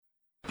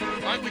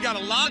All right, we got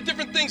a lot of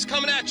different things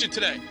coming at you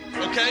today,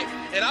 okay?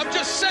 And I'm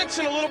just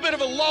sensing a little bit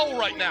of a lull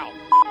right now.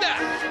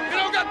 That. We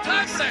don't got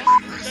time for that.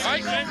 All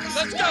right,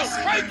 let's go.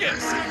 Crank it.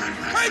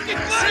 Crank it,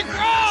 Glenn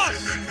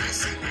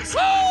Cross.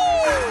 Woo!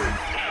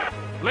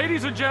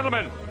 Ladies and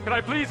gentlemen, can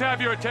I please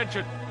have your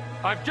attention?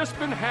 I've just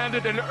been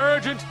handed an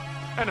urgent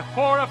and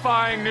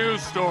horrifying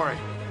news story.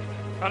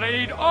 And I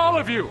need all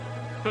of you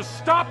to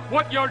stop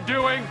what you're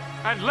doing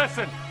and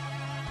listen.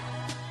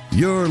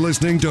 You're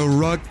listening to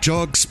Rock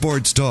Chalk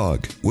Sports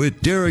Talk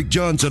with Derek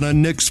Johnson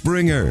and Nick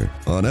Springer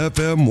on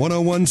FM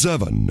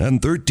 1017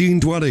 and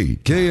 1320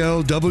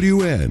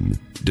 KLWN.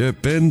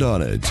 Depend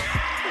on it.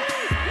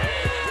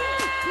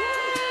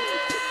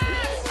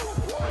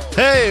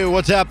 Hey,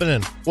 what's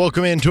happening?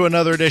 Welcome into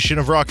another edition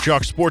of Rock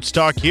Chalk Sports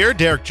Talk here.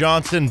 Derek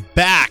Johnson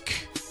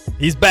back.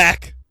 He's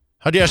back.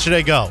 How'd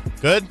yesterday go?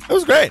 Good? It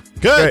was great.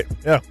 Good.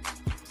 Great. Yeah.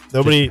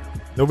 Nobody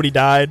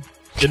died.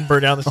 Didn't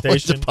burn down the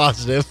station. It's a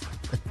positive.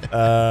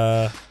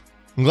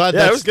 I'm glad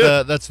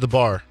that's the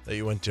bar that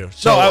you went to.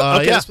 So,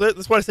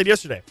 that's what I said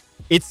yesterday.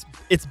 It's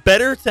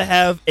better to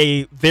have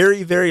a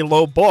very, very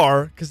low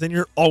bar because then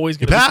you're always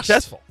going to be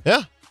successful.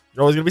 Yeah.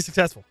 You're always going to be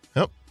successful.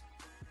 Yep.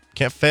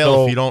 Can't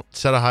fail if you don't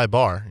set a high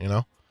bar, you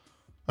know?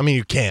 I mean,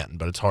 you can,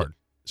 but it's hard.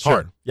 It's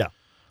hard. Yeah.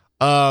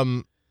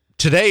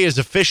 Today is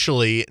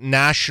officially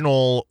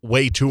National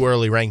Way Too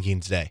Early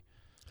Rankings Day.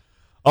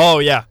 Oh,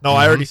 yeah. No,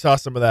 I already saw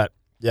some of that.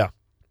 Yeah.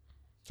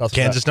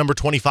 Kansas number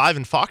 25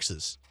 in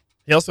Foxes.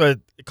 He also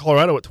had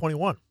Colorado at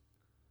 21.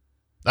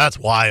 That's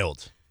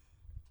wild.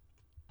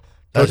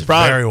 That's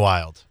very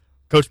wild.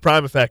 Coach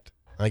Prime effect.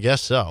 I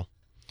guess so.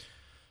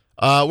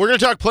 We're going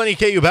to talk plenty of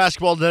KU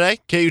basketball today.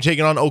 KU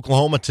taking on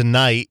Oklahoma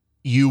tonight.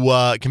 You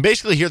can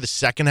basically hear the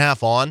second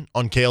half on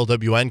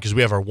KLWN because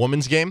we have our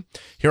women's game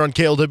here on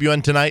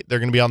KLWN tonight. They're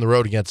going to be on the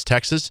road against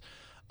Texas.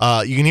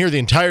 You can hear the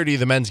entirety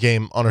of the men's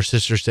game on our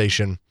sister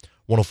station,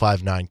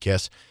 105.9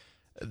 KISS.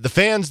 The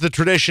fans, the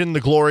tradition, the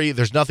glory,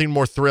 there's nothing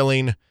more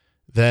thrilling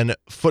than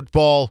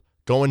football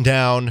going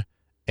down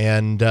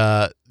and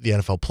the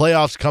NFL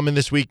playoffs coming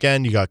this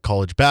weekend. You got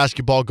college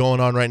basketball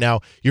going on right now.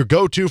 Your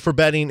go-to for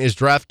betting is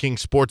DraftKings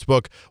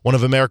Sportsbook, one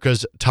of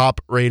America's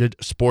top-rated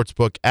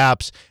sportsbook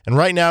apps. And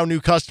right now, new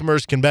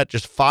customers can bet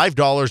just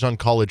 $5 on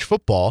college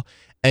football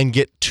and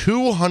get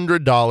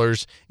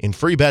 $200 in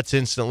free bets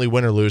instantly,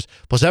 win or lose.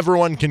 Plus,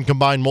 everyone can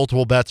combine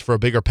multiple bets for a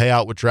bigger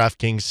payout with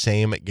DraftKings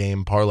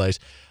same-game parlays.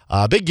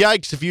 Big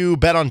yikes if you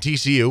bet on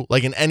TCU,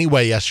 like in any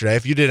way yesterday.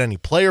 If you did any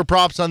player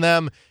props on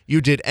them,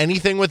 you did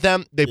anything with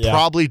them, they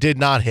probably did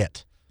not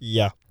hit.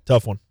 Yeah,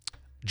 tough one.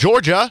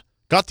 Georgia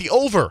got the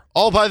over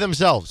all by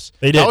themselves.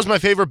 They did. That was my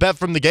favorite bet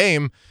from the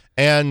game,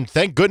 and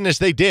thank goodness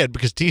they did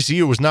because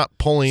TCU was not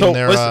pulling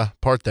their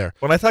part there.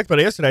 When I talked about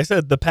it yesterday, I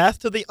said the path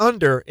to the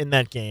under in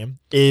that game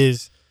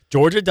is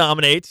Georgia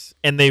dominates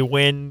and they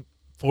win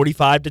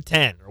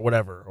 45-10 or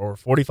whatever, or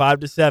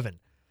 45-7.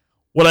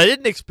 What I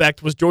didn't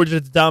expect was Georgia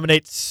to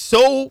dominate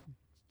so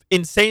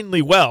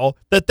insanely well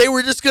that they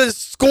were just going to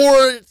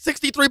score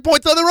 63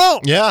 points on their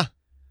own. Yeah.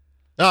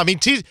 No, I mean,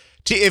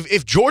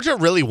 if Georgia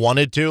really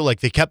wanted to,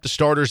 like they kept the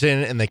starters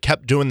in and they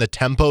kept doing the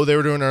tempo they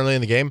were doing early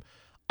in the game,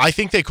 I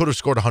think they could have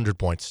scored 100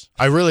 points.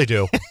 I really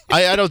do.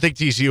 I don't think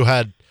TCU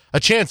had a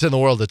chance in the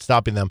world at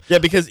stopping them. Yeah,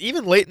 because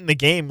even late in the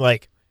game,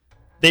 like,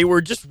 they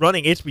were just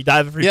running HB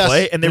dive every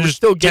play, and they were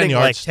still getting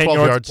 10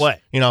 yards play.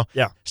 You know,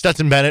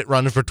 Stetson Bennett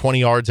running for 20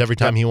 yards every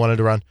time he wanted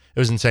to run. It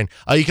was insane.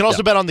 You can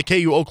also bet on the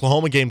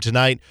KU-Oklahoma game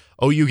tonight.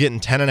 OU getting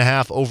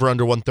 10.5, over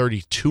under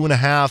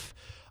 132.5.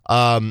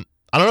 I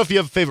don't know if you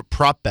have a favorite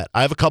prop bet.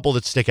 I have a couple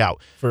that stick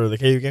out. For the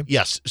KU game?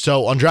 Yes.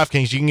 So on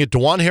DraftKings, you can get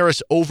DeJuan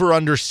Harris over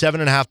under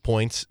 7.5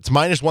 points. It's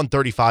minus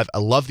 135. I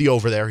love the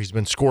over there. He's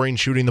been scoring,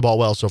 shooting the ball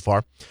well so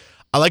far.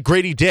 I like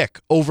Grady Dick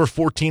over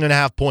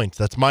 14.5 points.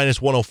 That's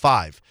minus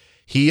 105.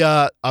 He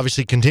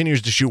obviously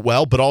continues to shoot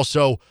well, but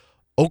also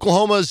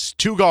Oklahoma's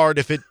two-guard,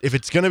 if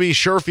it's going to be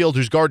Sherfield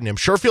who's guarding him.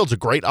 Sherfield's a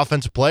great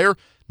offensive player,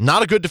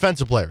 not a good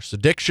defensive player. So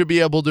Dick should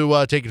be able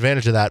to take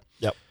advantage of that.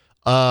 Yep.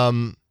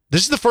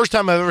 This is the first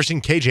time I've ever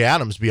seen KJ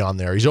Adams be on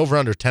there. He's over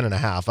under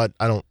 10.5.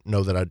 I don't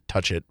know that I'd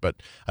touch it, but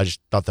I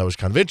just thought that was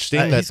kind of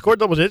interesting. He scored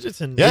double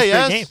digits in 8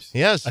 straight games.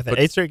 Yes. I think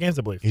 8 straight games,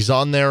 I believe. He's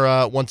on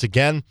there once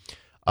again.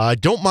 I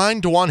don't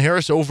mind DeJuan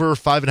Harris over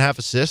 5.5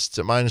 assists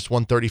at minus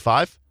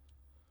 135.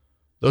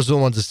 Those are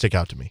the ones that stick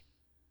out to me.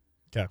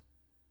 Okay.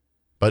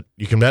 But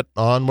you can bet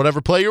on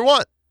whatever play you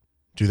want.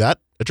 Do that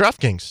at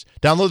DraftKings.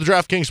 Download the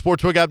DraftKings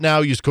Sportsbook app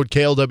now. Use code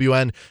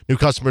KLWN. New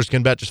customers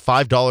can bet just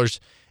 $5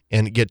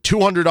 and get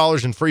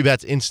 $200 in free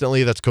bets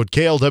instantly. That's code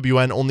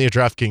KLWN, only at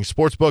DraftKings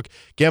Sportsbook.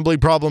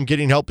 Gambling problem,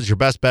 getting help is your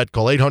best bet.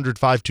 Call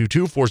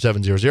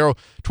 800-522-4700.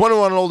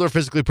 21 and older,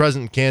 physically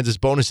present in Kansas.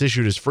 Bonus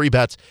issued as free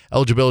bets.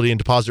 Eligibility and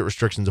deposit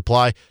restrictions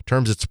apply.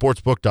 Terms at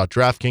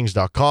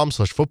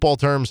sportsbook.draftkings.com/football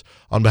terms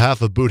on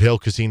behalf of Boot Hill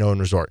Casino and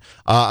Resort.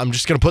 I'm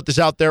just going to put this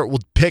out there.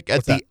 We'll pick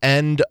at the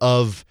end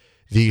of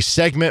the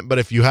segment, but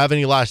if you have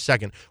any last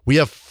second, we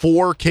have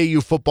 4 KU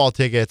football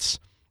tickets,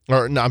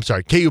 or no, I'm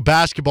sorry, KU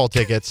basketball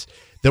tickets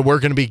that we're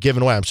going to be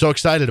giving away. I'm so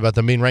excited about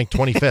them being ranked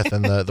 25th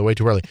and the way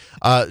too early.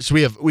 So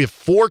we have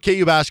 4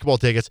 KU basketball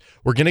tickets.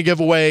 We're going to give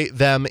away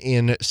them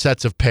in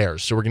sets of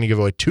pairs. So we're going to give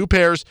away 2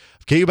 pairs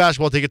of KU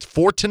basketball tickets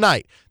for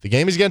tonight. The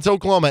game is against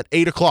Oklahoma at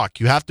 8 o'clock.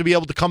 You have to be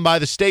able to come by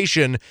the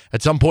station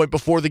at some point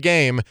before the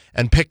game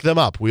and pick them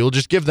up. We will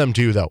just give them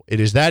to you, though. It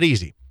is that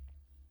easy.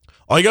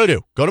 All you got to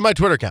do, go to my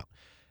Twitter account,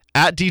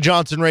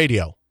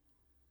 @DJohnsonRadio.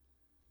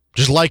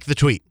 Just like the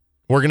tweet.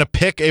 We're going to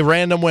pick a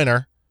random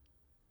winner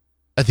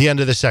at the end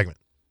of this segment.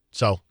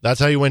 So that's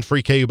how you win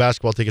free KU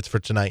basketball tickets for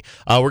tonight.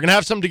 We're going to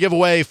have some to give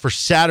away for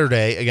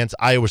Saturday against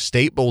Iowa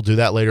State, but we'll do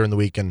that later in the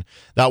week, and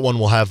that one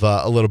will have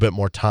a little bit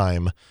more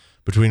time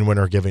between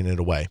winner giving it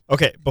away.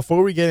 Okay,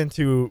 before we get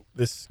into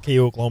this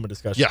KU Oklahoma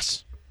discussion.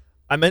 Yes.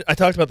 I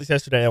talked about this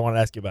yesterday. I want to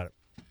ask you about it.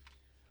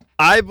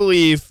 I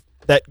believe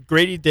that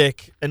Grady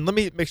Dick, and let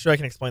me make sure I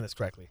can explain this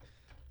correctly.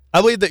 I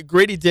believe that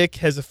Grady Dick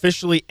has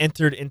officially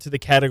entered into the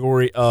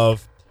category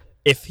of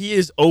if he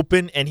is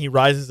open and he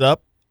rises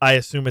up, I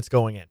assume it's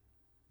going in.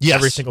 Yes.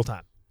 Every single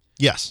time.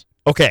 Yes.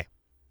 Okay.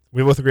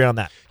 We both agree on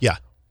that. Yeah.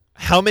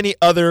 How many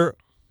other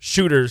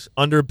shooters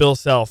under Bill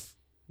Self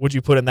would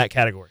you put in that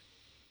category?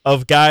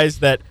 Of guys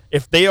that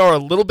if they are a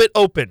little bit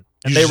open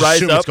and they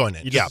rise up,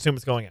 you just assume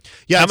it's going in.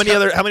 Yeah. How many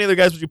other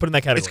guys would you put in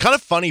that category? It's kind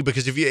of funny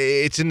because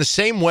it's in the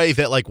same way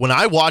that like when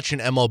I watch an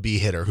MLB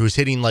hitter who's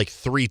hitting like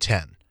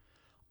 310,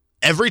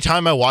 every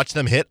time I watch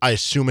them hit, I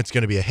assume it's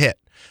going to be a hit.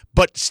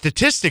 But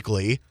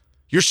statistically,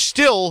 you're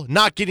still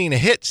not getting a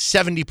hit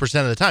 70%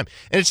 of the time.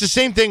 And it's the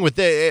same thing with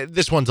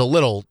this one's a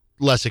little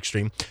less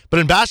extreme. But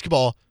in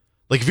basketball,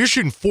 like if you're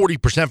shooting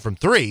 40% from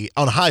 3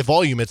 on high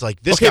volume, it's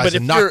like this guy's a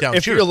knockdown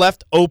if shooter. you're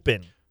left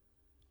open,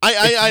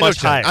 I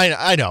much higher.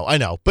 I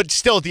know. But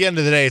still at the end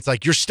of the day, it's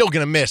like you're still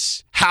going to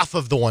miss half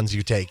of the ones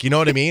you take. You know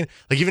what I mean?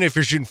 Like even if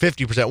you're shooting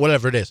 50%,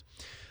 whatever it is.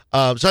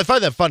 So I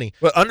find that funny.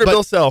 But under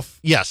Bill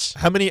Self, yes.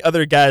 How many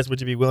other guys would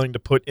you be willing to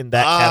put in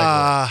that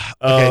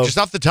category? Okay, just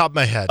off the top of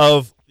my head.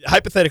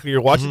 Hypothetically,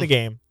 you're watching the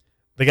game.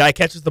 The guy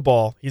catches the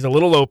ball. He's a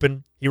little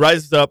open. He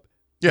rises up.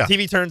 Yeah. The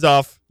TV turns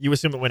off. You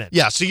assume it went in.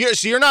 Yeah. So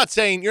you're not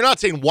saying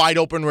wide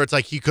open where it's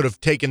like he could have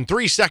taken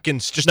 3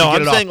 seconds just to get it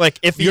off. No, I'm saying like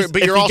if he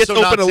gets also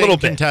open not a little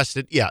bit.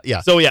 Contested.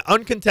 Yeah. So yeah,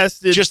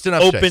 uncontested, just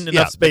enough open space.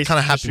 enough space. Kind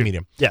of happy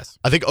medium. Yes.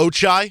 I think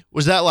Ochai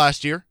was that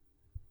last year.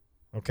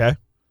 Okay.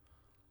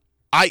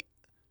 I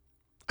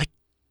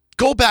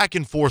go back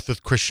and forth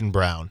with Christian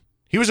Brown.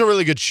 He was a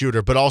really good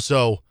shooter, but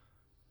also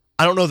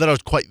I don't know that I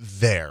was quite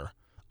there.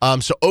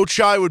 So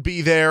Ochai would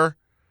be there.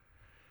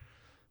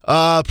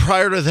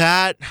 Prior to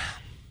that,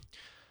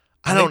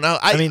 I don't know.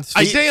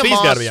 Isaiah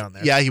Moss got to be on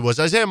there. Yeah, he was.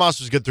 Isaiah Moss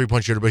was a good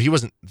 3-point shooter, but he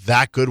wasn't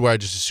that good where I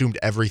just assumed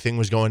everything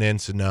was going in.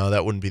 So no,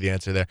 that wouldn't be the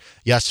answer there.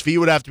 Yeah, Svi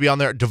would have to be on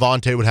there.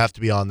 Devontae would have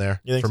to be on there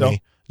for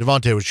me.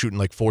 Devontae was shooting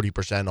like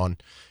 40% on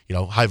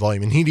high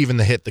volume, and he'd even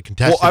hit the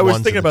contested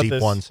ones and the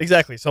deep ones.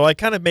 Exactly. So I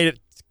kind of made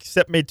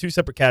 2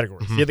 separate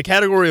categories. You had the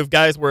category of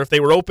guys where if they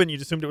were open, you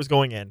assumed it was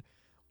going in,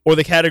 or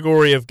the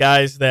category of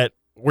guys that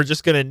were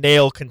just going to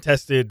nail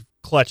contested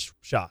clutch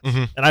shots.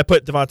 And I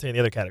put Devontae in the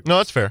other category. No,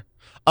 that's fair.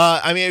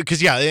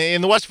 Because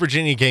in the West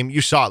Virginia game,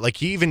 you saw it. Like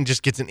he even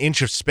just gets an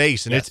inch of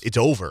space and it's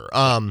over.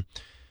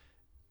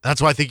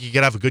 That's why I think you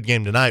could have a good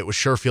game tonight with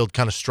Sherfield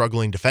kind of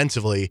struggling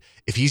defensively.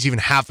 If he's even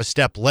half a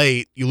step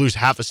late, you lose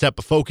half a step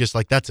of focus.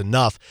 Like that's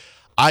enough.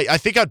 I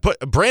think I'd put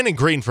Brandon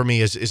Green for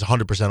me is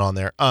 100% on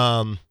there.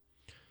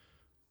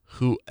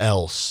 Who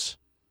else?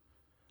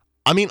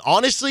 I mean,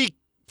 honestly,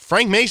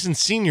 Frank Mason's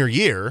senior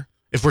year,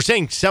 if we're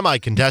saying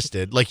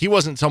semi-contested, like he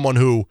wasn't someone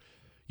who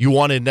you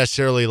wanted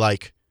necessarily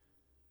like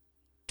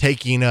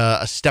taking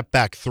a step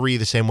back 3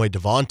 the same way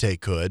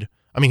Devontae could.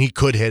 I mean, he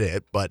could hit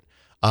it, but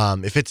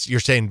if you're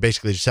saying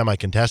basically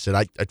semi-contested,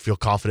 I'd feel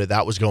confident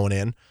that was going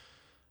in.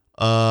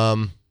 I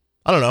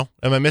don't know.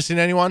 Am I missing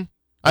anyone?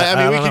 I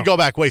mean, we could go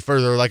back way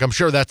further. Like, I'm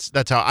sure that's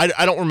how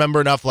I don't remember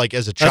enough. Like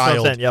as a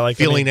child,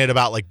 feeling it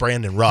about like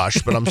Brandon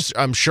Rush, but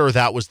I'm sure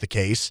that was the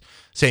case.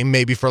 Same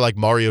maybe for like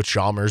Mario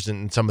Chalmers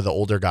and some of the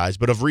older guys,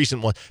 but of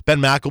recent ones, Ben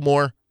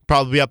McLemore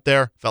probably up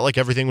there. Felt like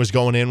everything was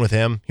going in with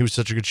him. He was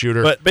such a good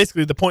shooter. But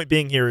basically, the point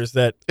being here is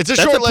that it's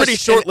that's a pretty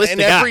short list. And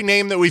every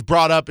name that we've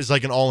brought up is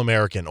like an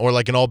All-American or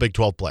like an All Big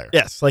 12 player.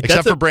 Yes, like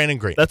except for Brandon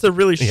Green. That's a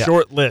really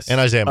short list and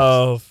Isaiah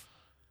of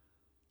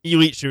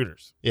elite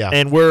shooters. Yeah,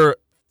 and we're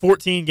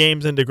 14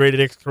 games into Grady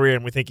Dick's career,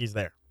 and we think he's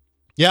there.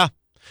 Yeah.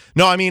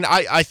 No, I mean,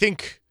 I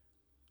think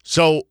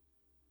so.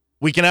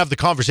 We can have the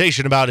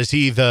conversation about is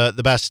he the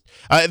best.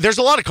 There's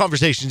a lot of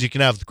conversations you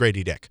can have with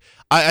Grady Dick.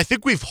 I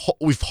think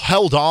we've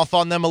held off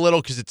on them a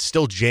little because it's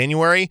still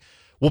January.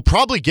 We'll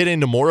probably get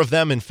into more of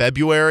them in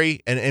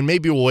February, and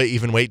maybe we'll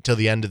wait till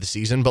the end of the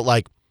season. But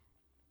like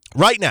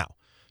right now,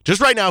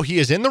 he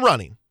is in the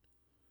running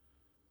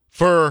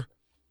for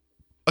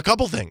a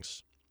couple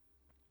things.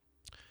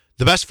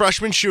 The best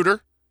freshman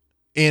shooter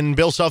in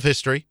Bill Self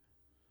history,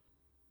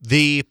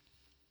 the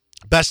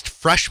best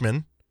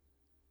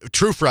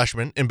true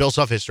freshman in Bill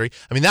Self history.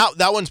 I mean,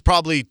 that one's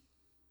probably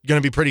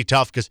going to be pretty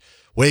tough because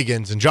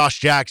Wiggins and Josh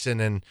Jackson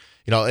and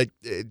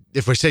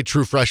if we say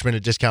true freshman,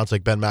 it discounts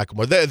like Ben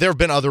McLemore. There have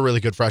been other really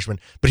good freshmen,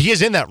 but he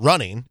is in that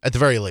running at the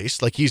very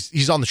least. Like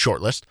he's on the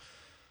short list.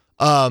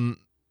 And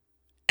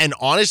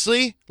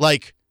honestly,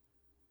 like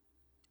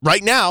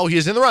right now he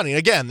is in the running.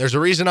 Again, there's a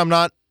reason I'm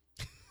not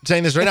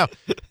saying this right now,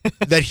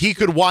 that he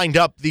could wind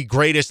up the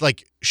greatest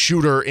like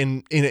shooter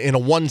in a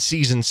one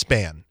season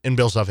span in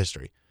Bill Self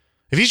history.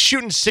 If he's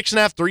shooting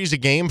 6.5 threes a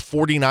game,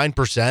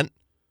 49%,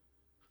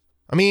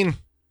 I mean,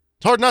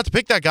 it's hard not to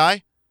pick that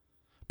guy.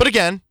 But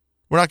again,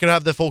 we're not going to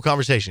have the full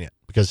conversation yet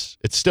because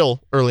it's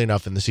still early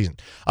enough in the season.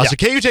 So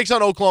KU takes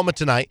on Oklahoma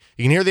tonight.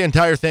 You can hear the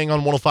entire thing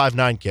on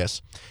 105.9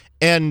 KISS.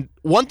 And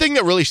one thing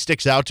that really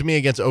sticks out to me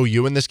against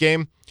OU in this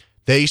game,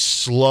 they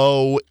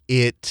slow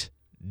it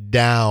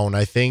down.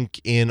 I think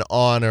in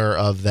honor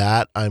of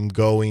that, I'm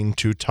going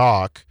to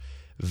talk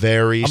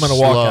very slow. I'm going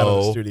to walk out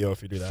of the studio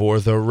if you do that. For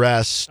the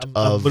rest of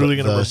I'm literally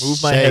going to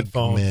remove my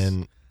headphones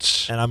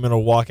and I'm going to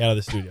walk out of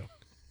the studio.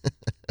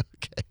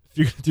 Okay. If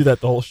you're going to do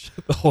that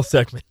the whole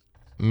segment.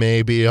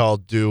 Maybe I'll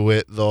do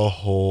it the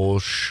whole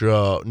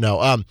show.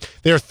 No,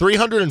 they're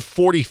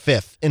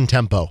 345th in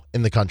tempo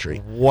in the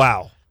country.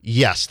 Wow.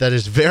 Yes, that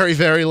is very,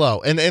 very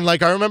low. And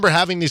like I remember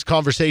having these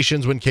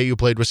conversations when KU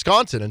played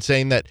Wisconsin and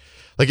saying that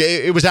like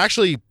it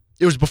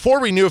was before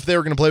we knew if they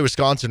were going to play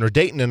Wisconsin or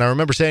Dayton. And I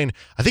remember saying,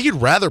 I think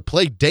you'd rather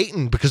play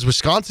Dayton because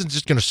Wisconsin's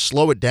just going to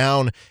slow it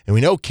down. And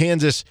we know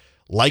Kansas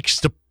likes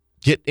to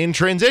get in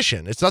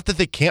transition. It's not that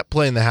they can't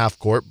play in the half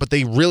court, but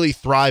they really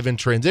thrive in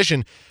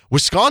transition.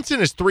 Wisconsin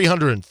is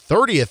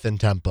 330th in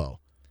tempo.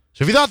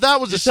 So if you thought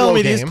that was a slow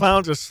game. These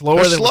clowns are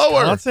slower than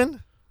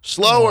Wisconsin?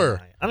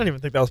 Slower. I don't even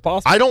think that was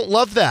possible. I don't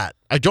love that.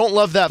 I don't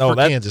love that for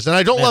Kansas. And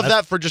I don't love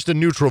that for just a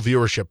neutral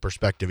viewership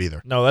perspective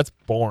either. No, that's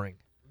boring.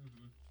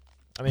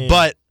 I mean,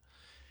 but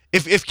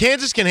if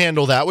Kansas can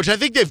handle that, which I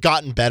think they've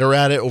gotten better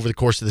at it over the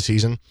course of the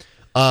season,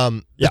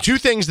 the two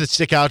things that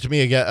stick out to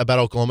me again about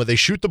Oklahoma, they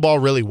shoot the ball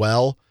really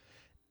well,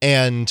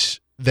 and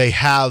they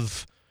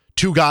have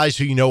two guys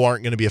who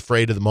aren't going to be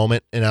afraid of the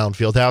moment in Allen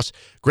Fieldhouse.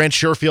 Grant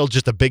Sherfield,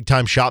 just a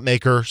big-time shot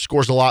maker,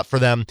 scores a lot for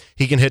them.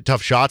 He can hit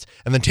tough shots.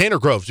 And then Tanner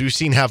Groves, who we've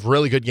seen have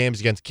really good games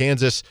against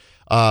Kansas,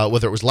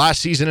 whether it was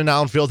last season in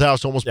Allen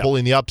Fieldhouse, almost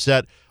pulling the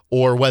upset,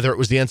 or whether it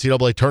was the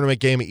NCAA tournament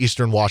game at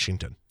Eastern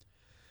Washington.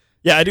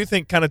 Yeah, I do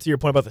think, kind of to your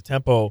point about the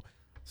tempo,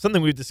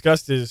 something we've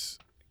discussed is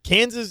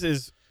Kansas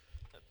is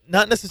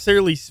not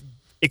necessarily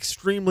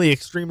extremely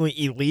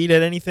elite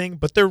at anything,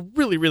 but they're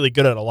really, really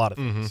good at a lot of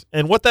things. Mm-hmm.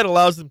 And what that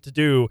allows them to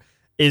do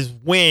is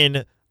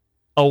win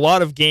a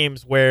lot of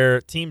games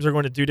where teams are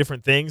going to do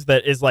different things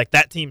that is like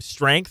that team's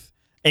strength,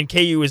 and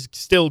KU is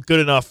still good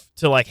enough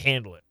to like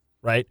handle it,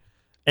 right?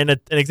 And an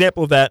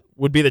example of that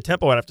would be the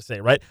tempo, I'd have to say,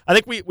 right? I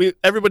think we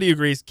everybody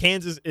agrees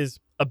Kansas is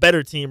a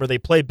better team, or they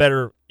play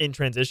better in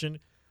transition,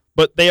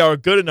 but they are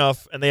good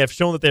enough, and they have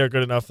shown that they are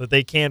good enough that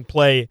they can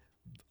play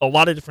a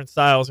lot of different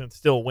styles and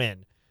still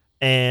win.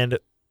 And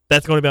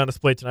that's going to be on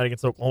display tonight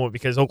against Oklahoma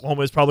because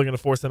Oklahoma is probably going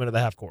to force them into the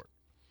half court.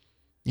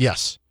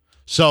 Yes.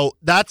 So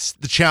that's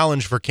the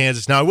challenge for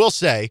Kansas. Now, I will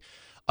say,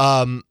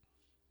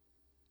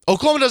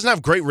 Oklahoma doesn't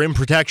have great rim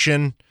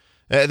protection.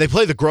 They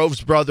play the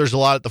Groves brothers a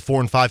lot at the 4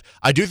 and 5.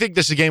 I do think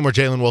this is a game where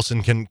Jalen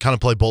Wilson can kind of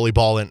play bully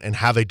ball and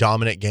have a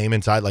dominant game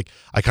inside. Like,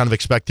 I kind of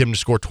expect him to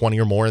score 20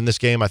 or more in this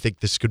game. I think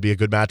this could be a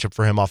good matchup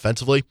for him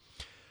offensively.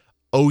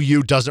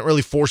 OU doesn't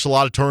really force a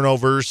lot of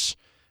turnovers.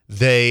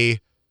 They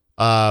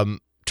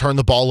turn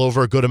the ball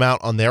over a good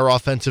amount on their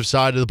offensive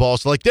side of the ball.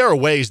 So, like, there are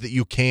ways that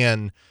you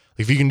can,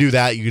 if you can do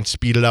that, you can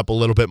speed it up a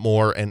little bit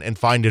more and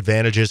find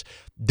advantages.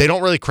 They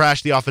don't really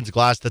crash the offensive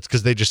glass. That's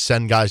because they just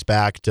send guys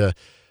back to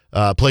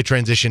play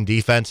transition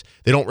defense.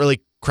 They don't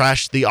really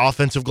crash the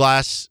offensive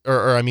glass,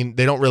 or I mean,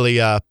 they don't really,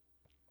 they're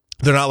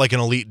not like an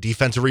elite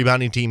defensive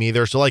rebounding team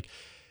either. So, like,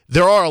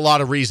 there are a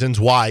lot of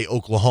reasons why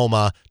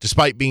Oklahoma,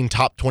 despite being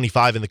top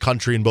 25 in the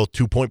country in both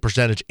 2-point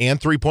percentage and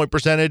 3-point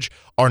percentage,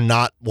 are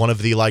not one of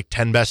the like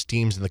 10 best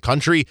teams in the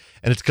country.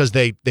 And it's because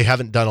they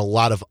haven't done a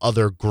lot of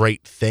other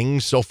great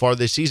things so far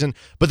this season,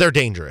 but they're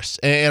dangerous.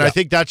 And I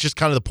think that's just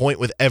kind of the point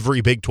with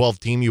every Big 12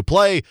 team you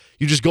play.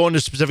 You just go into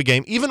a specific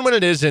game, even when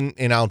it is in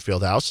Allen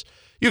Fieldhouse.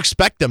 You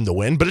expect them to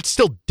win, but it's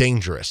still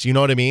dangerous. You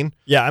know what I mean?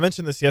 Yeah, I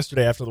mentioned this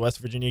yesterday after the West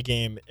Virginia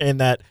game, in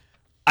that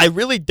I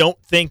really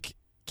don't think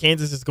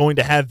Kansas is going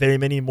to have very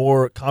many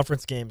more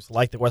conference games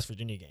like the West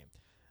Virginia game.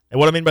 And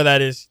what I mean by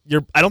that is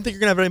I don't think you're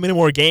going to have very many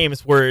more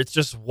games where it's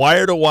just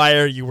wire to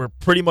wire. You were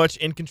pretty much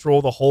in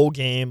control the whole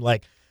game.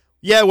 Like,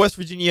 yeah, West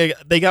Virginia,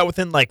 they got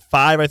within like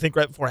 5, I think,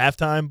 right before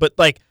halftime. But,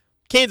 like,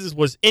 Kansas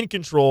was in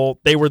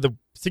control. They were the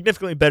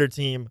significantly better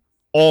team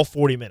all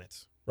 40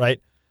 minutes, right?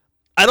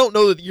 I don't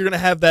know that you're going to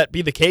have that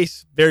be the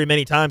case very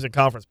many times in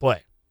conference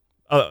play.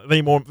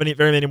 Very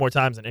many more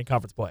times in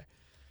conference play.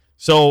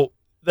 So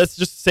let's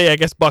just say, I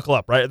guess, buckle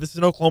up, right? This is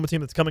an Oklahoma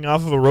team that's coming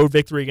off of a road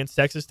victory against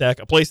Texas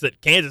Tech, a place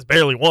that Kansas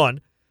barely won,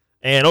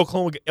 and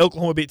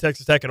Oklahoma beat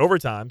Texas Tech in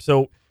overtime.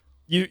 So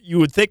you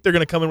would think they're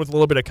going to come in with a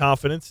little bit of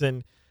confidence.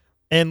 And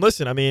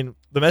listen, I mean,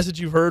 the message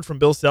you've heard from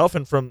Bill Self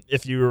and from,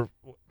 if you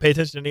pay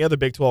attention to any other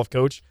Big 12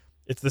 coach,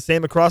 it's the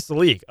same across the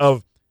league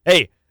of,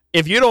 hey,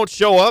 if you don't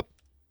show up,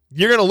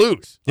 you're going to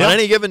lose on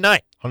any given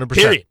night. 100%.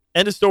 Period.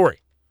 End of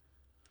story.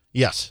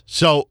 Yes.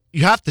 So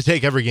you have to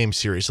take every game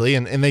seriously,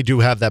 and they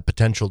do have that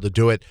potential to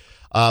do it.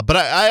 But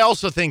I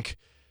also think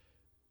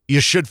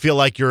you should feel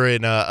like you're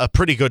in a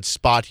pretty good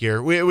spot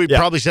here. We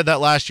probably said that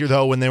last year,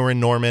 though, when they were in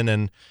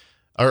Norman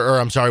or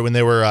I'm sorry, when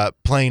they were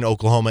playing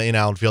Oklahoma in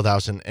Allen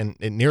Fieldhouse, and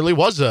it nearly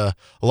was a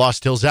loss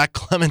till Zach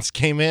Clements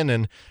came in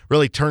and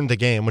really turned the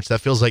game, which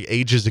that feels like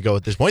ages ago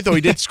at this point, though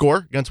he did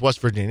score against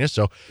West Virginia,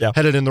 so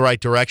headed in the right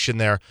direction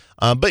there.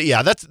 But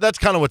yeah, that's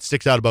kind of what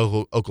sticks out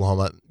about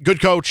Oklahoma. Good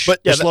coach,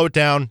 but they slow it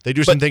down. They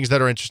do some things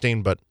that are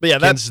interesting, but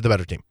Kansas is the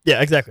better team.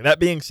 Yeah, exactly. That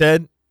being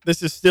said,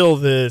 this is still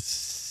the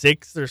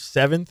 6th or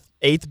 7th,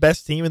 8th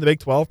best team in the Big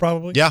 12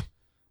 probably. Yeah.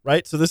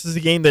 Right? So this is a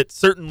game that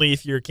certainly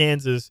if you're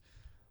Kansas,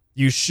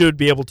 you should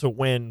be able to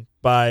win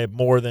by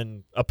more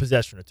than a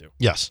possession or two.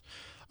 Yes.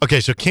 Okay,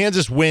 so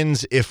Kansas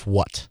wins if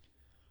what?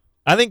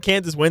 I think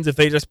Kansas wins if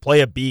they just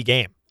play a B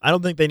game. I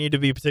don't think they need to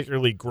be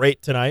particularly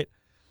great tonight,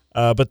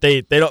 but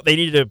they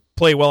need to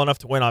play well enough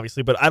to win,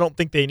 obviously. But I don't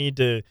think they need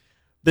to.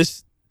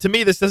 This to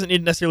me, this doesn't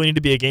necessarily need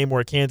to be a game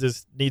where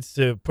Kansas needs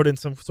to put in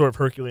some sort of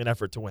Herculean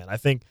effort to win. I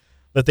think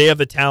that they have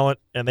the talent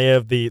and they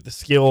have the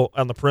skill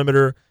on the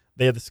perimeter.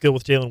 They have the skill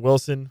with Jalen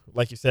Wilson,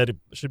 like you said,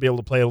 should be able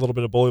to play a little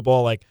bit of bully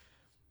ball. Like,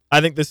 I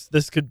think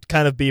this could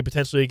kind of be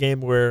potentially a game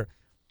where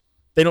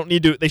they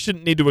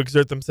shouldn't need to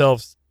exert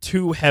themselves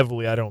too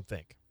heavily. I don't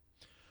think.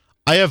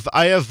 I have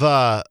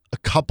a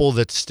couple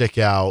that stick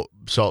out,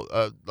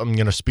 so I'm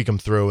gonna speak them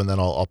through, and then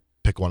I'll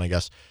pick one, I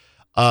guess.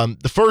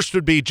 The first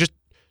would be just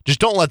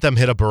don't let them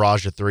hit a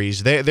barrage of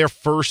threes. They're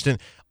first in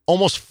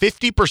almost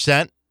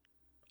 50%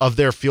 of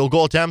their field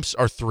goal attempts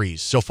are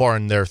threes so far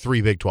in their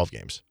 3 Big 12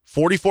 games.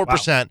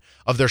 44%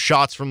 of their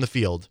shots from the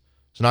field,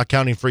 so not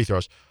counting free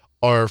throws,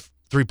 are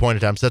 3-point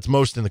attempts. That's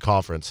most in the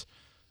conference.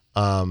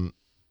 I'm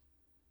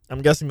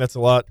guessing that's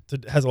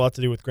has a lot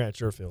to do with Grant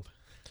Sherfield.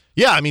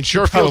 Yeah, I mean,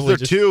 Sherfield's there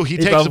too. He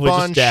takes a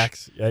bunch.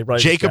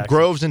 Jacob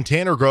Groves and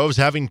Tanner Groves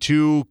having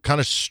two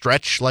kind of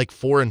stretch like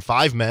 4 and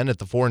 5 men at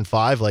the 4 and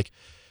 5. Like,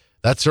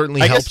 that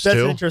certainly helps guess that's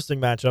too. An interesting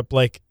matchup.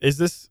 Like, is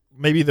this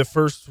maybe the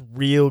first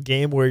real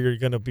game where you're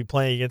going to be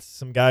playing against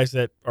some guys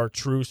that are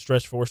true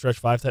stretch 4, stretch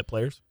 5 type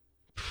players?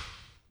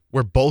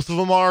 Where both of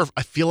them are,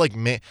 I feel like,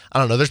 I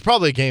don't know. There's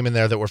probably a game in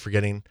there that we're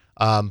forgetting,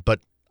 but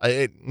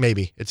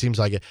maybe it seems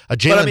like it.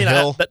 Jalen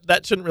Hill.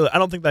 That shouldn't really. I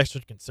don't think that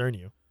should concern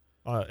you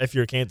if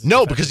you're a Kansas.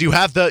 No, because you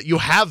have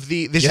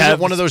the. This isn't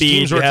one of those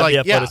teams where it's like,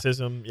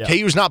 athleticism. Yeah.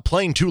 KU's not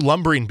playing two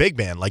lumbering big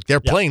man. Like, they're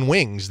playing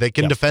wings. They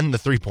can defend the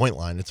 3-point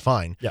line. It's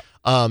fine.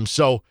 Yeah.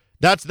 So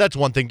that's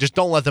one thing. Just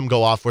don't let them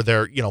go off where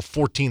they're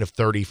 14 of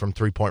 30 from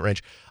 3-point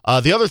range.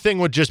 The other thing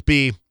would just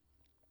be,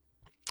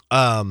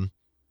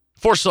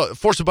 force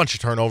a bunch of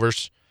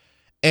turnovers,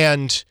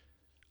 and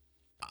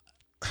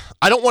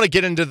I don't want to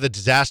get into the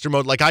disaster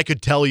mode. Like, I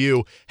could tell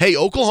you, hey,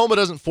 Oklahoma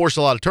doesn't force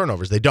a lot of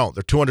turnovers. They don't.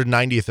 They're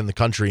 290th in the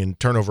country in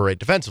turnover rate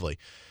defensively.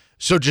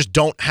 So just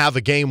don't have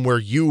a game where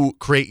you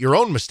create your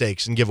own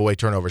mistakes and give away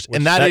turnovers.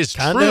 And that is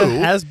true.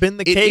 Has been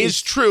the case. It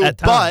is true,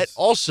 but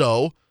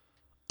also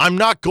I'm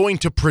not going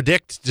to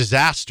predict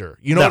disaster.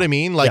 You know what I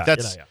mean? Like,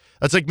 that's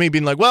like me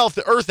being like, well, if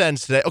the earth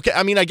ends today, okay,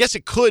 I mean, I guess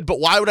it could,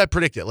 but why would I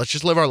predict it? Let's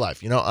just live our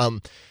life,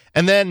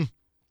 And then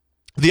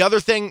the other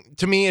thing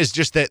to me is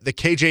just that the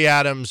KJ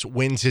Adams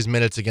wins his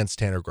minutes against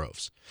Tanner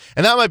Groves.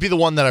 And that might be the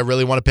one that I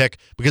really want to pick,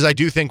 because I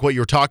do think what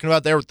you were talking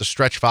about there with the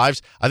stretch 5s,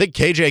 I think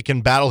KJ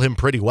can battle him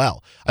pretty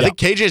well. I think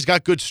KJ's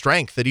got good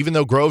strength, that even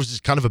though Groves is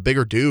kind of a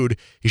bigger dude,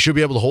 he should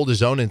be able to hold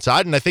his own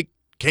inside. And I think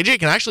KJ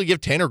can actually give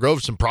Tanner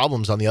Groves some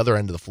problems on the other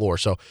end of the floor.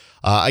 So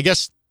I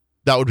guess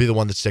that would be the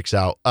one that sticks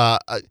out.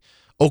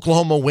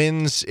 Oklahoma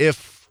wins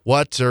if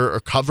what, or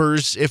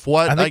covers if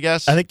what, I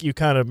guess. I think you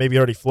kind of maybe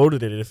already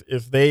floated it.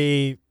 If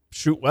they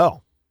shoot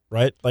well,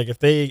 right? Like, if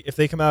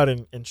they come out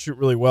and shoot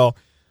really well.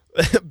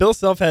 Bill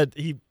Self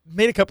he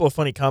made a couple of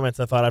funny comments,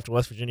 I thought, after the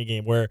West Virginia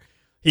game, where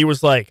he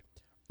was like,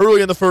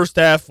 early in the first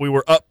half, we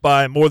were up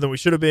by more than we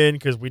should have been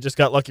because we just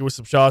got lucky with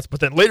some shots. But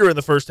then later in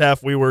the first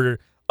half, we were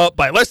up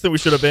by less than we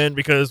should have been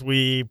because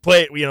we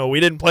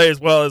didn't play as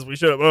well as we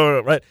should have,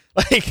 right?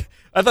 Like,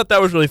 I thought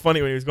that was really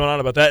funny when he was going on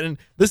about that. And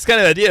this kind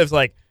of idea is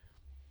like,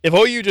 if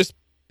OU just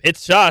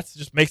hits shots,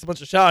 just makes a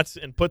bunch of shots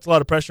and puts a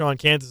lot of pressure on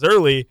Kansas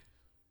early,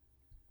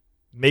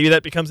 maybe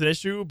that becomes an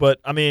issue. But,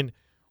 I mean,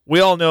 we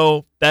all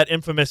know that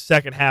infamous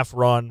second half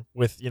run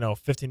with,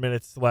 15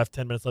 minutes left,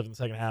 10 minutes left in the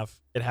second half.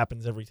 It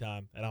happens every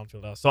time at Allen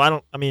Fieldhouse. So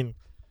I'm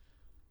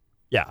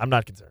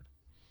not concerned.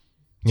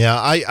 Yeah,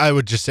 I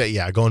would just say,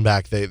 going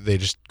back, they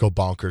just go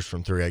bonkers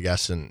from 3, I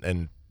guess,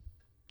 and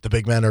the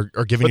big men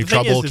are giving you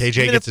trouble.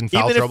 KJ gets in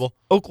foul trouble.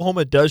 If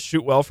Oklahoma does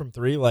shoot well from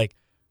 3, like,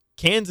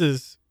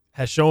 Kansas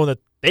has shown that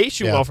they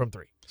shoot well from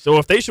 3. So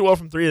if they shoot well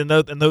from 3 and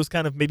those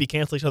kind of maybe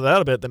cancel each other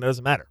out a bit, then it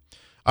doesn't matter.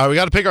 All right, we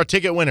got to pick our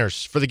ticket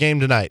winners for the game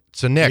tonight.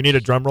 So, Nick. You need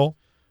a drum roll?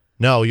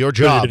 No, your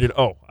job.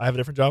 I have a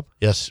different job?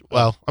 Yes.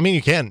 Well, I mean,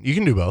 you can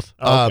do both.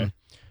 Oh, okay.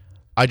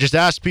 I just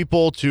asked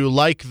people to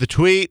like the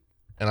tweet,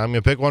 and I'm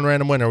going to pick one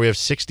random winner. We have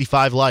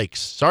 65 likes.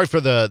 Sorry for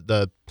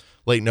the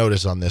late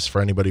notice on this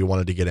for anybody who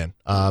wanted to get in.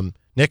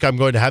 Nick, I'm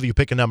going to have you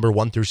pick a number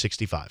 1 through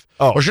 65.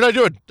 Oh. Or should I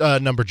do a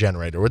number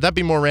generator? Would that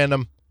be more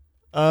random?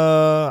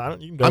 I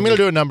don't. You can go I'm going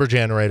to do a number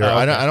generator. Oh,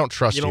 okay. I don't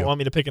trust you. You don't want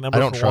me to pick a number. I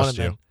don't for one trust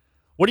and you. then-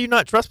 What do you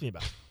not trust me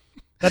about?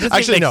 That doesn't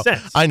Actually, even no. make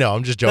sense. I know.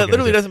 I'm just joking. That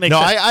literally with you. doesn't make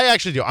no, sense. I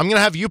actually do. I'm going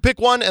to have you pick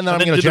one, and then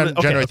I'm And going to then do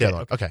the- generate the other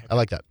one. okay. I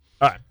like that.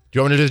 All right. Do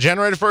you want me to do the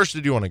generator first,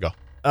 or do you want to go?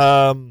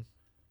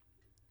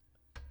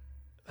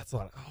 That's a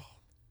lot.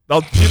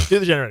 I'll do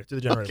the generator. Do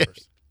the generator Okay.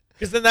 first.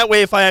 Because then that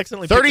way, if I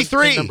accidentally pick the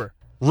 33. number,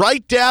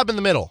 Right dab in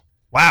the middle.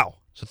 wow,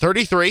 So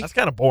 33. that's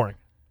kind of boring.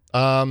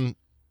 I'm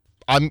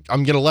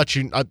going to let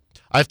you.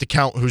 I have to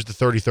count who's the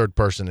 33rd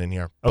person in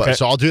here. But, Okay.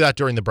 So I'll do that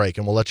during the break,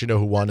 and we'll let you know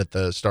who won at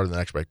the start of the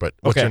next break. But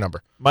what's Okay. your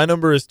number? My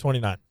number is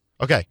 29.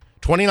 Okay,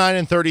 29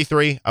 and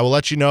 33. I will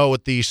let you know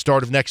at the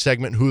start of next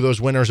segment who those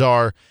winners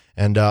are,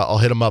 and I'll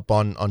hit them up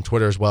on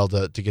Twitter as well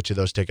to get you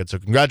those tickets. So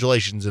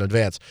congratulations in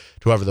advance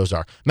to whoever those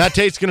are. Matt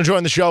Tate's going to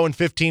join the show in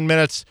 15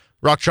 minutes.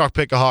 Rock Chalk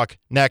Pick a Hawk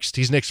next.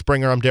 He's Nick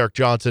Springer. I'm Derek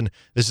Johnson.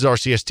 This is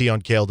RCST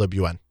on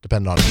KLWN.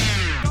 Depend on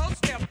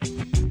it.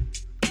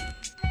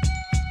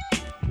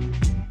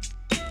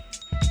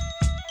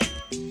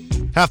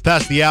 Half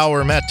past the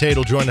hour. Matt Tate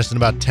will join us in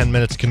about 10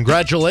 minutes.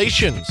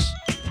 Congratulations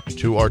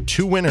to our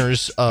two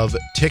winners of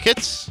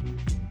tickets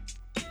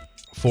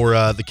for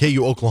the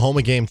KU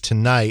Oklahoma game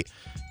tonight.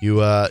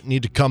 You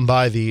need to come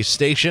by the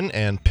station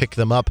and pick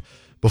them up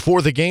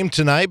before the game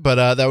tonight,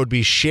 but that would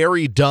be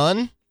Sherry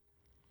Dunn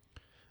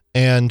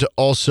and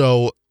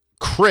also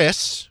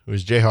Chris, who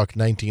is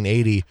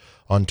Jayhawk1980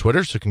 on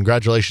Twitter. So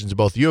congratulations to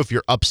both of you. If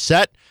you're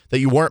upset that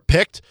you weren't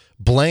picked,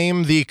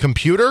 blame the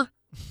computer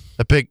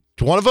that picked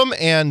one of them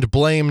and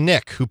blame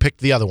Nick, who picked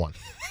the other one.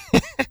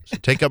 So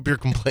take up your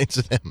complaints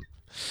with him.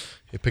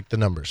 He picked the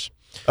numbers.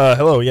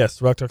 Hello,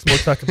 yes, Rock Talk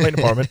Sports Talk Complaint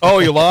Department. Oh,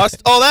 you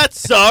lost? Oh, that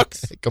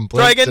sucks.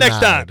 Complaint Try again next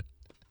time. denied.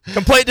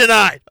 Complaint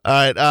denied. All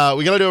right,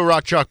 we got to do a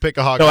Rock Chalk Pick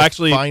a Hawk. No, I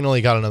actually-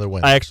 finally got another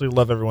win. I actually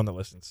love everyone that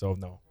listens, so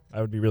no, I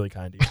would be really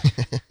kind to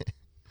you.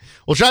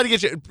 We'll try to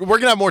get you. We're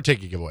going to have more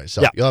ticket giveaways,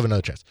 so Yeah. you'll have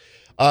another chance.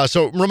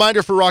 So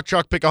reminder for Rock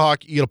Chalk Pick a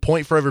Hawk, you get a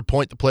point for every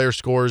point the player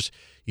scores.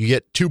 You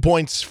get 2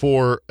 points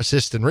for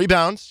assists and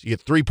rebounds. You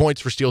get 3 points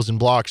for steals and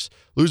blocks.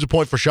 Lose a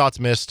point for shots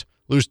missed.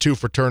 Lose 2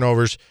 for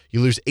turnovers. You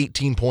lose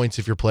 18 points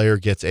if your player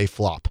gets a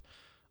flop.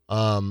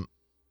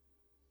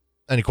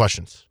 Any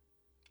questions?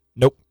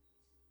 Nope.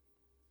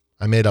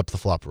 I made up the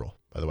flop rule,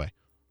 by the way.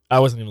 I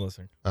wasn't even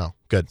listening. Oh,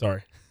 good.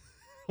 Sorry.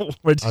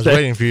 What'd I you was say?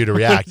 waiting for you to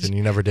react, and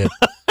you never did.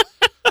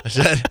 I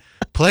said,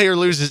 player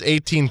loses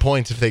 18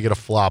 points if they get a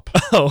flop.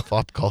 Oh.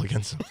 Flop call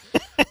against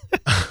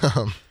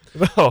them.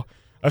 No,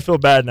 I feel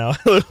bad now.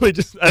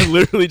 I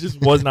literally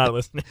just was not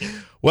listening.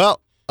 Well,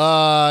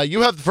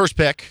 you have the first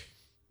pick.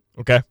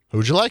 Okay.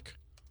 Who'd you like?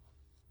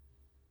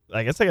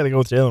 I guess I got to go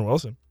with Jalen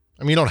Wilson.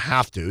 I mean, you don't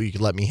have to. You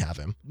could let me have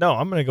him. No,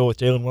 I'm going to go with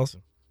Jalen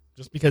Wilson.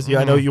 Just because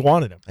I know you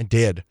wanted him. I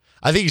did.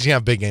 I think he's going to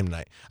have a big game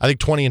tonight. I think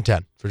 20 and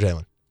 10 for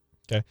Jalen.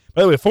 Okay.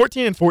 By the way,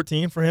 14 and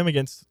 14 for him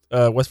against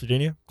West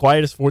Virginia.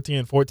 Quietest 14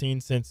 and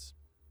 14 since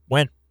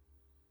when?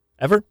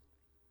 Ever?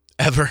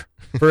 Ever.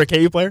 For a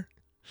KU player?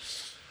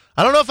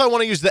 I don't know if I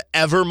want to use the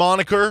ever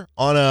moniker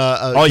on a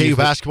I'll KU use it.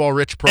 basketball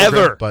rich program,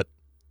 Ever. but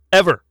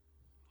Ever.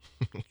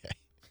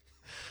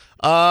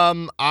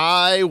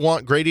 I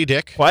want Grady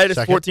Dick. Quietest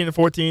second. 14 and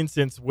 14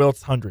 since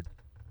Wilt's 100.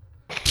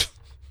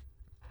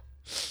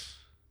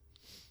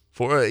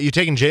 For you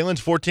taking Jalen's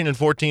 14 and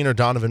 14 or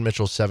Donovan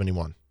Mitchell's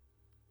 71?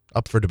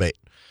 Up for debate.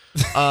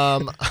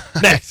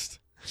 Next.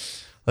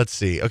 Let's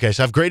see. Okay,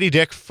 so I have Grady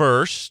Dick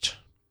first.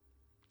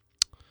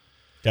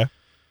 Okay.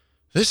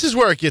 This is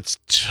where it gets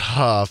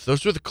tough.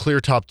 Those were the clear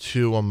top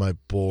two on my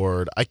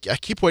board. I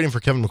keep waiting for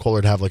Kevin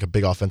McCullough to have like a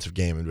big offensive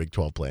game in Big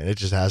 12 play, and it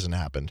just hasn't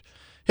happened.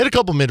 Hit a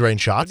couple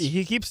mid-range shots.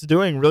 He keeps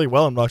doing really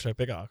well in Rock Chalk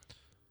Pick a Hawk.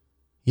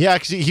 Yeah,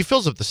 because he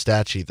fills up the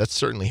stat sheet. That's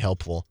certainly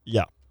helpful.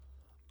 Yeah.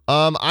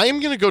 I am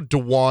going to go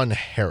DeJuan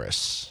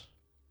Harris.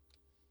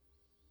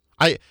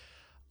 I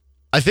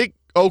think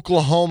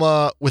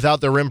Oklahoma,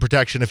 without their rim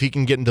protection, if he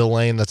can get into the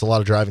lane, that's a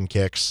lot of driving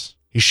kicks.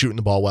 He's shooting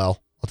the ball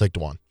well. I'll take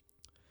DeJuan.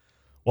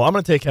 Well, I'm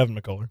going to take Kevin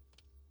McCullough.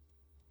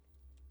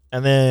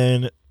 And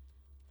then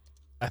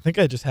I think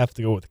I just have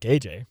to go with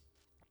KJ.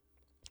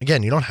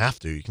 Again, you don't have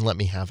to. You can let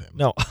me have him.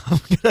 No,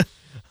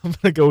 I'm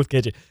gonna go with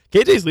KJ.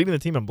 KJ's leading the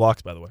team in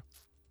blocks, by the way.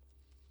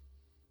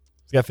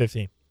 He's got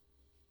 15.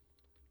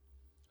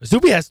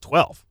 Zuby has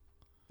 12.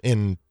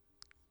 In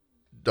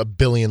a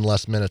billion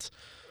less minutes.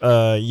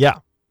 Yeah,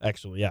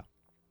 actually, yeah.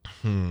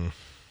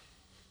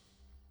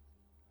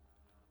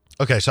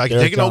 Okay, so I can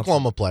Derek take an Johnson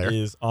Oklahoma player.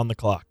 is on the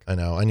clock. I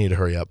know. I need to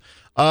hurry up.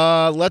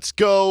 Let's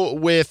go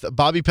with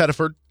Bobby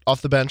Pettiford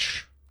off the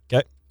bench.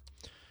 Okay.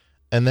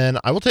 And then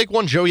I will take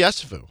one Joe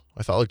Yesufu.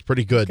 I thought looked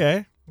pretty good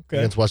Okay.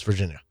 against West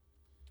Virginia.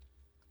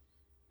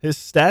 His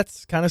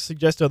stats kind of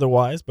suggest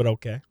otherwise, but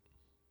okay.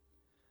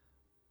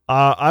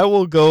 I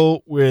will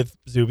go with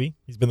Zuby.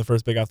 He's been the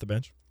first big off the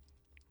bench.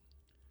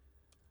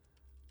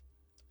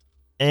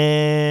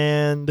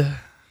 And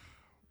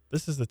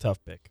this is the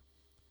tough pick.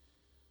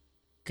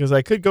 Because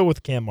I could go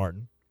with Cam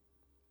Martin.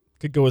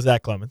 Could go with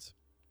Zach Clemens.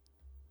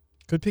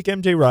 Could pick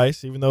MJ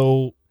Rice, even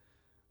though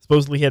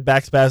Supposedly he had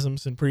back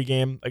spasms in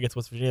pregame against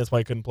West Virginia. That's why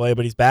he couldn't play,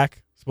 but he's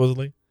back,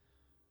 supposedly.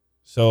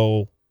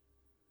 So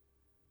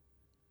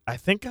I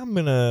think I'm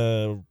going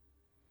to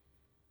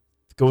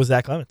go with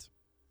Zach Clements.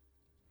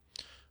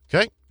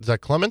 Okay,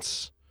 Zach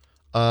Clements.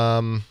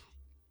 I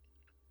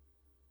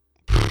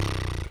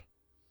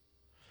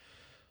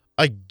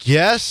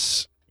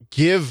guess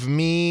give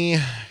me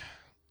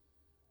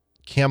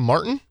Cam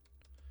Martin.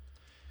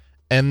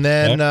 And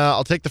then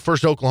I'll take the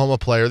first Oklahoma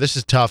player. This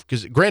is tough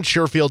because Grant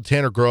Sherfield,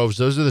 Tanner Groves,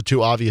 those are the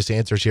two obvious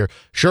answers here.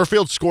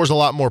 Sherfield scores a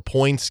lot more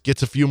points,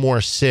 gets a few more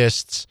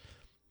assists,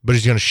 but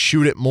he's going to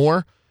shoot it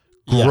more.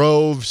 Yeah.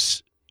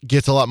 Groves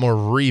gets a lot more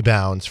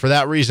rebounds. For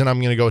that reason, I'm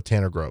going to go with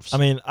Tanner Groves. I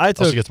mean, I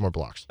also took gets more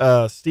blocks.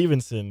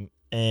 Stevenson,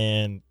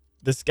 and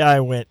this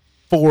guy went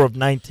 4 of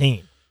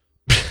 19.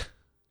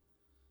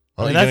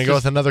 Well, you're going to go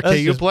with another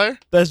KU player?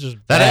 That's just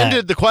that bad.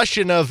 ended the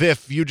question of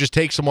if you just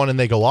take someone and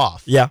they go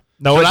off. Yeah.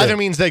 No, so it it either didn't.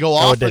 means they go No,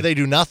 off it or didn't. they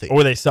do nothing.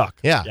 Or they suck.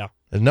 Yeah.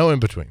 There's no in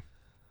between.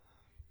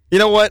 You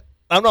know what?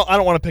 I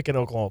don't want to pick an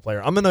Oklahoma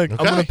player. I'm gonna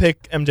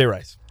pick MJ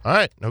Rice. All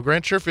right. No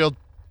Grant Sherfield.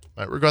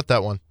 I regret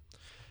that one.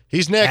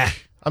 He's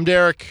Nick. I'm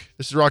Derek.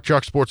 This is Rock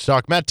Chalk Sports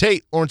Talk. Matt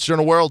Tate, Lawrence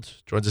Journal World,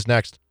 joins us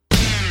next.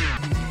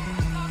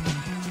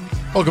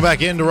 Welcome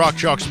back into Rock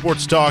Chalk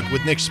Sports Talk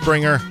with Nick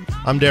Springer.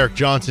 I'm Derek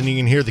Johnson. You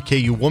can hear the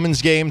KU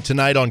women's game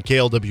tonight on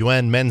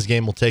KLWN. Men's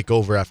game will take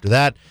over after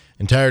that.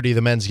 Entirety of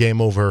the men's game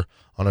over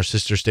on our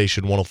sister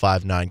station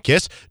 105.9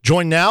 KISS.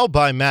 Joined now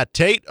by Matt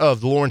Tate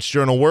of the Lawrence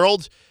Journal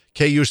World,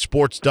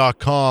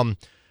 KUSports.com.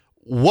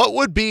 What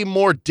would be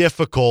more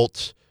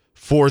difficult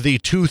for the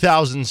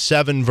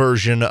 2007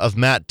 version of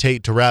Matt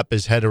Tate to wrap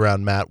his head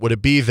around, Matt? Would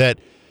it be that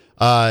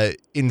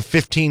in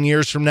 15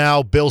 years from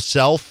now, Bill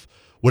Self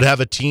would have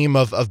a team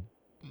of a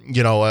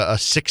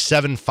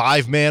 6'7",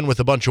 5-man with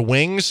a bunch of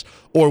wings,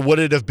 or would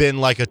it have been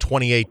like a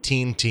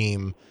 2018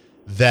 team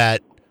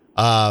that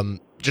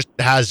just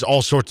has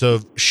all sorts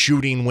of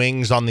shooting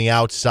wings on the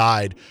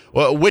outside?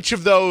 Which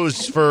of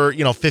those for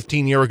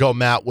 15 years ago,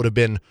 Matt, would have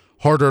been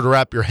harder to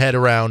wrap your head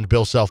around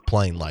Bill Self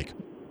playing like?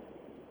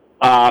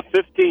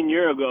 15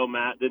 years ago,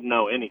 Matt didn't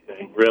know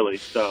anything really.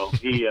 So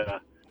he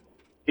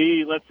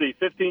let's see,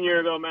 15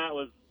 years ago, Matt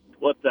was,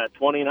 what's that,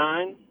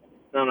 29?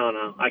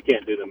 No. I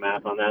can't do the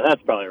math on that.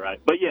 That's probably right.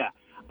 But yeah,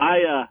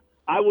 I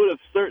would have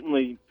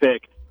certainly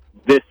picked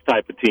this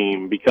type of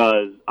team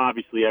because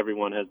obviously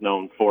everyone has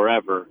known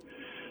forever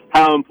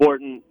how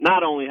important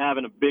not only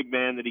having a big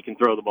man that he can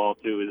throw the ball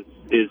to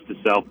is to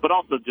Self, but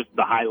also just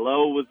the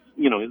high-low was,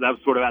 that was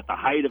sort of at the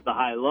height of the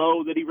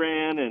high-low that he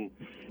ran and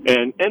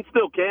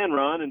still can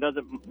run and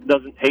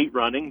doesn't hate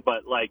running.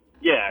 But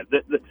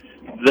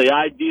the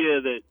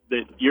idea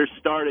that you're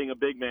starting a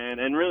big man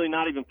and really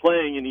not even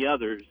playing any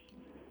others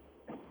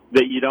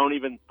that you don't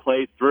even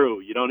play through,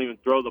 you don't even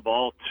throw the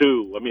ball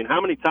to. I mean,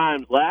 how many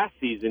times last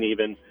season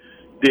even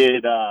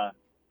did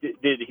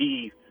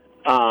he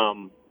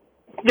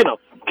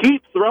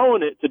keep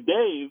throwing it to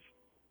Dave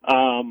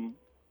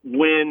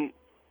when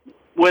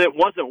it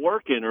wasn't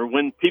working or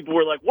when people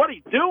were like, "What are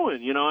you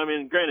doing?" I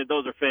mean, granted,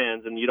 those are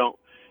fans, and you don't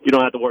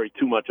have to worry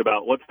too much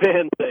about what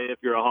fans say if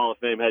you're a Hall of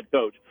Fame head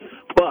coach.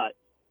 But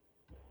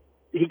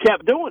he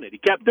kept doing it. He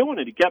kept doing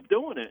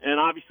it. And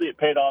obviously it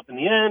paid off in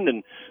the end,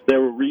 and there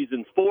were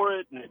reasons for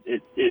it, and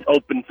it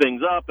opened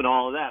things up and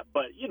all of that.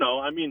 But,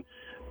 I mean,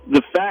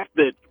 the fact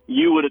that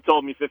you would have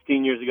told me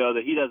 15 years ago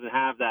that he doesn't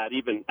have that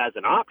even as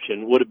an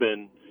option would have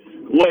been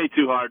way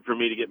too hard for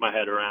me to get my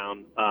head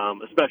around,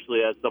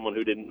 especially as someone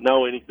who didn't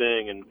know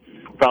anything and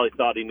probably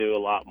thought he knew a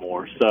lot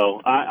more.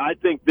 So I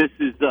think this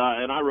is,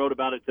 and I wrote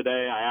about it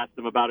today. I asked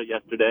him about it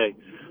yesterday.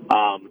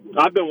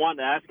 I've been wanting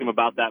to ask him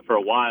about that for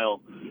a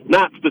while,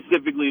 not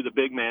specifically the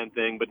big man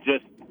thing, but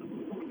just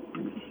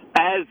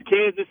as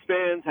Kansas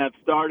fans have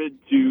started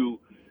to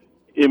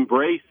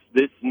embrace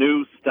this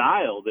new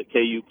style that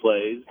KU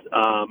plays,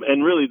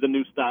 and really the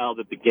new style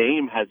that the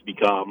game has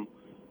become.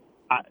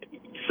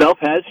 Self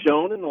has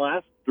shown in the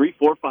last 3,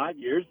 4, 5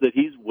 years that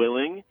he's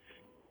willing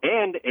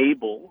and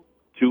able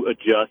to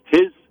adjust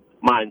his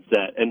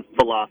mindset and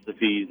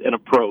philosophies and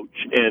approach,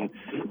 and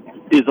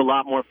is a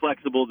lot more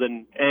flexible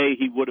than A,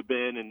 he would have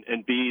been,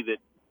 and B, that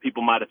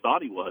people might have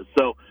thought he was.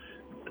 So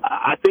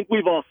I think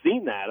we've all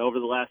seen that over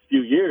the last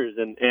few years,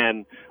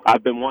 and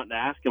I've been wanting to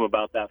ask him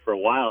about that for a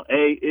while.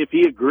 A, if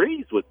he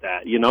agrees with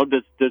that,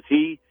 does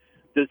he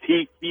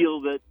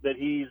feel that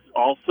he's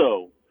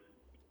also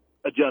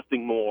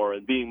adjusting more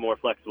and being more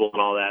flexible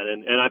and all that.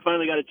 And I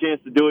finally got a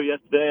chance to do it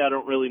yesterday. I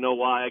don't really know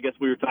why. I guess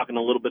we were talking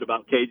a little bit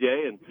about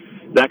KJ, and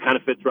that kind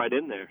of fits right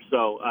in there.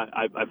 So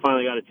I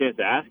finally got a chance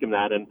to ask him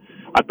that, and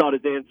I thought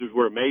his answers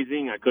were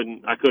amazing. I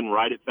couldn't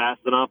write it fast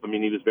enough. I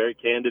mean, he was very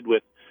candid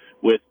with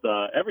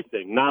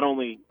everything, not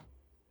only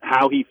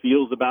how he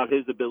feels about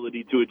his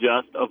ability to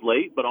adjust of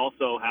late, but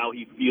also how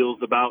he feels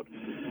about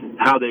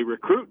how they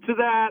recruit to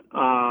that,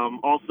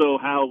 also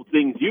how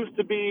things used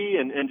to be,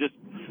 and just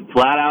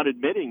flat out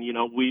admitting,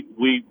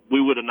 we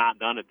would have not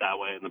done it that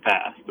way in the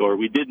past, or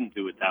we didn't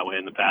do it that way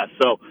in the past.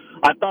 So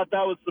I thought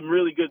that was some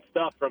really good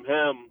stuff from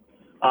him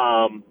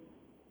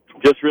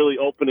just really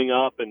opening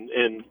up and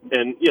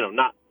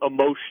not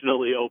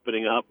emotionally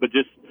opening up, but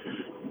just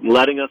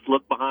letting us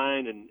look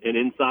behind and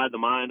inside the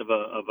mind of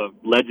a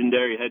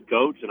legendary head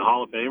coach and a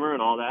Hall of Famer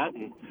and all that.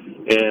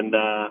 And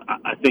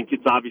I think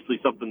it's obviously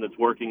something that's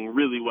working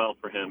really well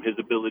for him, his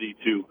ability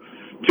to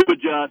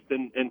adjust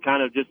and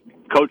kind of just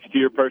coach to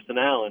your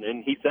personnel.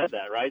 And he said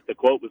that, right? The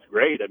quote was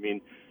great. I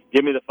mean,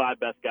 give me the 5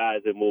 best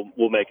guys and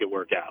we'll make it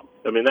work out.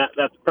 I mean,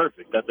 that's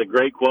perfect. That's a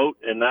great quote,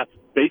 and that's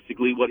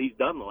basically what he's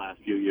done the last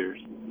few years.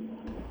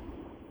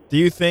 Do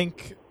you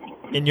think,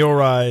 in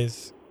your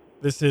eyes,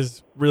 this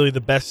is really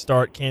the best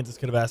start Kansas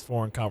could have asked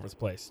for in conference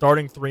play?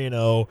 Starting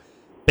 3-0,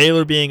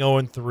 Baylor being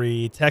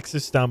 0-3,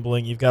 Texas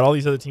stumbling. You've got all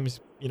these other teams,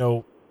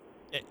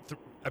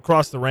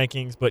 across the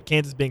rankings, but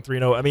Kansas being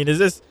 3-0. I mean, is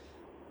this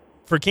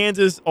for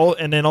Kansas,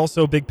 and then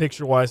also big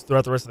picture-wise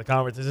throughout the rest of the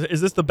conference,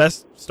 is this the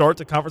best start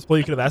to conference play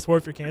you could have asked for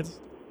if you're Kansas?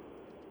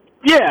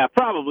 Yeah,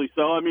 probably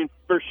so. I mean,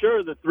 for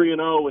sure, the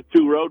 3-0 with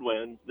 2 road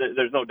wins,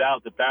 there's no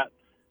doubt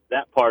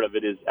that part of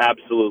it is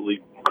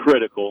absolutely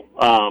critical.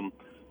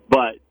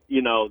 But,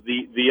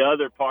 the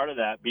other part of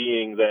that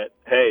being that,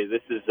 hey,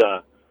 this is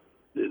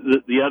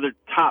the other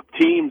top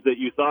teams that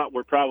you thought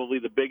were probably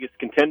the biggest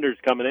contenders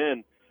coming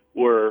in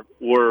were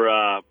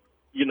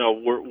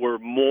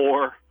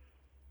more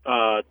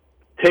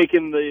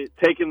taking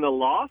the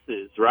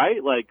losses,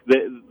 right? Like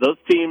those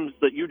teams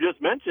that you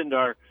just mentioned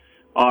are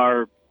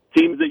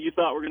teams that you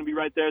thought were going to be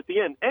right there at the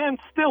end, and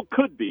still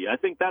could be. I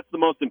think that's the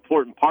most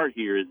important part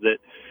here, is that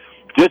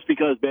just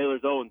because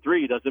Baylor's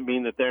 0-3 doesn't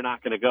mean that they're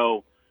not going to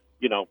go,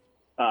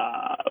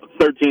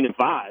 13-5.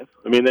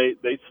 I mean,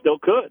 they still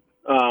could.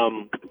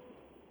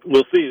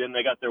 We'll see. Then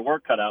they got their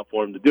work cut out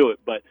for them to do it.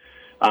 But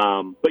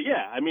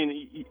yeah, I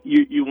mean,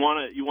 you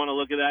want to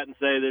look at that and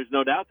say there's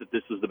no doubt that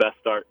this was the best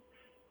start.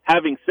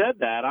 Having said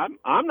that,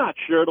 I'm not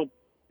sure it'll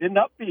end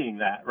up being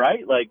that,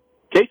 right? Like,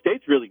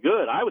 K-State's really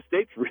good. Iowa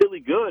State's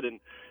really good. And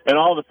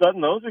all of a sudden,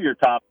 those are your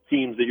top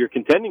teams that you're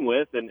contending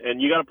with,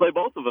 and you got to play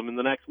both of them in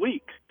the next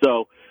week.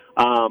 So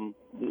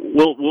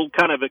we'll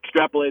kind of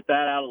extrapolate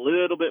that out a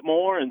little bit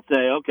more and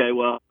say, okay,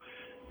 well,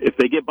 if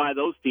they get by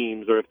those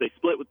teams or if they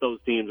split with those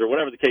teams or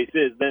whatever the case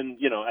is, then,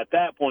 at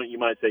that point you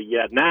might say,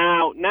 yeah,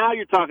 now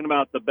you're talking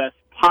about the best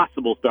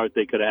possible start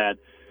they could have had.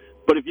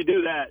 But if you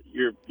do that,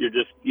 you're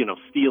just,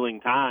 stealing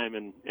time,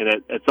 and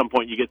at some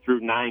point you get through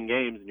 9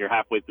 games and you're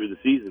halfway through the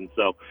season.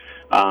 So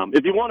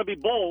if you want to be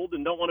bold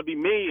and don't want to be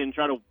me and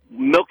try to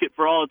milk it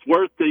for all it's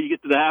worth till you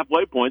get to the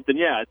halfway point, then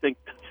yeah, I think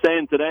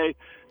saying today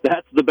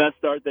that's the best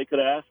start they could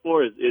have asked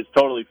for is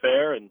totally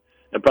fair and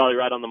probably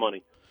right on the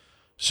money.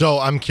 So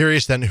I'm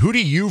curious then, who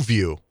do you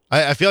view?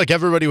 I feel like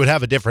everybody would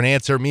have a different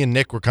answer. Me and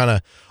Nick were kind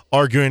of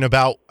arguing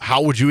about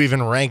how would you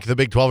even rank the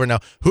Big 12 right now.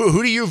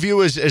 Who do you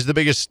view as the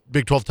biggest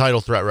Big 12 title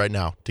threat right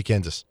now to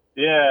Kansas?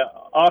 Yeah,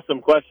 awesome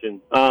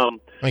question.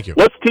 Thank you.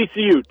 What's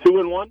TCU,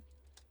 2-1?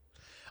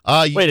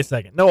 Wait a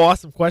second. No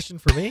awesome question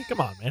for me?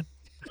 Come on, man.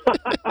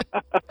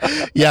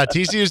 Yeah,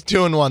 TCU's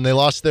 2-1. They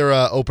lost their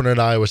opener at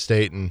Iowa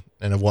State and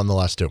have won the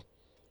last 2.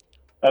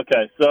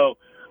 Okay, so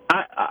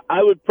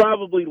I would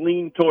probably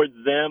lean towards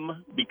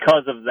them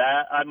because of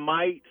that.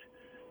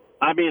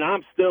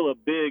 I'm still a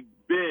big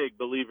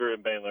believer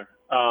in Baylor.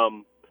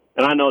 And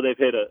I know they've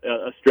hit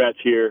a stretch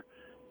here,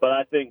 but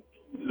I think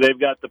they've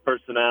got the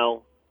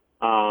personnel.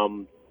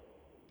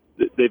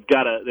 They've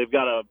got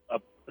a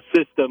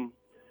system.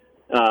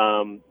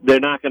 They're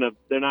not gonna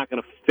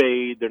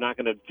fade. They're not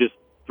gonna just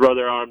throw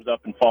their arms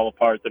up and fall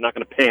apart. They're not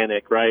gonna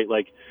panic, right?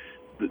 Like,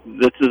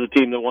 this is a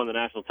team that won the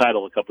national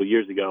title a couple of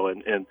years ago,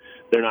 and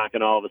they're not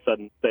going to all of a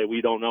sudden say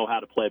we don't know how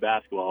to play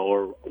basketball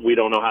or we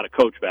don't know how to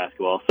coach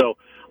basketball. So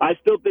I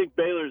still think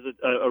Baylor's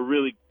a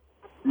really,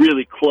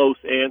 really close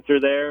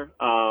answer there.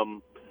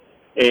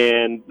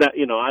 And that,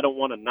 I don't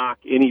want to knock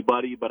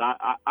anybody, but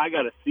I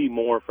got to see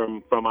more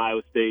from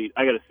Iowa State.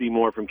 I got to see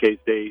more from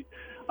K-State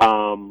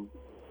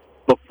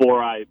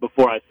before I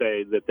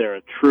say that they're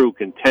a true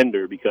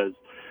contender, because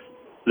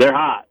they're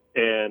hot.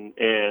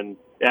 And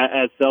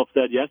as Self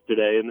said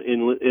yesterday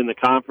in the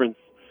conference,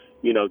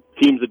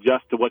 teams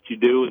adjust to what you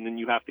do, and then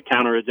you have to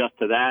counter adjust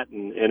to that,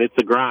 and it's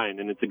a grind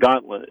and it's a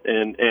gauntlet.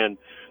 And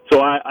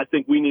so I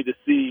think we need to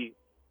see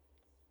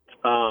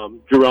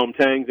Jerome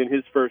Tangs in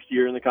his first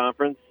year in the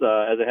conference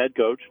as a head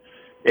coach,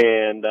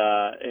 and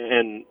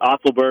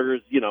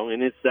Otzelberger's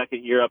in his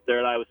second year up there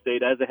at Iowa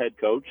State as a head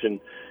coach,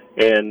 and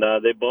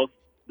they both.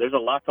 There's a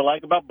lot to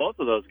like about both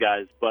of those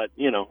guys, but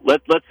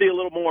let's see a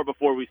little more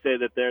before we say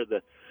that they're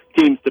the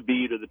teams to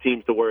beat or the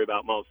teams to worry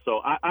about most. So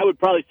I would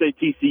probably say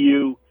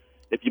TCU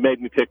if you made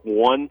me pick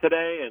one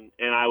today,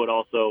 and I would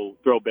also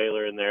throw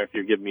Baylor in there if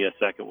you're giving me a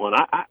second one.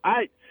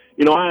 I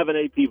have an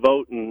AP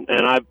vote, and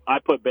I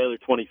put Baylor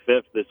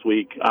 25th this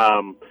week.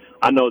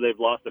 I know they've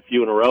lost a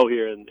few in a row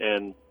here,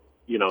 and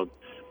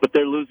but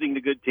they're losing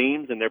to good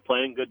teams and they're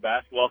playing good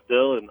basketball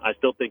still, and I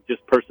still think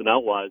just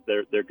personnel wise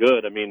they're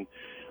good. I mean,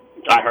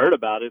 I heard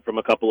about it from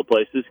a couple of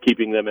places,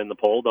 keeping them in the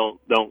poll.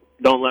 Don't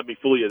let me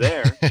fool you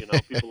there.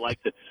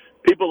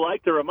 People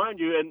like to remind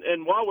you.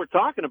 And while we're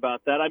talking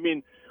about that, I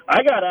mean,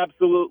 I got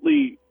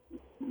absolutely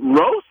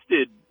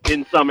roasted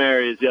in some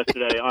areas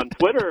yesterday on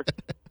Twitter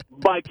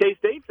by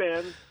K-State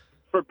fans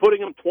for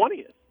putting them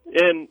 20th.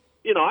 And,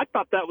 I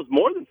thought that was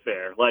more than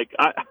fair. Like,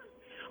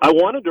 I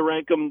wanted to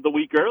rank them the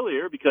week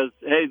earlier because,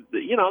 hey,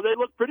 they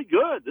look pretty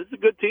good. This is a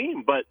good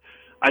team, but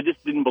I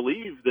just didn't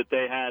believe that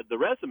they had the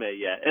resume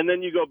yet. And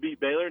then you go beat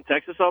Baylor and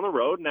Texas on the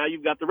road. Now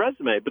you've got the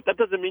resume, but that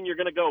doesn't mean you're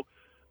going to go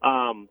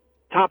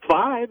top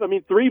 5. I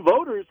mean, 3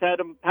 voters had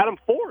them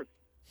fourth.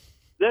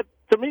 That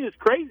to me is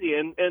crazy.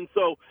 And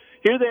so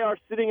here they are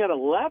sitting at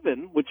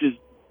 11, which is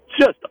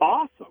just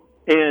awesome.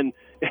 And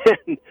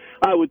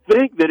I would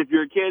think that if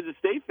you're a Kansas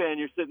State fan,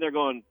 you're sitting there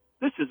going,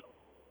 this is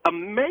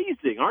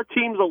amazing. Our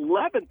team's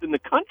 11th in the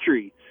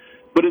country.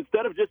 But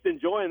instead of just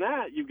enjoying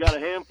that, you've got a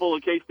handful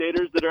of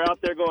K-Staters that are out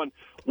there going,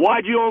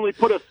 why'd you only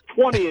put us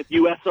 20th,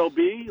 you SOB?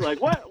 Like,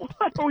 what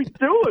are we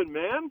doing,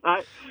 man?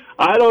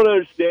 I don't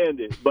understand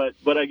it. But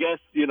I guess,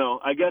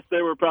 I guess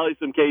there were probably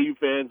some KU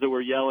fans that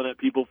were yelling at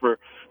people for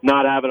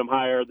not having them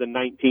higher than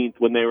 19th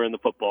when they were in the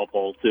football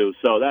poll, too.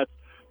 So that's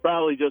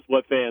probably just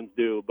what fans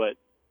do. But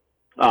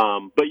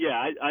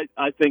yeah,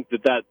 I think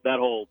that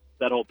whole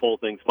poll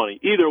thing's funny.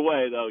 Either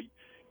way, though,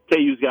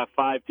 KU's got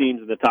 5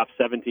 teams in the top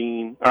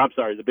 17. Or, I'm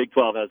sorry, the Big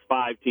 12 has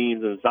 5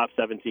 teams in the top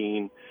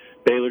 17.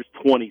 Baylor's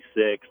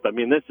 26th. I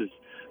mean, this is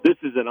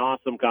an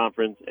awesome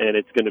conference, and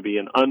it's going to be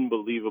an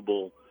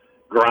unbelievable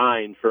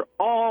grind for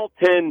all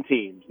 10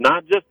 teams,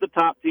 not just the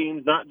top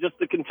teams, not just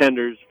the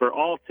contenders, for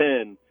all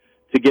 10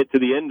 to get to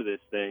the end of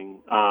this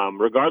thing,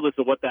 regardless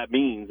of what that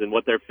means and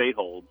what their fate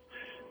holds.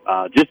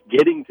 Just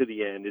getting to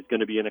the end is going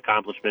to be an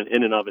accomplishment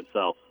in and of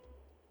itself.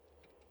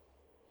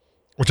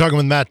 We're talking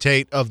with Matt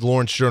Tate of the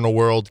Lawrence Journal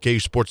World,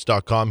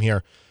 KUSports.com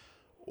here.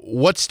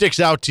 What sticks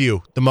out to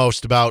you the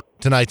most about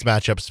tonight's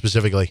matchup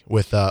specifically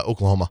with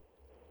Oklahoma?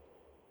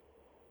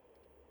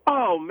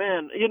 Oh,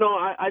 man.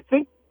 I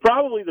think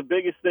probably the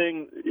biggest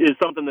thing is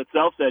something that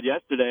Self said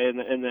yesterday,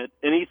 and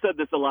he said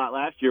this a lot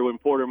last year when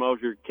Porter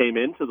Moser came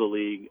into the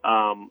league.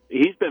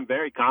 He's been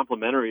very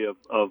complimentary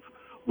of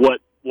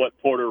what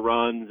Porter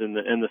runs and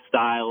the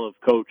style of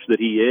coach that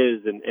he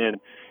is, and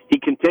he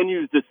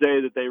continues to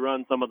say that they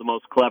run some of the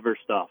most clever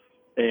stuff.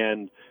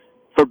 And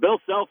for Bill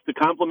Self to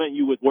compliment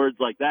you with words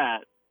like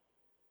that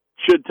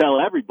should tell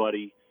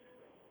everybody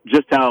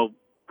just how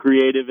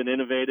creative and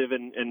innovative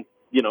and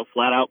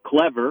flat out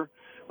clever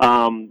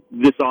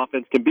this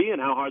offense can be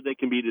and how hard they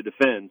can be to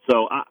defend.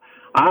 So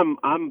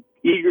I'm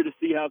eager to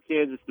see how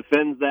Kansas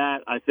defends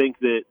that. I think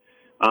that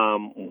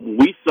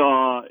we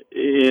saw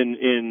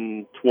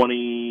in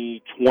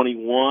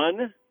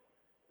 2021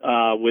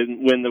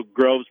 when the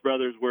Groves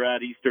brothers were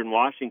at Eastern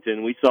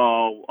Washington, we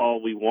saw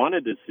all we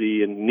wanted to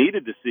see and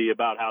needed to see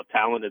about how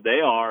talented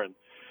they are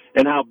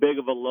and how big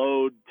of a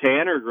load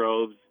Tanner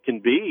Groves can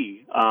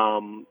be.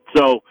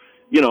 So,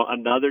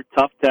 another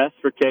tough test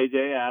for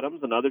KJ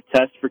Adams, another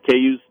test for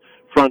KU's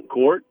front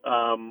court,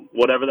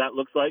 whatever that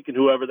looks like and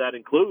whoever that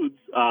includes.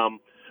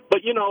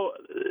 But,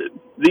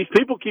 these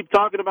people keep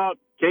talking about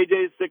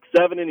KJ's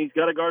 6'7" and he's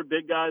got to guard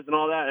big guys and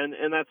all that,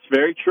 and that's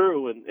very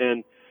true.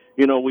 And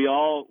we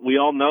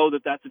all know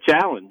that that's a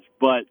challenge,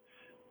 but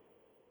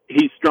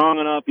he's strong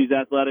enough, he's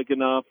athletic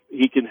enough,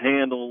 he can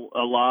handle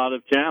a lot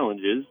of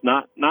challenges,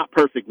 not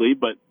perfectly,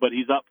 but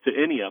he's up to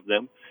any of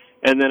them.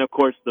 And then, of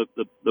course,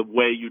 the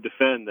way you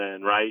defend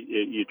then, right?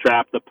 You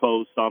trap the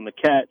post on the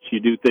catch. You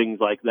do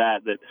things like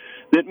that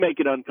make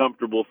it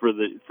uncomfortable for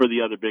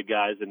the other big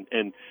guys,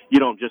 and you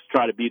don't just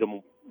try to beat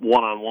them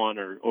one-on-one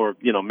or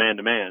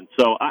man-to-man.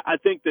 So I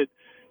think that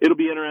it'll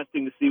be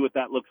interesting to see what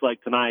that looks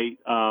like tonight,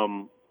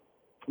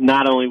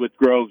 not only with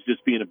Groves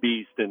just being a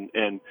beast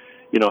and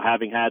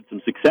having had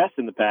some success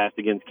in the past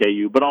against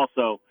KU, but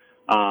also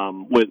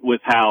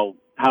with how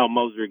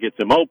Moser gets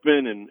him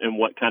open and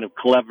what kind of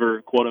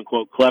clever, quote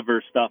unquote,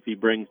 clever stuff he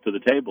brings to the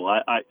table.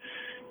 I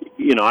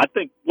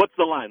think, what's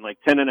the line? Like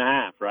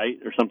 10.5, right?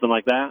 Or something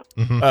like that?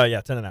 Mm-hmm.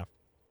 Yeah, 10.5.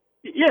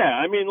 Yeah.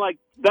 I mean,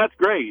 that's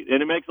great.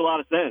 And it makes a lot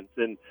of sense.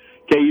 And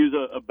KU's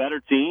a better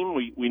team.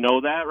 We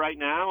know that right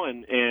now.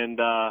 And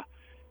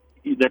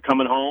they're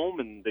coming home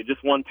and they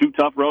just won 2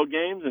 tough road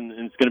games and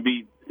it's going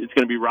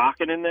to be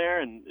rocking in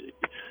there. And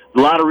a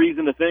lot of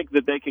reason to think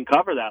that they can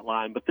cover that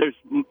line, but there's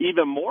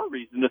even more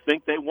reason to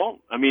think they won't.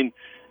 I mean,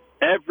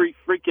 every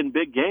freaking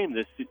big game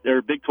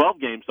Big 12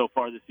 game so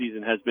far this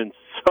season has been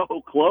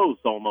so close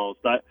almost.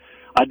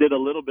 I did a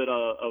little bit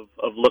of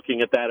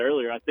looking at that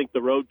earlier. I think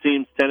the road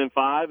team's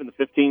 10-5 in the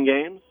 15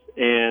 games,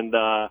 and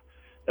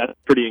that's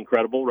pretty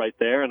incredible right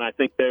there. And I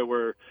think there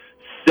were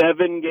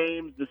 7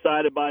 games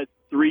decided by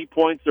 3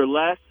 points or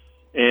less,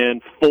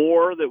 and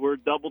 4 that were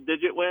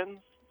double-digit wins.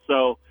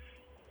 So,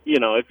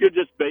 if you're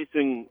just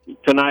basing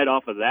tonight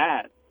off of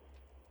that,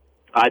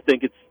 I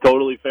think it's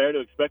totally fair to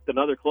expect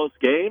another close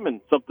game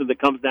and something that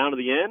comes down to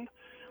the end.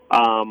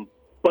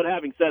 But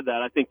having said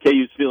that, I think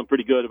KU's feeling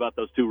pretty good about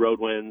those 2 road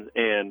wins,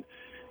 and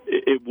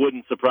it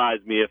wouldn't surprise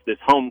me if this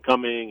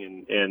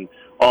homecoming and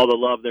all the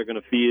love they're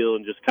going to feel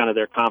and just kind of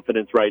their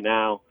confidence right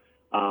now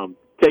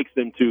takes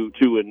them to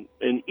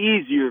an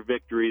easier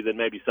victory than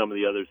maybe some of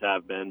the others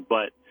have been.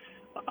 But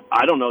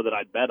I don't know that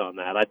I'd bet on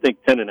that. I think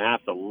 10.5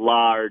 is a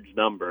large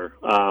number.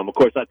 Of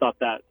course, I thought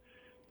that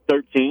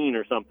 13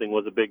 or something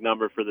was a big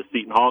number for the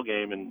Seton Hall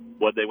game, and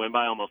what they went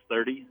by almost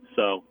 30.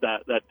 So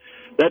that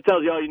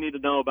tells you all you need to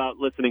know about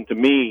listening to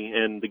me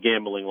and the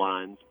gambling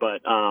lines.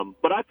 But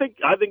I think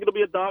it'll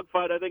be a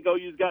dogfight. I think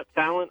OU's got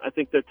talent. I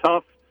think they're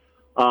tough,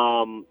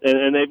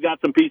 and they've got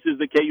some pieces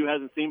that KU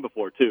hasn't seen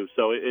before too.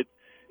 So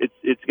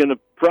it's going to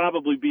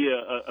probably be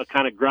a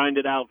kind of grind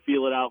it out,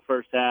 feel it out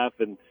first half,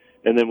 and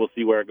then we'll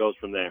see where it goes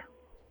from there.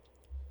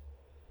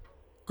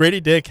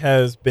 Grady Dick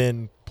has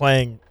been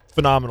playing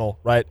phenomenal,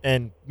 right?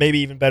 And maybe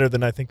even better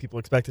than I think people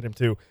expected him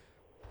to.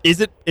 Is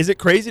it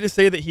crazy to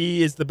say that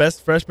he is the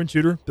best freshman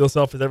shooter Bill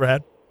Self has ever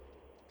had?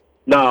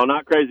 No,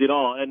 not crazy at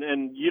all.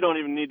 And you don't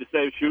even need to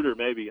say shooter,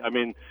 maybe. I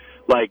mean,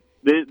 like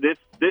this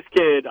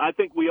kid, I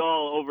think we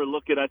all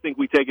overlook it. I think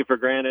we take it for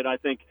granted. I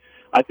think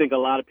a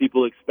lot of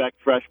people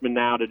expect freshmen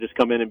now to just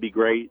come in and be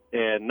great,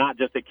 and not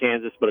just at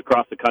Kansas, but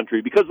across the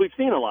country, because we've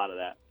seen a lot of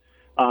that.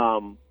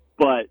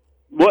 But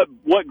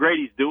what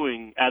Grady's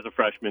doing as a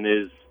freshman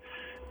is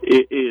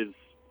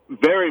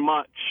very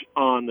much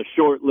on the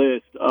short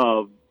list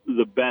of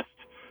the best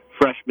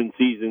freshman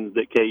seasons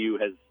that KU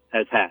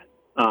has had.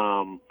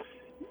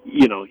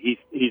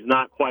 He's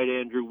not quite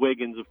Andrew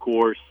Wiggins, of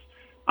course.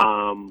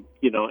 And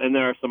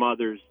there are some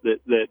others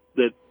that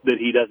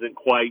he doesn't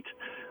quite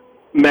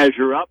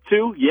measure up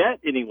to yet.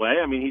 Anyway,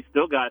 I mean, he's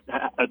still got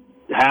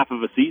half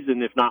of a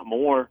season, if not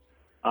more,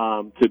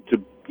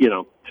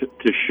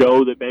 to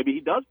show that maybe he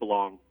does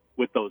belong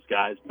with those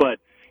guys. But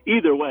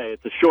either way,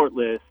 it's a short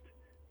list,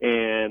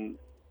 and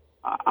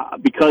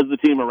because the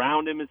team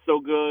around him is so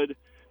good,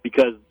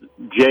 because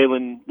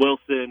Jalen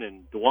Wilson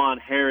and DeJuan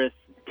Harris,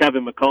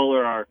 Kevin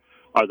McCullough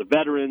are the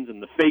veterans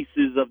and the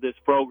faces of this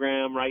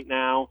program right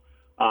now,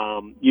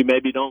 you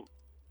maybe don't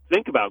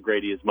think about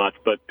Grady as much,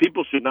 but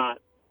people should not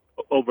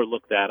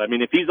overlook that. I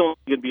mean, if he's only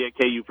going to be at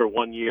KU for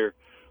 1 year,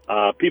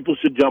 people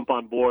should jump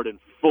on board and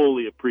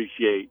fully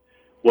appreciate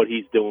what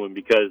he's doing,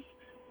 because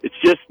it's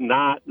just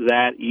not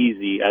that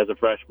easy as a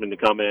freshman to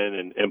come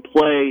in and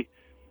play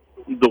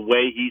the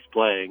way he's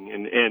playing.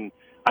 And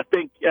I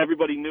think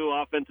everybody knew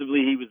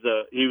offensively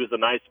he was a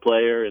nice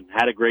player and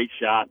had a great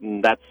shot,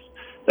 and that's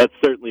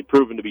certainly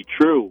proven to be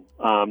true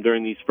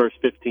during these first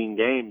 15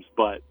 games.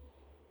 But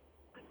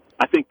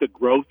I think the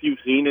growth you've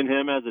seen in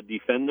him as a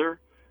defender,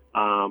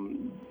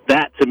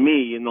 that to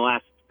me in the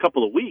last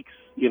couple of weeks,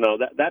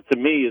 that to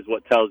me is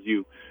what tells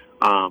you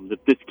that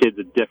this kid's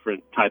a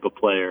different type of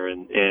player,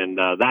 and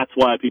that's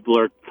why people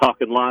are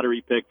talking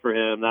lottery pick for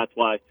him. That's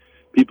why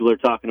people are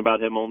talking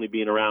about him only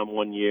being around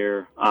 1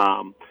 year,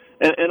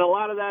 and a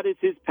lot of that is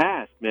his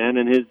past, man,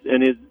 and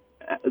his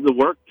the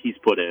work he's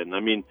put in.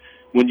 I mean,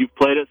 when you've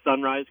played at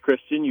Sunrise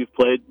Christian, you've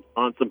played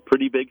on some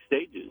pretty big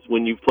stages.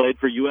 When you've played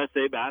for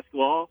USA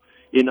Basketball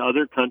in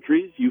other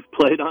countries, you've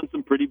played on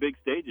some pretty big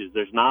stages.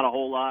 There's not a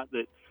whole lot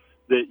that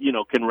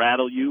can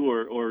rattle you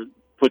or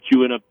put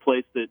you in a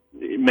place that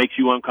makes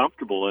you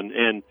uncomfortable.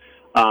 And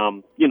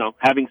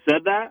having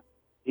said that,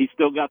 he's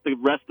still got the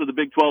rest of the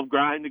Big 12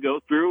 grind to go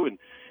through, and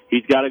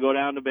he's got to go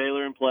down to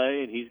Baylor and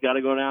play, and he's got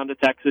to go down to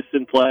Texas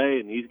and play,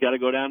 and he's got to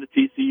go down to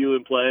TCU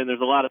and play. And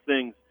there's a lot of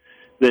things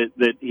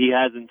that he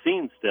hasn't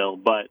seen still.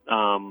 But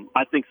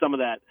I think some of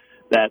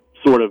that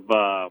sort of,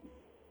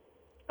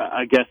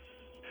 I guess,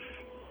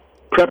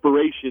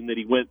 preparation that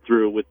he went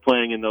through with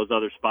playing in those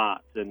other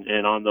spots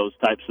and on those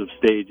types of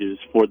stages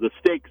for the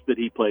stakes that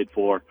he played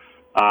for,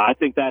 I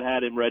think that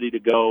had him ready to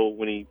go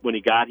when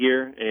he got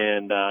here,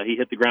 and he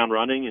hit the ground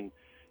running. And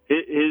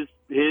his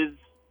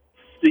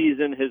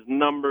season, his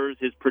numbers,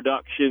 his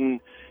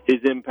production, his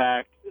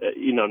impact,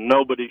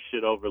 nobody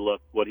should overlook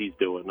what he's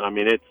doing. I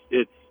mean,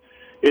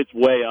 it's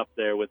way up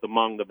there with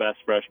among the best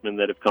freshmen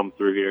that have come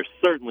through here,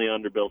 certainly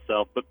under Bill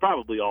Self, but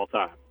probably all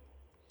time.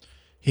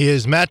 He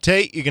is Matt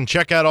Tate. You can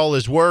check out all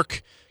his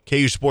work,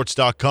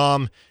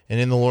 KUSports.com, and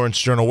in the Lawrence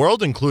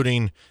Journal-World,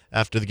 including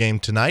after the game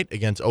tonight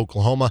against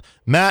Oklahoma.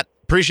 Matt,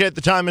 appreciate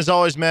the time as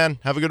always, man.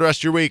 Have a good rest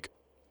of your week.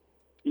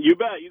 You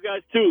bet. You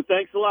guys too.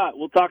 Thanks a lot.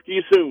 We'll talk to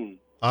you soon.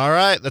 All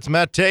right. That's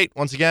Matt Tate.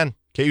 Once again,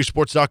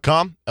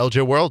 KUSports.com,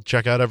 LJ World.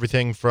 Check out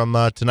everything from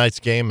tonight's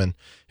game and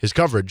his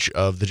coverage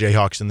of the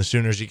Jayhawks and the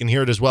Sooners. You can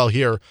hear it as well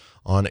here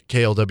on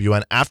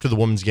KLWN after the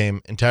women's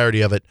game,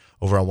 entirety of it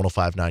over on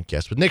 105.9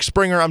 KS. With Nick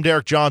Springer, I'm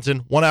Derek Johnson.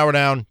 1 hour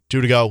down,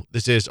 2 to go.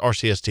 This is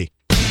RCST.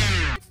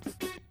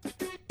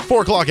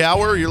 4 o'clock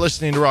hour, you're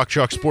listening to Rock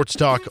Chalk Sports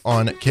Talk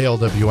on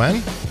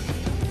KLWN.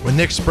 With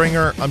Nick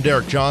Springer, I'm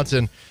Derek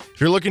Johnson. If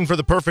you're looking for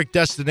the perfect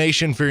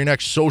destination for your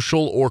next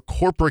social or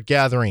corporate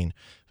gathering,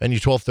 Venue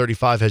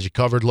 1235 has you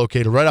covered,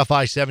 located right off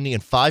I-70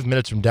 and 5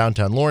 minutes from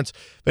downtown Lawrence.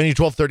 Venue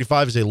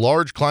 1235 is a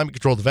large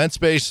climate-controlled event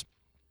space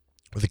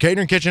with a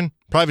catering kitchen,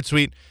 private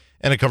suite,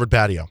 and a covered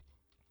patio.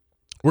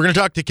 We're going to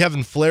talk to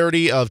Kevin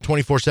Flaherty of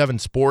 24/7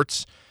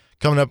 Sports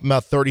coming up in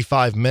about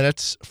 35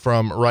 minutes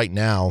from right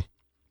now.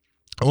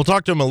 And we'll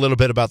talk to him a little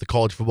bit about the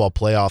college football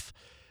playoff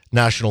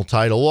national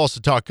title. We'll also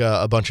talk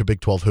a bunch of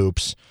Big 12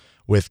 hoops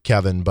with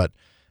Kevin, but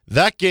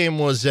that game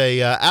was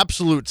a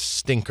absolute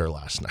stinker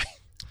last night.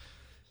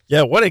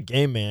 Yeah, what a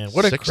game, man.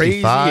 What a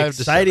crazy, 65-7.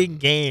 exciting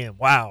game.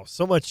 Wow,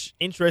 so much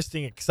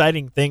interesting,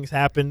 exciting things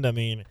happened. I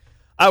mean,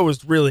 I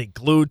was really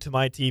glued to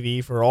my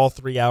TV for all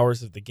 3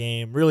 hours of the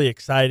game. Really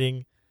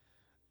exciting.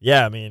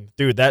 Yeah, I mean,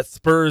 dude, that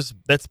Spurs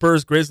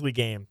Grizzly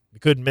game, you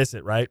couldn't miss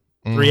it, right?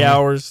 3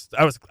 hours.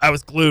 I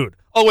was glued.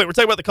 Oh, wait, we're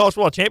talking about the college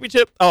football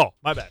championship? Oh,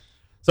 my bad.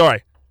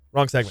 Sorry.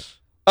 Wrong segment.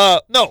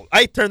 No,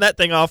 I turned that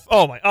thing off.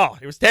 Oh,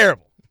 it was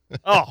terrible.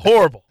 Oh,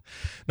 horrible.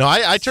 No,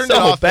 I turned So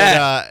it off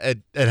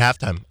bad. at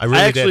halftime. I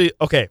really did.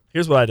 Okay,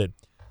 here's what I did.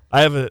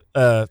 I have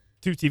a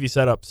 2 TV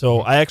setup, so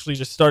I actually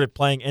just started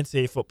playing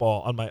NCAA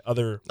football on my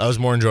other. That was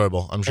more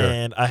enjoyable, I'm sure.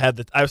 And I had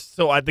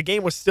the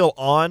game was still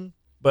on,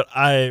 but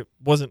I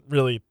wasn't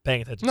really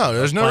paying attention. No,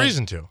 there's no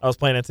reason to. I was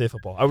playing NCAA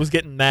football. I was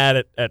getting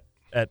mad at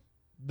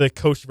the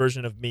coach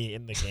version of me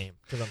in the game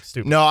because I'm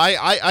stupid. No,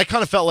 I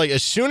kind of felt like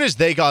as soon as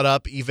they got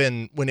up,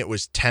 even when it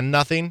was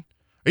 10-0,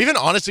 or even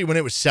honestly when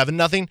it was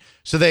 7-0,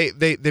 so they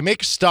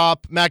make a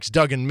stop. Max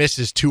Duggan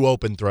misses 2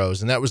 open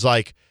throws, and that was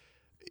like,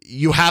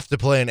 you have to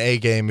play an A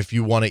game if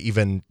you want to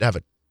even have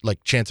a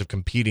chance of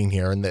competing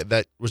here, and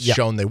that was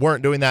shown they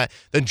weren't doing that.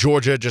 Then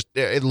Georgia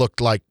it looked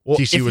like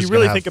TCU was. If you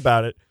really think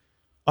about it,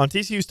 on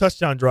TCU's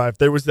touchdown drive,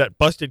 there was that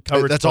busted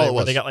coverage That's play all it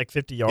where was. they got like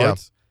 50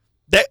 yards.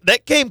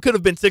 That game could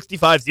have been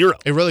 65-0.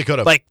 It really could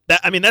have. Like that.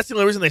 I mean, that's the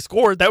only reason they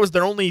scored. That was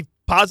their only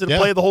positive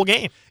play of the whole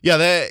game.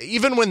 Yeah,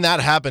 even when that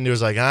happened, it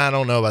was like, I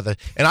don't know about that.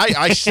 And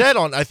I said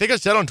I think I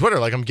said on Twitter,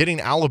 like, I'm getting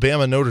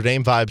Alabama Notre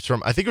Dame vibes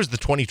from, I think it was the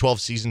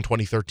 2012 season,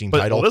 2013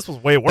 title. Well, this was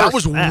way worse. That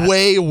was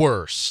way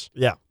worse.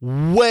 Yeah,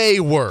 way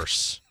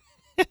worse.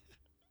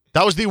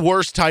 That was the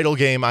worst title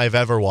game I've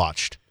ever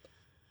watched.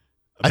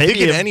 I think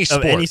in any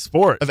sport.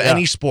 Of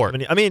any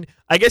sport. I mean,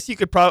 I guess you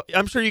could probably.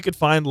 I'm sure you could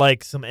find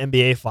like some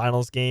NBA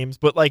Finals games,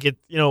 but like it,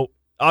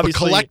 obviously, but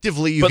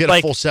collectively, you get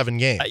a full 7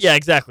 games. Yeah,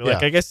 exactly.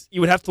 Like Yeah. I guess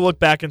you would have to look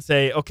back and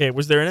say, okay,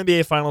 was there an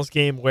NBA Finals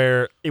game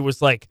where it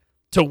was like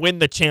to win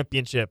the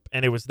championship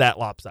and it was that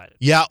lopsided?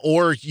 Yeah,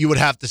 or you would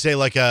have to say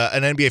like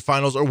an NBA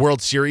Finals or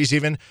World Series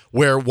even,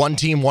 where one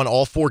team won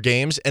all 4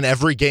 games and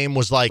every game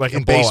was like Like a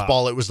in blowout.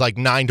 baseball it was like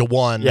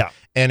 9-1. Yeah.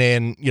 And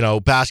in,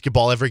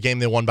 basketball, every game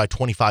they won by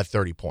 25,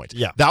 30 points.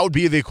 Yeah. That would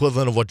be the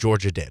equivalent of what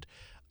Georgia did.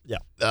 Yeah.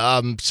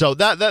 So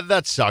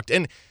that sucked.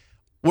 And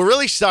what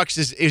really sucks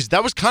is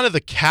that was kind of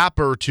the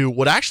capper to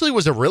what actually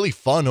was a really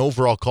fun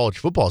overall college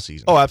football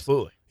season. Oh,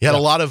 absolutely. You had a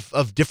lot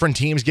of different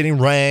teams getting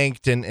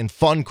ranked and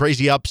fun,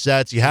 crazy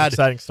upsets. You had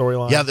exciting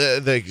storylines. Yeah,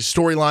 the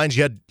storylines.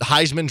 You had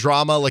Heisman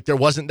drama. Like, there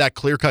wasn't that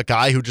clear-cut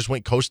guy who just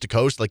went coast to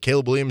coast. Like,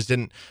 Caleb Williams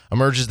didn't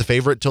emerge as the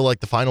favorite till like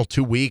the final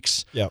 2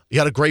 weeks. Yeah. You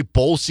had a great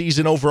bowl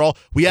season overall.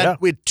 We had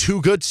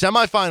 2 good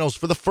semifinals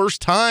for the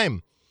first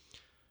time.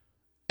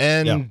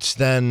 And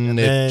then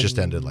it just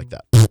ended like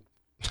that.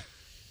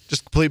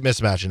 Just complete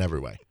mismatch in every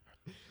way.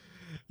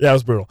 Yeah, it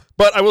was brutal.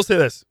 But I will say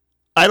this.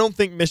 I don't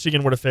think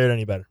Michigan would have fared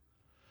any better.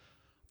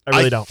 I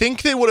really don't. I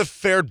think they would have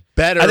fared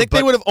better. I think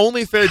they would have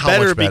only fared how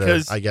better much better,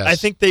 because I guess. I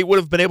think they would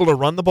have been able to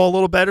run the ball a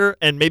little better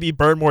and maybe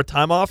burn more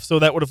time off, so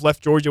that would have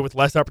left Georgia with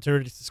less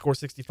opportunities to score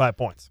 65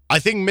 points. I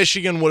think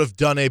Michigan would have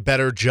done a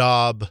better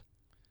job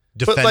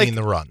defending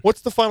the run.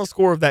 What's the final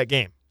score of that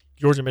game?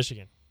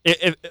 Georgia-Michigan.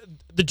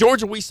 The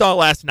Georgia we saw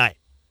last night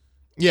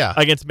Yeah.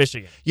 against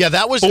Michigan. Yeah,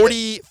 that was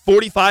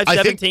 45-17.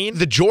 I think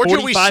the Georgia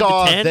we 45 to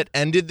saw 10. that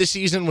ended the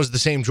season was the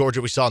same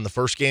Georgia we saw in the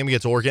first game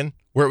against Oregon,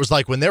 where it was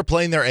like when they're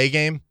playing their A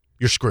game,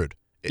 you're screwed.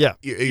 Yeah.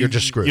 You're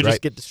just screwed, You right?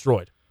 just get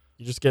destroyed.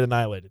 You just get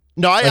annihilated.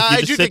 No, I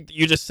do think.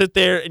 You just sit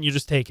there and you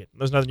just take it.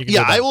 There's nothing you can do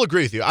Yeah, about I it. will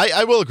agree with you.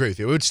 I will agree with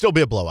you. It would still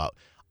be a blowout.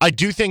 I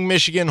do think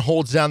Michigan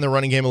holds down the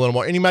running game a little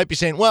more. And you might be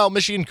saying, well,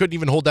 Michigan couldn't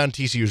even hold down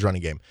TCU's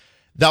running game.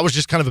 That was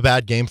just kind of a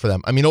bad game for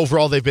them. I mean,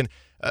 overall, they've been.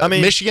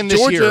 Michigan this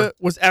Georgia year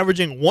was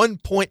averaging 1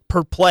 point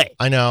per play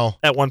I know.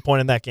 at one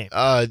point in that game.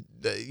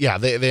 Yeah,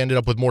 they ended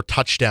up with more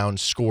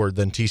touchdowns scored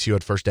than TCU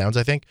had first downs,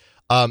 I think.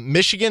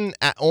 Michigan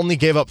only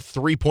gave up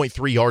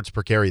 3.3 yards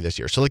per carry this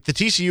year. So, like, the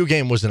TCU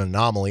game was an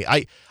anomaly.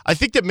 I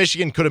think that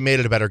Michigan could have made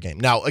it a better game.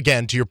 Now,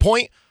 again, to your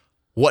point,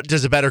 what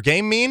does a better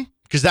game mean?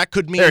 Because that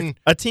could mean... Eric,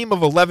 a team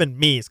of 11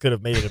 me's could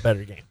have made it a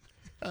better game.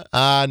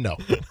 No.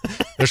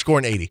 They're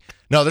scoring 80.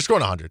 No, they're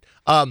scoring 100.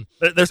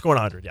 They're scoring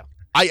 100, yeah.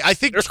 I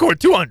think... They're scoring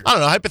 200. I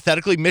don't know.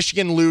 Hypothetically,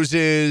 Michigan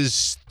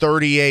loses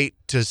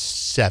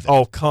 38-7.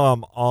 Oh,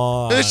 come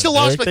on. They still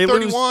lost by They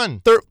lose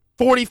 31.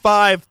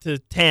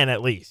 45-10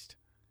 at least,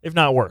 if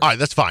not worse. All right,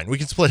 that's fine. We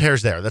can split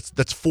hairs there.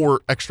 That's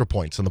 4 extra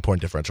points on the point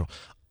differential.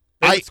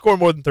 They would score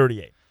more than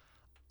 38.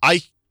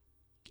 I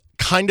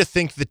kind of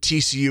think the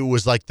TCU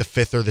was like the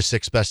 5th or the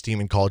 6th best team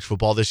in college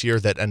football this year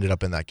that ended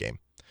up in that game.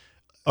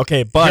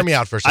 Okay, but Hear me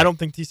out for a second. I don't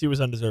think TCU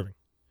was undeserving.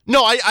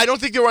 No, I don't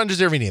think they were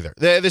undeserving either.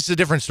 This is a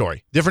different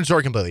story. Different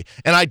story completely.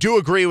 And I do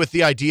agree with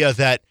the idea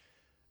that,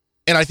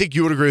 and I think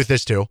you would agree with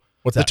this too,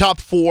 What's that? the top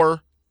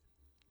 4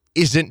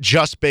 isn't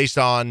just based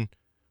on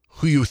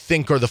who you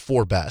think are the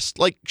 4 best.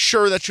 Like,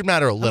 sure, that should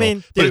matter a little.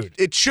 mean, but dude.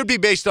 it should be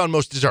based on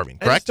most deserving,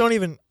 I correct? don't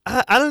even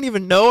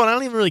know, and I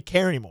don't even really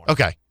care anymore.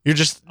 Okay. You're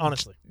just,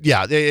 Honestly.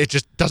 yeah, it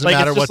just doesn't Like,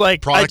 matter it's just what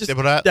like, product they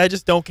put out. I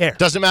just don't care.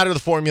 Doesn't matter the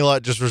formula.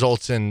 It just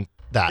results in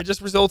that. It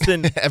just results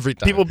in every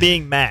time. people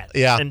being mad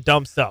and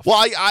dumb stuff. Well,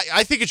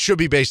 I think it should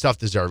be based off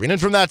deserving. And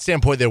from that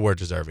standpoint, they were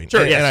deserving.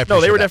 Sure, and I yes. No,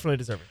 they appreciate were that. definitely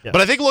deserving. Yeah.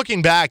 But I think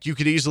looking back, you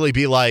could easily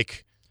be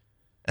like,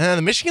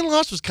 the Michigan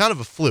loss was kind of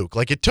a fluke.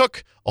 Like, it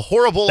took a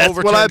horrible That's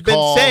overturned what I've been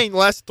call. saying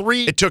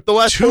It took the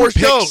last 2 4 pick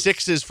shows.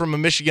 sixes from a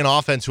Michigan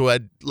offense who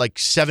had like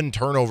 7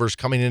 turnovers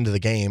coming into the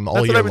game all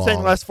That's year what I've been long. saying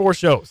the last 4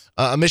 shows.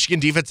 A Michigan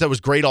defense that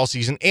was great all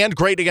season and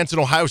great against an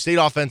Ohio State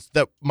offense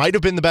that might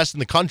have been the best in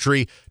the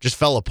country, just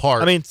fell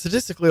apart. I mean,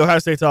 statistically, Ohio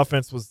State's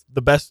offense was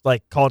the best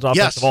college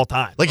offense of all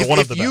time. Like, one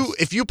of the best.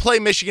 if you play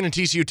Michigan and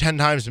TCU 10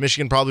 times,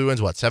 Michigan probably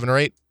wins, 7 or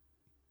 8?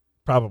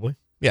 Probably.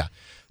 Yeah.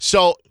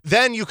 So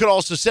then you could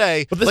also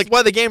say, But this is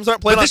why the games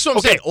aren't played but on. this is what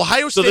I'm saying.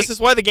 Ohio State. So this is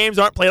why the games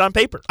aren't played on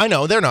paper. I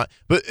know they're not,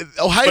 but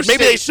Ohio But State.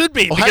 maybe they should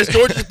be because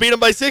Georgia just beat them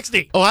by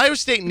 60. Ohio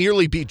State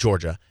nearly beat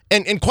Georgia,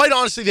 and quite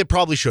honestly, they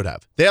probably should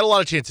have. They had a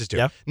lot of chances to.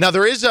 Yeah. Now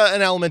there is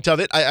an element of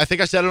it. I think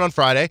I said it on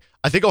Friday.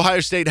 I think Ohio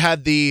State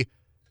had the.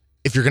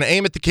 If you're going to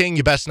aim at the king,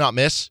 you best not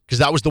miss, because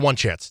that was the one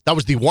chance. That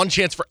was the one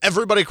chance for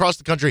everybody across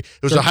the country.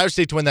 It was Ohio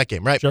State to win that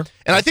game, right? Sure.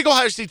 And I think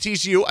Ohio State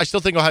TCU, I still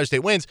think Ohio State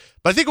wins,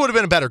 but I think it would have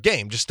been a better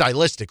game, just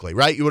stylistically,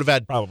 right? You would have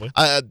had Probably.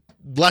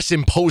 Less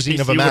imposing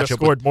TCU of a would have matchup.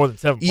 scored more than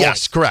 7 points.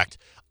 Yes, correct.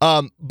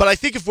 But I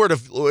think if we're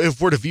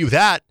to view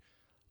that,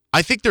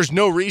 I think there's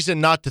no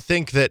reason not to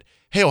think that,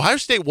 hey, Ohio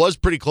State was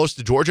pretty close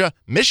to Georgia.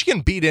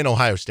 Michigan beat in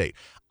Ohio State.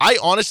 I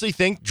honestly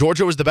think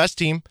Georgia was the best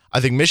team. I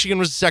think Michigan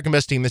was the second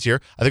best team this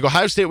year. I think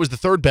Ohio State was the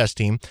third best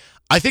team.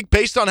 I think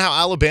based on how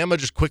Alabama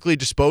just quickly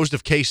disposed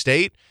of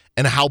K-State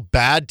and how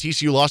bad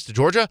TCU lost to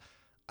Georgia,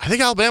 I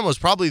think Alabama was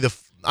probably the,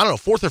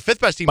 4th or 5th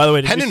best team. By the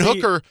way, Hendon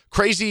Hooker,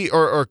 crazy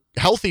or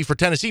healthy for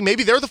Tennessee.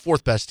 Maybe they're the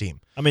 4th best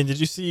team. I mean,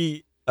 did you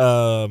see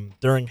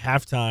during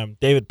halftime,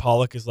 David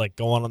Pollock is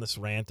going on this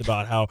rant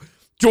about how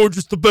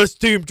Georgia's the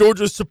best team.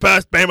 Georgia's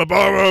surpassed Bama,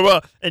 blah, blah, blah.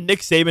 And Nick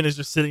Saban is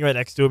just sitting right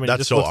next to him, and That's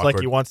he just so looks like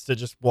awkward. he wants to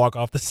just walk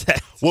off the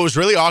set. What was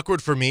really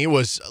awkward for me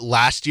was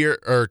last year,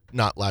 or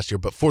not last year,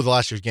 but for the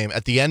last year's game,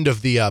 at the end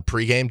of the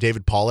pregame,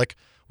 David Pollock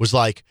was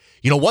like,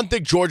 one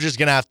thing Georgia's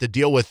going to have to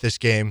deal with this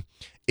game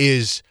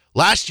is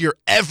last year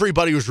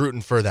everybody was rooting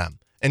for them.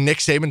 And Nick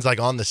Saban's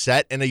on the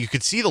set, and you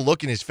could see the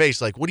look in his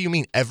face, what do you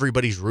mean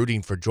everybody's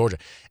rooting for Georgia?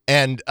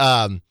 And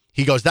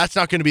he goes, that's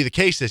not going to be the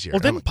case this year. Well,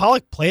 didn't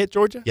Pollock play at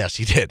Georgia? Yes,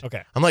 he did.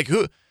 Okay. I'm like,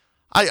 who?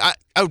 I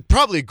would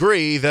probably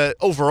agree that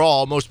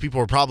overall most people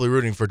were probably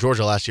rooting for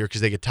Georgia last year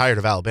because they get tired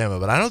of Alabama,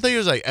 but I don't think it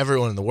was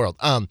everyone in the world.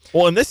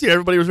 Well, and this year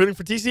everybody was rooting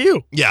for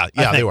TCU. Yeah, I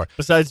think, they were.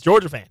 Besides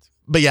Georgia fans.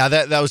 But yeah,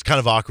 that was kind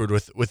of awkward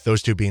with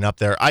those two being up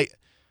there.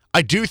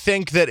 I do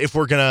think that if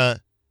we're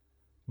gonna,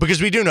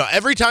 because we do know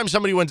every time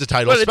somebody wins a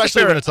title,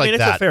 especially when it's it's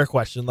that. a fair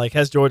question.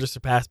 Has Georgia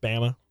surpassed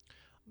Bama?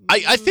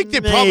 I think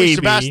they probably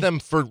surpassed them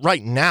for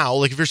right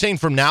now. If you're saying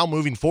from now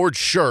moving forward,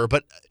 sure,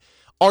 but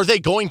are they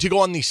going to go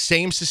on the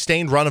same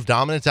sustained run of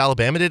dominance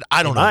Alabama did?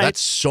 I don't know. might.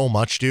 That's so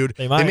much, dude.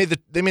 They might.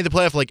 They made the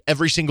playoff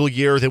every single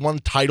year. They won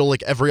the title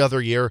every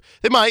other year.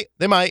 They might.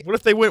 What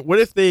if they win? What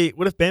if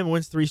Bama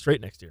wins 3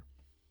 straight next year?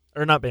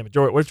 Or not Bama.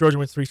 Georgia. What if Georgia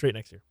wins 3 straight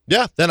next year?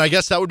 Yeah, then I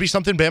guess that would be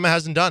something Bama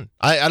hasn't done.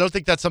 I don't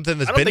think that's something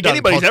that's I don't been think done in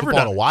anybody's college ever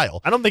football done in a it.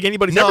 while. I don't think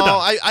anybody's No, ever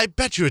done it. I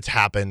bet you it's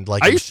happened in Are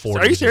the you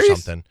 40s or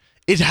serious? something.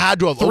 It had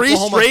to have. 3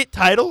 straight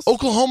titles?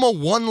 Oklahoma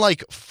won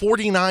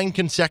 49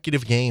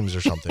 consecutive games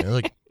or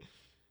something.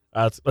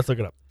 Let's look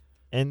it up.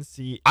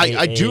 NCAA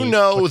I do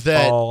know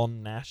football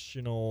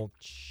national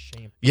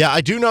champion. Yeah,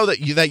 I do know that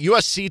that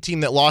USC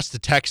team that lost to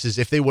Texas,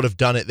 if they would have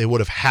done it, they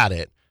would have had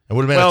it. It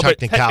would have been a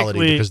technicality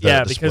because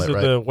the because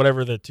split, of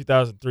right? the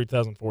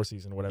 2003-2004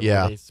 season, whatever.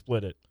 Yeah. They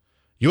split it.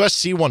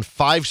 USC won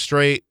 5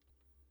 straight.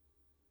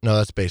 No,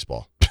 that's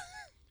baseball.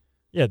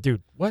 Yeah,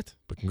 dude. What?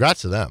 But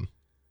congrats to them.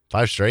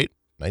 5 straight,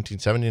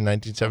 1970 and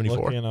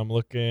 1974. I'm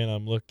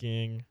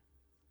looking.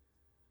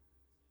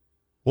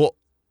 Well,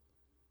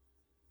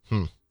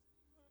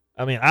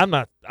 I mean, I'm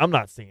not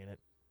seeing it.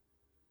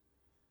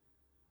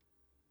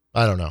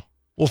 I don't know.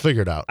 We'll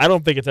figure it out. I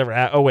don't think it's ever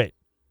happened. Oh, wait.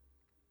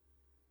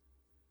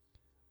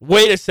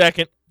 Wait a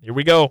second. Here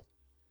we go.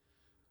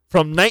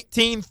 From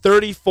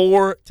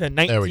 1934 to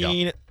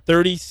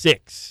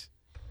 1936.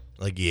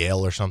 Like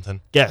Yale or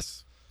something.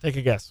 Guess. Take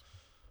a guess.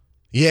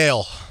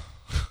 Yale.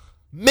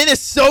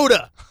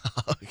 Minnesota.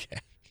 Okay.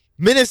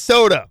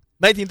 Minnesota.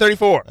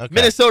 1934. Okay.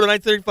 Minnesota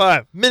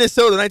 1935.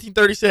 Minnesota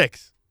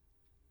 1936.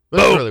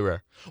 That's Boom. really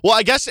rare. Well,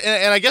 I guess,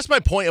 and I guess my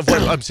point of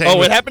what I'm saying.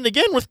 Oh, it happened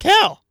again with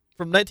Cal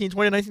from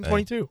 1920 to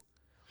 1922.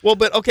 Well,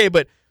 but are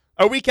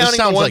we counting the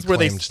sounds ones like where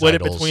they claimed split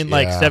titles, it between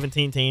yeah.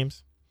 17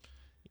 teams?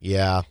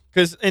 Yeah.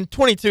 Because in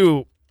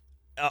 22,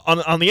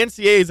 on the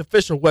NCAA's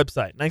official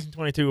website,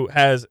 1922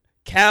 has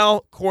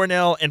Cal,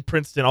 Cornell, and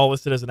Princeton all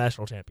listed as the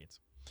national champions.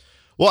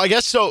 Well, I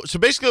guess so. So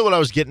basically, what I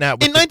was getting at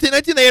with In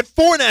 1919, they had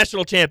 4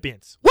 national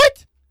champions.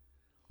 What?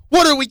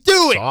 What are we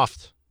doing?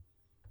 soft,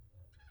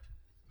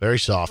 very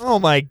soft. Oh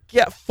my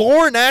God,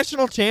 4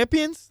 national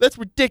champions? That's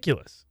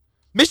ridiculous.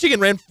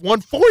 Michigan won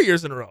 4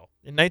 years in a row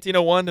in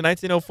 1901 to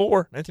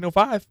 1904,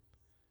 1905.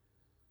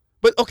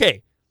 But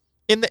okay,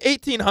 in the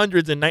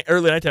 1800s and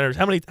early 1900s,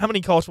 how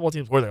many college football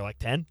teams were there? Like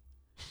 10?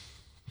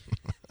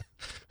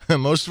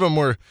 Most of them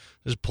were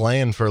just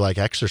playing for like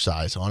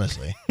exercise,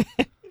 honestly.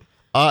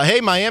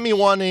 Hey, Miami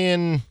won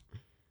in.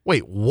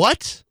 Wait,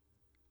 what?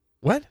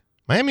 What?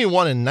 Miami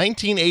won in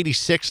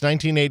 1986,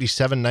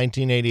 1987,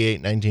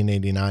 1988,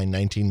 1989,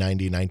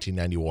 1990,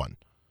 1991.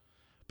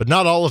 But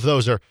not all of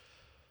those are.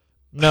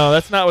 No,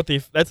 that's not what the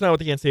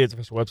NCAA's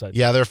official website says.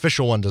 Yeah, their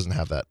official one doesn't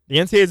have that. The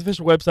NCAA's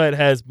official website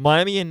has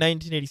Miami in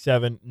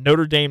 1987,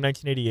 Notre Dame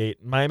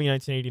 1988, Miami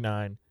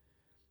 1989,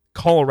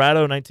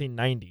 Colorado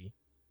 1990,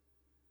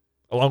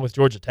 along with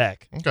Georgia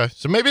Tech. Okay,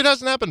 so maybe it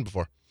hasn't happened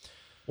before.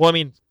 Well, I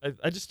mean,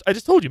 I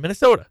just told you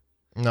Minnesota.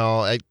 No,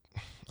 I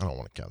don't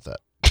want to count that.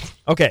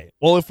 Okay.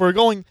 Well, if we're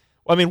going,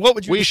 I mean, what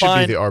would you We should be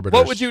define? the arbiters.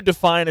 What would you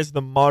define as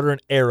the modern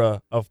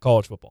era of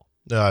college football?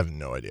 No, I have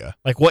no idea.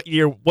 Like what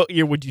year? What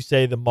year would you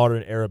say the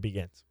modern era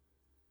begins?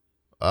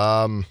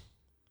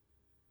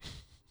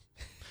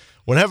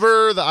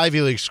 Whenever the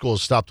Ivy League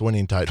schools stopped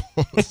winning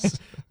titles.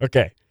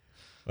 Okay.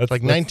 Like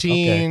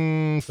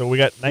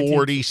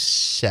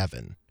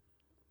 1947.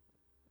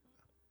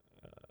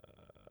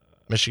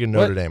 Michigan,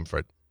 Notre Dame,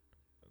 Fred.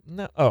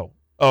 No. Oh,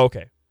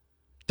 okay.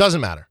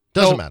 Doesn't matter.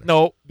 Doesn't matter.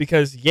 No,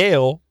 because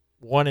Yale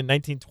won in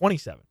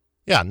 1927.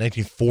 Yeah,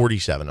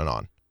 1947 and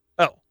on.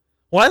 Oh.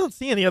 Well, I don't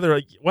see any other.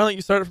 Why don't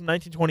you start it from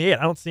 1928?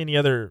 I don't see any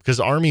other. Because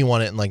Army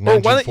won it in like Well,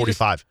 why don't you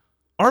 1945.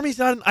 Army's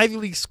not an Ivy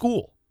League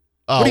school.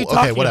 Oh, what are you okay,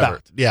 talking whatever.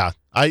 about? Yeah.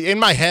 In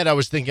my head, I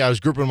was thinking I was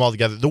grouping them all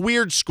together. The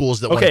weird schools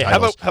that won Okay,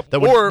 titles that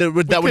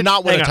would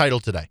not win a title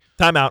today.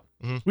 Time out.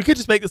 Mhm. We could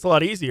just make this a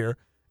lot easier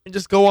and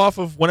just go off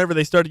of whenever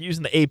they started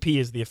using the AP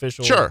as the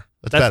official. Sure,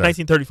 That's better.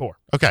 1934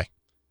 Okay.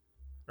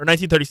 or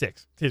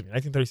 1936. Excuse me,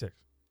 1936.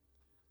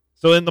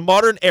 So in the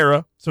modern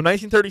era, so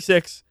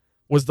 1936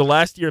 was the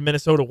last year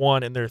Minnesota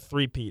won in their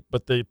three-peat,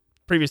 but the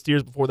previous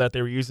years before that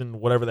they were using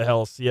whatever the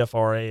hell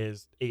CFRA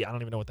is. I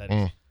don't even know what that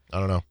is. I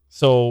don't know.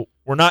 So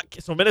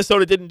So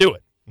Minnesota didn't do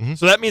it. Mhm.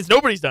 So that means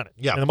nobody's done it.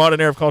 Yeah. In the modern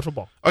era of college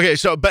football. Okay,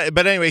 so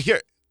but anyway, here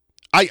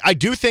I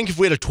do think if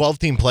we had a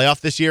 12-team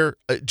playoff this year,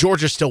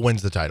 Georgia still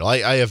wins the title.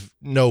 I have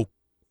no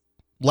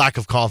lack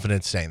of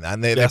confidence saying that.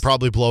 And they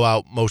probably blow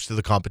out most of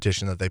the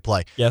competition that they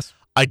play. Yes.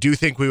 I do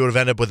think we would have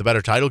ended up with a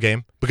better title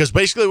game because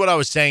basically what I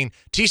was saying,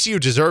 TCU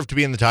deserved to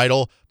be in the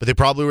title, but they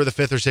probably were the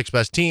 5th or 6th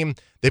best team.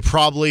 They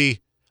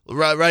probably,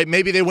 right,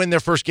 maybe they win their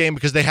first game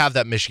because they have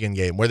that Michigan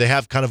game where they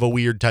have kind of a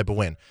weird type of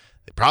win.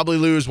 They probably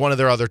lose one of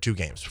their other 2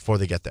 games before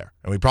they get there,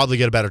 and we probably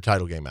get a better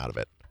title game out of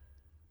it.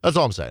 That's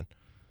all I'm saying.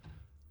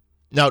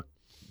 Now,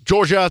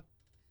 Georgia,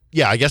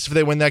 yeah, I guess if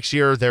they win next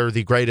year, they're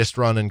the greatest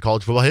run in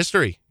college football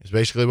history, is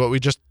basically what we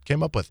just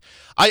came up with.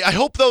 I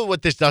hope, though,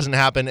 what this doesn't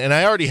happen, and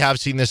I already have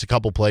seen this a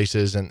couple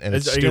places, and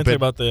it's Are you going stupid. to say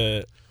about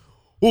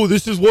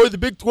this is why the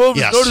Big 12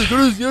 Yes. is not as good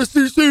as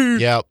the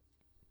SEC? Yeah.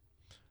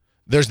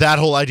 There's that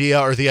whole idea,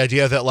 or the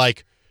idea that,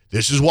 like,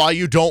 this is why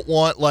you don't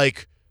want,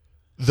 like,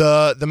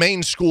 the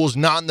main schools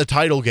not in the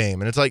title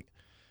game. And it's like,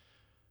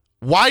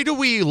 why do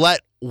we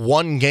let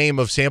one game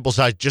of sample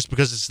size just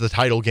because it's the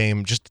title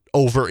game just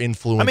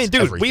over-influence I mean,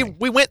 dude, everything?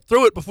 we went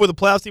through it before the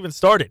playoffs even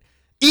started.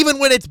 Even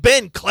when it's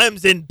been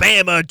Clemson,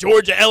 Bama,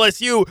 Georgia,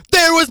 LSU,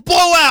 there was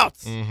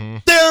blowouts. Mm-hmm.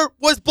 There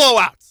was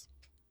blowouts.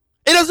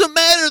 It doesn't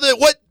matter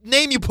what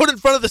name you put in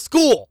front of the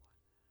school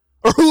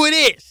or who it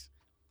is.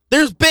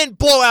 There's been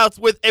blowouts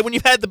when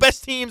you've had the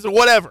best teams or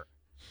whatever.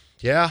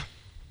 Yeah.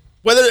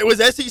 Whether it was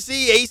SEC,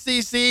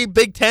 ACC,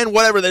 Big Ten,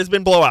 whatever, there's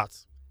been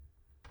blowouts.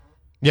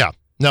 Yeah.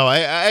 No, I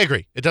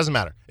agree. It doesn't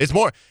matter. It's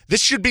more.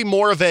 This should be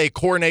more of a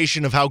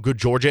coronation of how good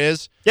Georgia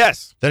is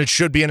Yes. than it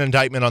should be an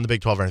indictment on the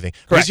Big 12 or anything.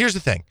 Because Correct. here's the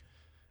thing.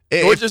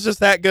 Georgia's just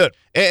that good.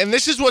 And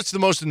this is what's the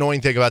most annoying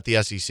thing about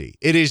the SEC.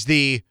 It is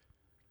the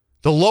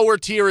lower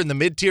tier and the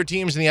mid-tier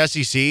teams in the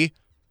SEC,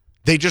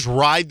 they just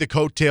ride the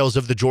coattails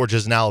of the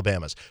Georgias and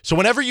Alabamas. So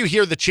whenever you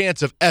hear the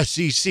chants of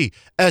SEC,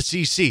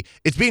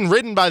 it's being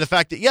ridden by the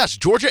fact that, yes,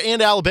 Georgia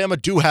and Alabama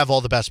do have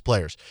all the best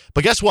players.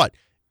 But guess what?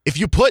 If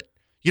you put,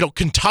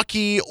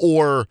 Kentucky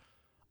or,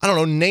 I don't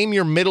know, name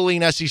your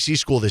middling SEC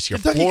school this year.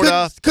 Kentucky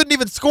Florida. couldn't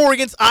even score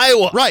against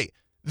Iowa. Right.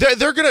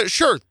 They're gonna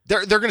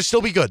they're gonna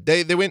still be good.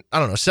 They went, I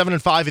don't know,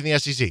 7-5 in the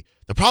SEC.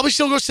 They'll probably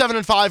still go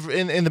 7-5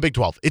 in the Big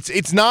 12.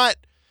 It's not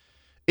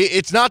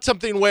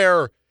something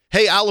where,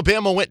 hey,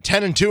 Alabama went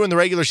 10-2 in the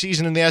regular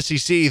season in the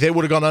SEC. They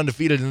would have gone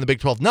undefeated in the Big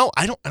 12. No,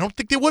 I don't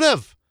think they would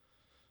have.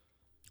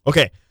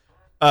 Okay.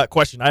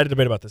 Question. I had a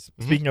debate about this.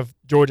 Mm-hmm. Speaking of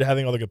Georgia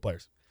having all the good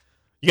players.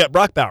 You got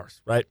Brock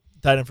Bowers, right?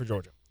 Tight end for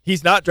Georgia.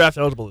 He's not draft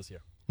eligible this year.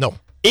 No.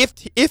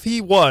 If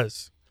he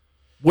was,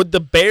 would the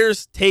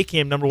Bears take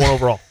him number 1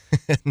 overall?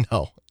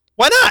 No.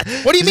 Why not?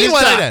 What do you mean He's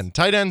why tight not? end.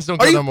 Tight ends don't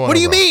go number 1 What do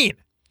you overall. mean?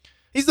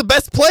 He's the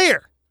best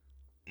player.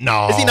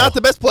 No. Is he not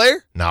the best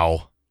player?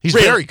 No. He's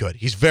Really? very good.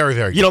 He's very,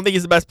 very good. You don't think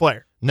he's the best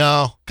player?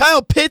 No.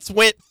 Kyle Pitts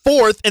went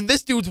 4th, and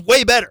this dude's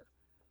way better.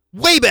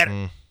 Way better.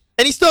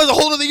 And he still has a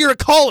whole other year of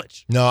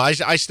college. No, I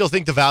still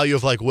think the value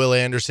of like Will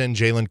Anderson,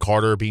 Jalen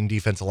Carter being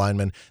defensive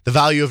linemen, the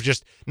value of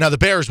now the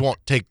Bears won't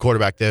take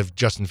quarterback. They have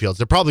Justin Fields.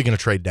 They're probably going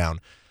to trade down.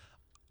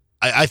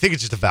 I think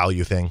it's just a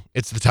value thing.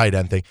 It's the tight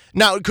end thing.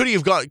 Now, could he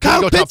have gone?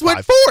 Kyle go Pitts top 5?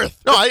 went 4th,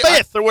 No, or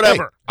 5th, or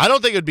whatever. Hey, I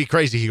don't think it'd be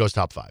crazy. He goes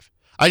top 5.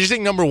 I just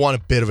think number one, a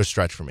bit of a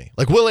stretch for me.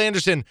 Like Will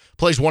Anderson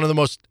plays one of the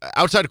most,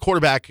 outside of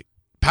quarterback,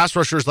 pass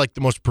rusher is like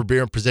the most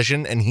premier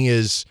position, and he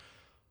is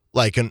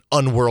like an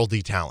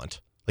unworldly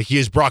talent. Like he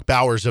is Brock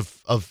Bowers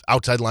of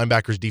outside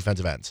linebackers,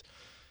 defensive ends.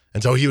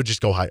 And so he would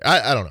just go higher.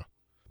 I don't know.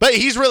 But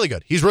he's really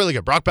good. He's really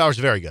good. Brock Bowers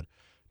is very good.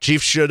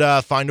 Chiefs should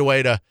find a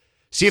way to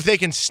see if they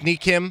can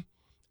sneak him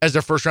as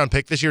their first-round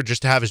pick this year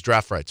just to have his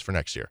draft rights for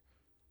next year.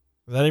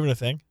 Is that even a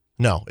thing?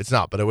 No, it's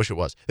not, but I wish it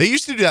was. They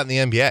used to do that in the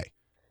NBA.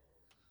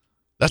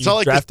 That's you all.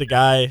 Like draft a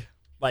guy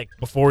like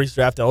before he's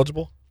draft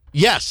eligible.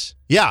 Yes.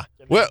 Yeah.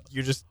 Well,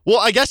 You just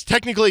I guess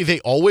technically they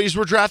always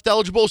were draft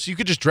eligible, so you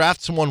could just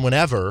draft someone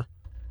whenever,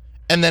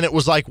 and then it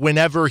was like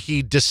whenever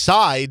he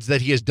decides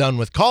that he is done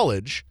with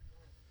college,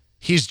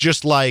 he's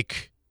just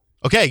like,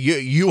 okay,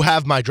 you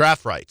have my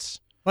draft rights,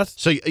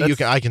 so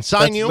I can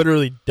sign you. That's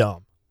literally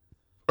dumb.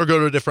 Or go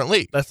to a different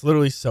league. That's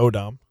literally so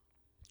dumb.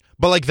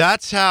 But like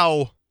that's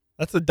how.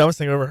 That's the dumbest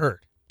thing I've ever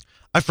heard.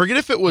 I forget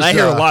if it was. I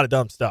hear a lot of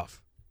dumb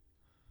stuff.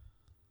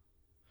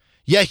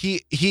 Yeah,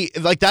 he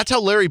like that's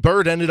how Larry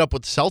Bird ended up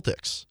with the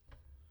Celtics.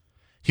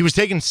 He was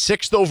taken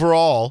 6th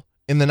overall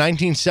in the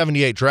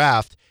 1978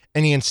 draft,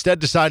 and he instead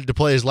decided to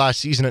play his last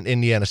season at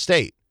Indiana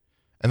State.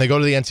 And they go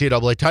to the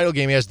NCAA title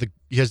game. He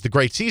has the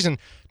great season,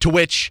 to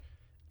which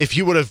if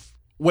he would have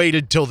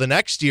waited till the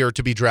next year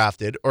to be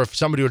drafted, or if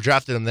somebody would have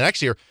drafted him the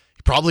next year,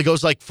 he probably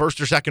goes like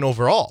 1st or 2nd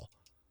overall.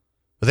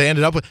 But they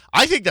ended up with.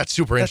 I think that's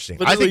super interesting.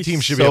 I think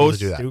teams should be able to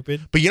do that.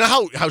 Stupid. But you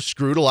know how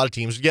screwed a lot of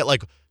teams would get?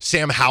 Like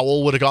Sam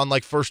Howell would have gone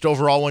like 1st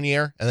overall one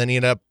year, and then he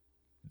ended up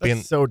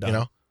being so dumb. You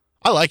know,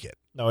 I like it.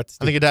 No, it's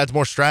I think it adds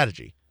more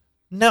strategy.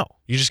 No.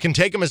 You just can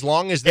take them as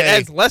long as they. It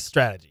adds less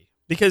strategy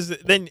because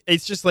then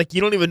it's just like you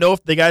don't even know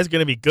if the guy's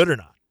going to be good or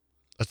not.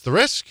 That's the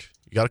risk.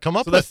 You got to come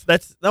up So with.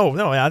 that's no.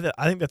 I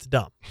think that's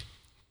dumb.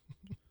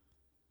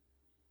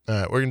 All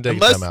right, we're gonna take a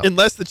time out.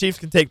 Unless the Chiefs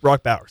can take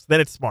Brock Bowers, then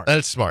it's smart. Then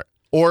it's smart.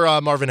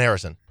 Or Marvin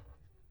Harrison.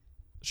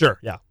 Sure,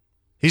 yeah.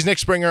 He's Nick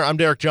Springer. I'm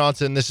Derek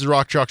Johnson. This is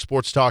Rock Chalk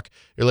Sports Talk.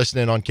 You're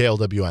listening on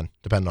KLWN.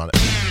 Depending on it.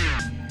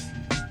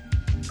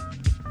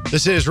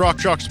 This is Rock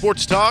Chalk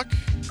Sports Talk,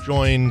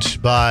 joined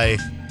by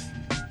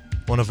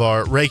one of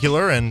our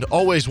regular and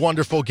always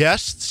wonderful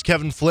guests,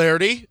 Kevin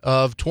Flaherty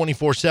of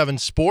 24/7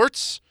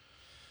 Sports,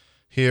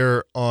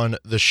 here on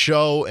the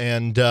show.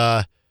 And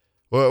we're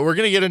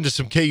going to get into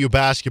some KU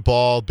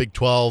basketball, Big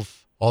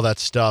 12, all that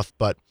stuff.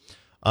 But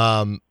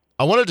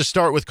I wanted to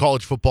start with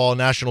college football,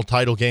 national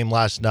title game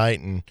last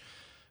night, and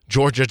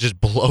Georgia just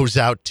blows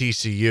out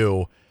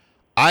TCU.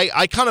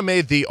 I kind of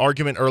made the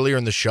argument earlier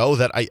in the show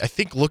that I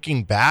think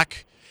looking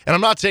back, and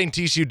I'm not saying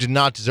TCU did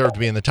not deserve to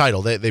be in the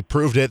title. They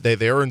proved it.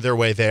 They earned their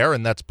way there,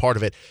 and that's part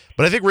of it.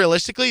 But I think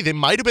realistically, they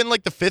might have been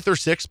like the 5th or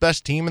 6th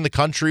best team in the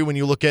country when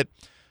you look at,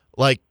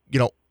 like, you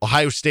know,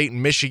 Ohio State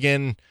and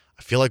Michigan.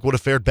 I feel like would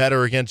have fared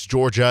better against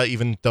Georgia,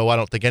 even though I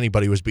don't think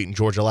anybody was beating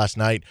Georgia last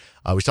night.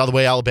 We saw the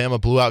way Alabama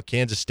blew out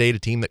Kansas State, a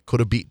team that could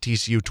have beat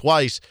TCU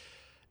twice.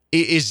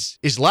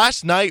 Is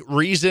last night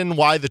reason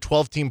why the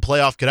 12-team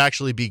playoff could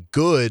actually be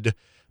good?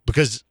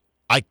 Because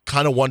I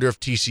kind of wonder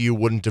if TCU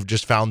wouldn't have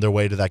just found their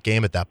way to that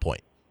game at that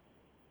point.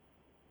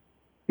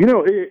 You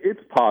know, it's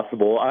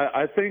possible.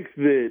 I think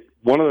that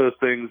one of the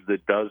things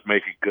that does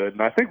make it good,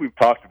 and I think we've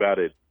talked about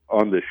it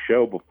on this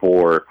show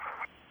before,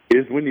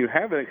 is when you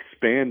have an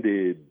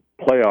expanded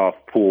playoff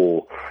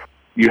pool,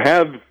 you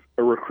have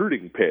a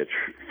recruiting pitch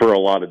for a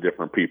lot of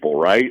different people,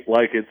 right?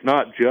 Like, it's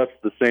not just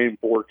the same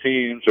 4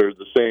 teams or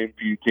the same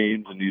few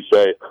teams, and you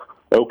say,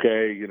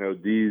 okay, you know,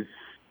 these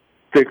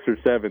 6 or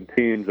 7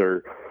 teams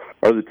are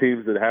the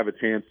teams that have a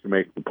chance to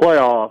make the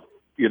playoff.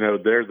 You know,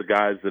 they're the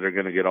guys that are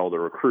going to get all the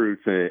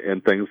recruits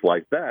and things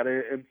like that.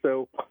 And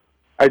so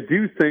I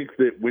do think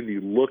that when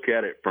you look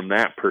at it from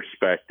that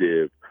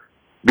perspective,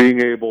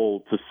 being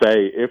able to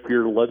say, if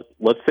you're,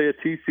 let's say a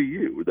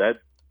TCU,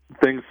 that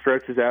thing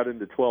stretches out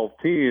into 12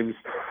 teams,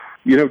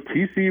 you know,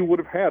 TCU would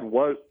have had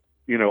what,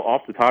 you know,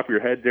 off the top of your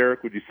head,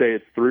 Derek, would you say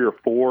it's 3 or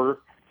 4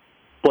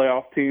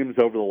 playoff teams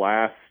over the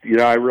last, you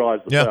know, I realize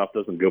the playoff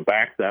doesn't go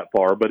back that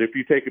far, but if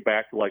you take it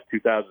back to like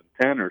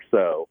 2010 or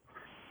so,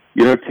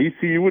 you know,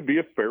 TCU would be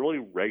a fairly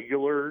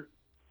regular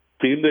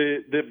team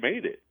that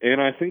made it. And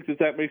I think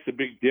that makes a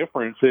big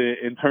difference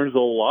in terms of a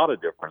lot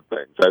of different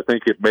things. I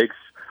think it makes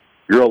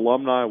your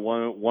alumni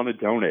want to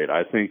donate.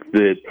 I think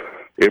that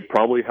it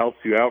probably helps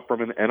you out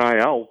from an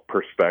NIL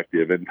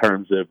perspective in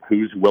terms of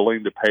who's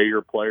willing to pay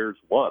your players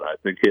what. I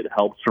think it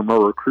helps from a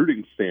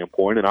recruiting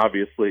standpoint, and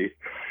obviously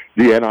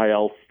the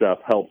NIL stuff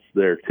helps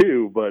there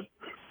too. But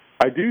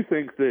I do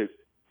think that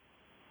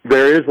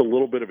there is a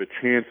little bit of a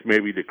chance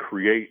maybe to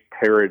create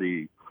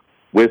parity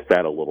with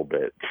that a little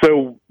bit.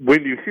 So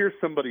when you hear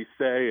somebody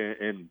say,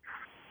 and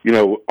you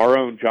know, our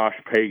own Josh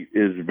Pate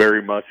is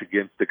very much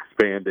against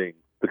expanding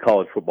the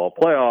college football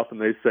playoff, and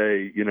they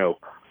say, you know,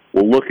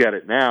 well, look at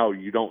it now.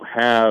 You don't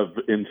have,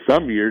 in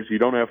some years, you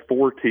don't have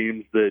 4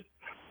 teams that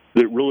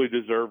really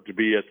deserve to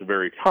be at the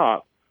very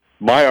top.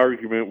 My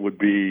argument would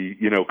be,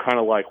 you know, kind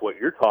of like what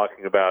you're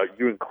talking about.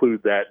 You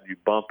include that and you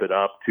bump it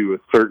up to a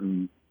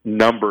certain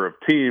number of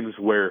teams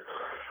where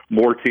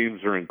more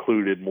teams are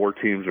included, more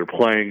teams are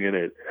playing in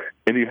it,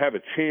 and you have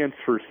a chance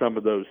for some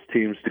of those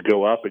teams to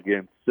go up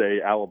against, say,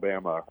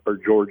 Alabama or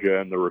Georgia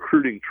in the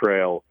recruiting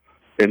trail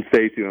and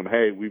say to them,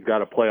 hey, we've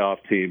got a playoff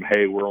team,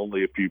 hey, we're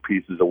only a few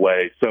pieces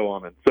away, so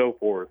on and so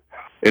forth.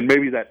 And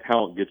maybe that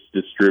talent gets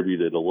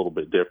distributed a little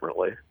bit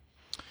differently.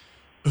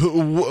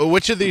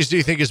 Which of these do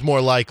you think is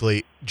more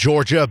likely?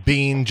 Georgia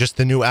being just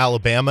the new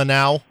Alabama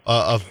now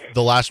of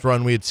the last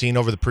run we had seen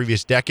over the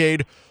previous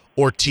decade,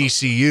 or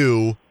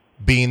TCU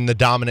being the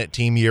dominant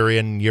team year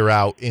in, year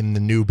out in the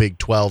new Big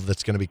 12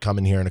 that's going to be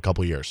coming here in a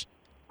couple years?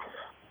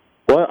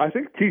 Well, I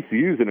think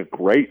TCU's in a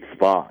great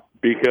spot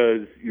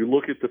because you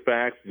look at the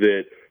fact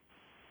that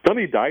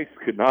Sonny Dice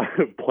could not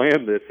have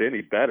planned this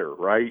any better,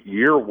 right?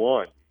 Year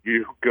one,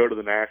 you go to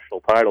the national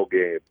title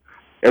game,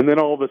 and then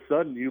all of a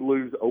sudden you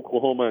lose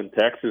Oklahoma and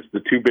Texas, the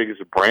two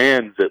biggest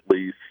brands at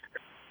least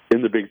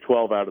in the Big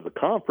 12 out of the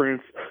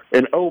conference.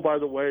 And, oh, by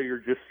the way, you're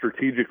just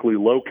strategically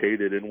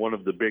located in one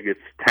of the biggest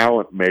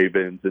talent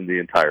mavens in the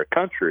entire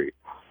country.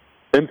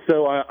 And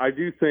so I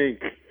do think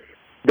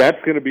that's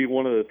going to be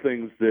one of the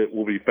things that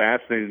will be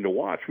fascinating to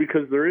watch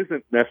because there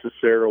isn't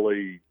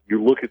necessarily,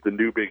 you look at the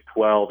new Big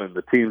 12 and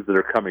the teams that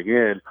are coming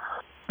in,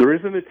 there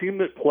isn't a team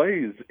that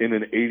plays in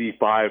an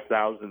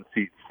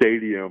 85,000-seat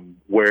stadium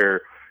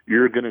where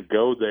you're going to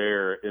go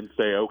there and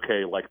say,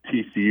 okay, like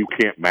TCU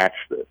can't match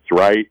this,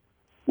 right?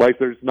 Like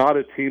there's not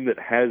a team that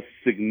has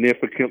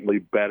significantly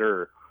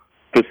better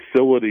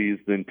facilities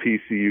than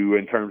TCU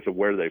in terms of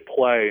where they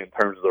play, in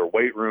terms of their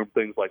weight room,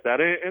 things like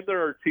that. And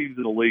there are teams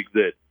in the league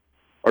that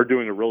are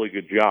doing a really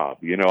good job.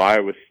 You know,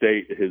 Iowa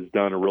State has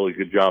done a really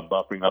good job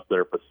buffing up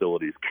their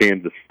facilities.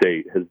 Kansas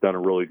State has done a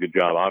really good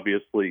job.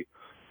 Obviously,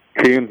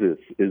 Kansas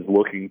is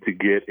looking to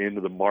get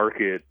into the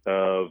market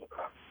of,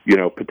 you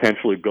know,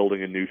 potentially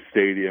building a new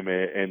stadium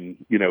and,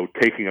 you know,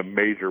 taking a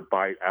major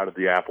bite out of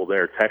the apple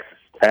there. Texas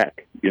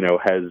Tech, you know,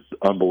 has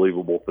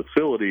unbelievable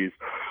facilities,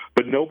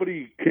 but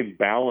nobody can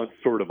balance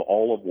sort of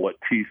all of what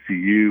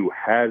TCU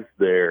has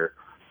there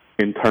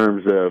in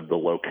terms of the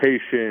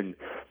location,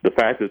 the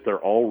fact that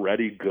they're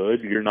already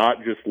good. You're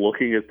not just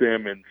looking at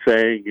them and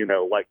saying, you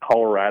know, like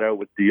Colorado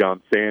with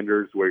Deion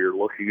Sanders, where you're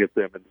looking at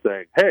them and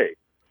saying, hey,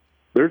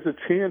 there's a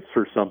chance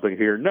for something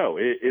here. No,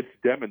 it's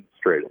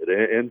demonstrated.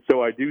 And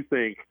so I do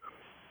think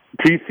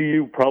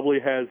TCU probably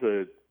has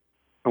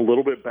a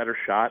little bit better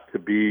shot to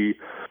be,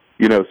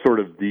 you know, sort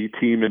of the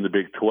team in the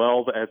Big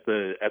 12. At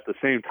the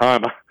same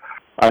time,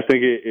 I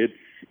think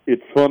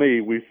it's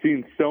funny. We've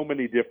seen so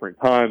many different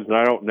times, and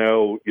I don't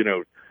know, you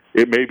know,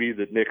 it may be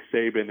that Nick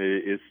Saban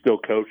is still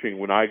coaching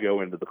when I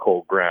go into the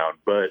cold ground,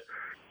 but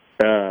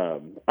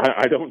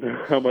I don't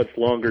know how much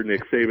longer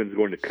Nick Saban's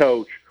going to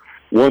coach.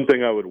 One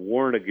thing I would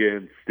warn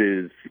against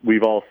is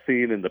we've all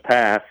seen in the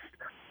past,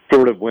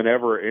 sort of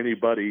whenever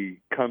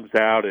anybody comes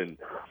out and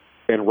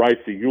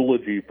writes a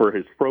eulogy for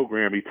his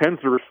program, he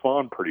tends to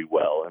respond pretty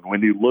well. And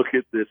when you look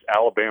at this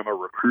Alabama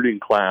recruiting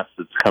class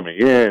that's coming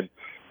in,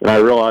 and I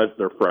realize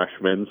they're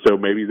freshmen, so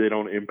maybe they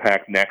don't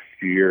impact next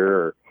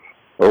year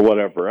or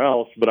whatever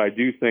else, but I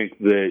do think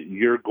that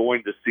you're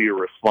going to see a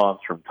response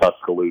from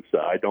Tuscaloosa.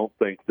 I don't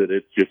think that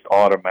it's just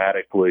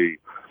automatically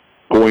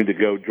going to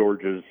go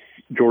Georgia's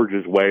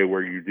way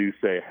where you do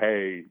say,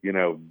 hey, you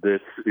know,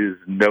 this is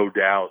no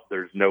doubt,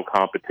 there's no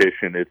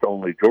competition, it's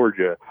only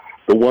Georgia.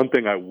 The one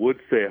thing I would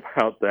say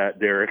about that,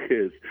 Derek,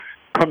 is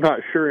I'm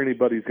not sure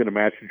anybody's going to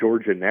match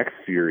Georgia next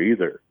year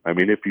either. I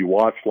mean, if you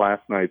watched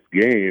last night's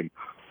game,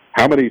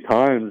 how many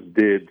times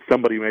did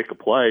somebody make a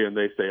play and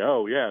they say,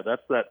 oh, yeah,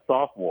 that's that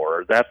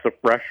sophomore or that's a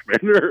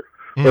freshman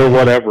or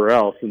whatever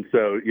else? And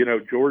so, you know,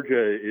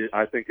 Georgia,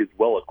 I think, is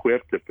well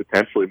equipped to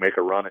potentially make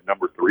a run at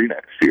number 3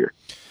 next year.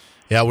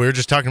 Yeah, we were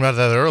just talking about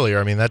that earlier.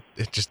 I mean, that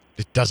it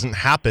doesn't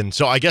happen.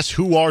 So I guess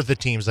who are the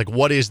teams? Like,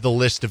 what is the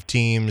list of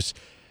teams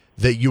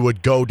that you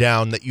would go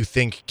down that you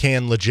think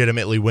can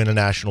legitimately win a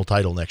national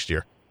title next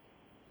year?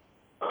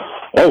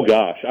 Oh,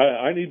 gosh.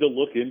 I need to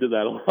look into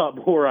that a lot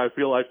more, I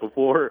feel like,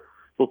 before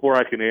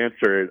I can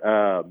answer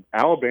it.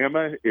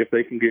 Alabama, if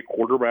they can get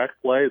quarterback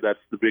play, that's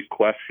the big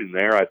question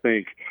there. I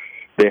think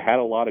they had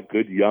a lot of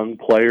good young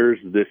players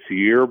this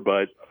year,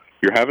 but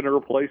you're having to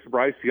replace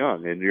Bryce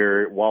Young. And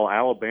while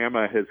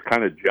Alabama has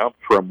kind of jumped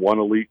from one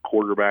elite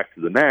quarterback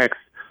to the next,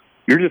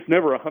 you're just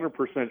never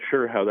 100%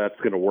 sure how that's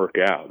going to work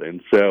out.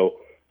 And so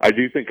I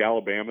do think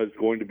Alabama is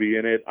going to be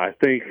in it. I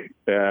think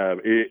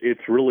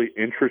it's really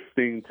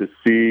interesting to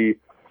see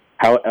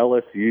how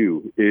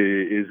LSU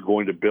is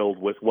going to build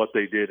with what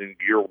they did in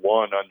year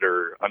one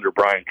under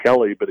Brian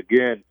Kelly. But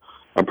again,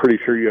 I'm pretty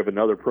sure you have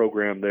another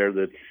program there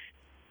that's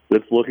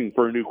looking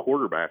for a new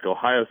quarterback.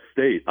 Ohio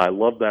State, I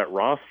love that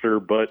roster,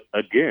 but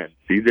again,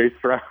 C.J.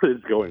 Stroud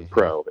is going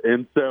pro.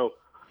 And so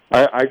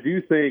I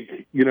do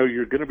think, you know,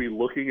 you're going to be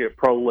looking at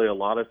probably a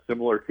lot of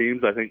similar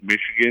teams. I think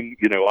Michigan,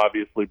 you know,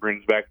 obviously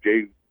brings back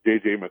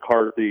J.J.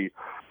 McCarthy.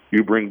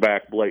 You bring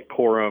back Blake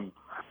Corum.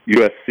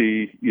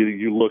 USC,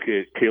 you look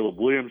at Caleb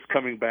Williams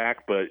coming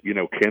back, but, you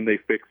know, can they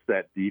fix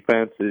that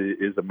defense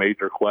is a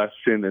major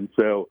question. And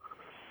so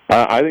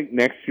I think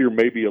next year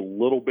may be a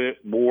little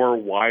bit more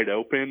wide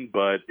open,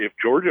 but if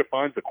Georgia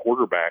finds a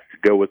quarterback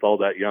to go with all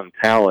that young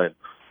talent,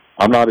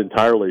 I'm not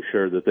entirely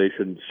sure that they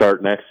should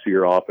start next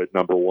year off at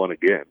number one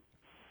again.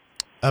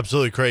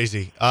 Absolutely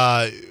crazy.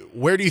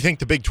 Where do you think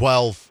the Big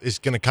 12 is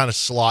going to kind of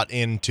slot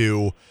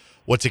into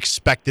what's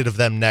expected of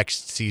them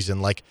next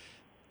season? Like,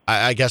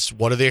 I guess,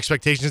 what are the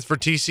expectations for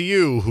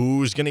TCU?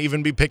 Who's going to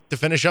even be picked to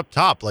finish up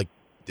top? Like,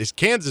 is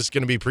Kansas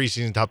going to be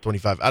preseason top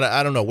 25?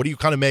 I don't know. What do you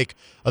kind of make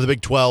of the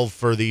Big 12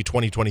 for the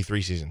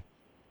 2023 season?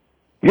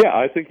 Yeah,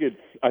 I think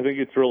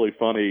it's really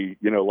funny.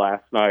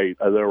 Last night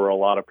there were a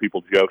lot of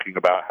people joking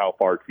about how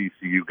far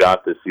TCU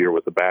got this year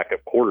with the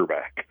backup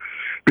quarterback,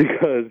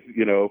 because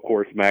of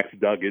course Max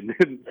Duggan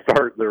didn't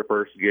start their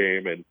first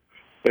game and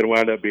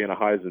wound up being a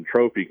Heisman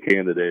Trophy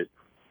candidate.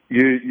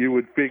 You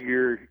would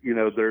figure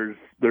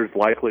there's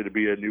likely to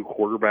be a new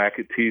quarterback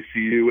at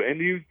TCU, and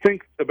you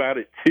think about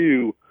it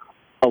too.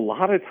 A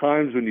lot of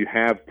times when you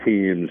have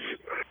teams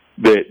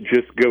that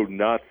just go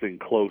nuts in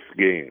close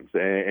games,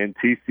 and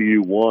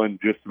TCU won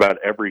just about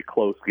every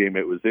close game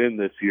it was in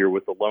this year,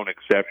 with the lone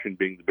exception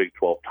being the Big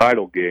 12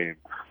 title game.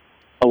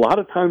 A lot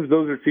of times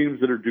those are teams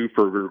that are due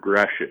for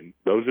regression.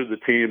 Those are the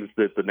teams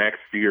that the next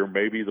year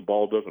maybe the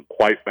ball doesn't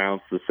quite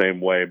bounce the same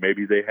way.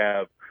 Maybe they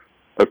have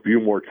a few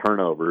more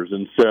turnovers.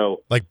 And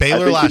so, like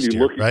Baylor last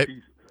year, right?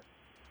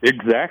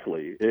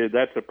 Exactly.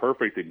 That's a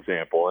perfect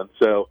example. And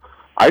so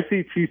I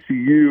see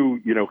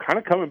TCU, kind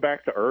of coming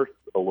back to earth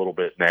a little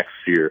bit next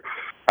year.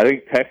 I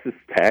think Texas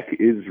Tech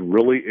is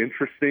really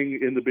interesting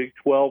in the Big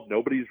 12.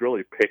 Nobody's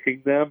really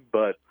picking them,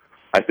 but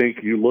I think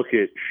you look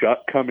at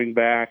Shutt coming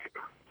back,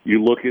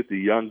 you look at the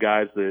young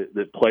guys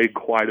that played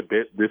quite a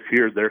bit this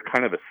year. They're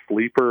kind of a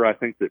sleeper, I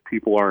think, that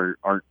people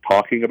aren't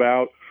talking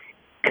about.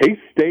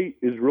 K-State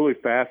is really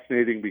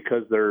fascinating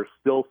because there are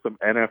still some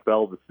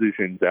NFL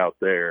decisions out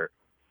there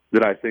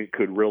that I think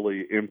could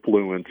really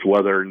influence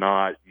whether or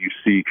not you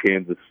see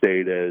Kansas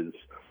State as,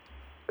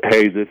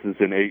 hey, this is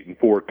an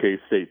 8-4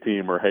 K-State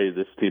team, or hey,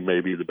 this team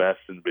may be the best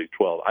in the Big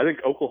 12. I think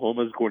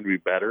Oklahoma is going to be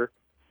better.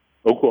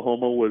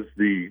 Oklahoma was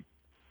the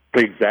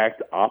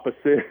exact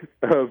opposite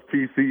of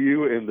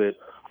TCU in that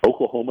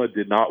Oklahoma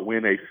did not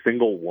win a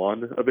single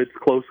one of its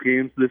close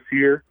games this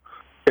year.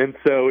 And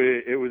so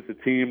it was a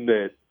team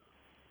that,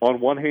 on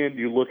one hand,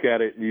 you look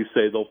at it and you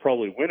say they'll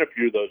probably win a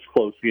few of those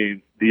close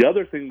games. The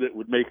other thing that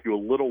would make you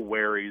a little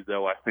wary,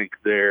 though, I think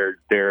there,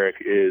 Derek,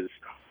 is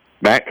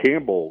Matt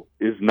Campbell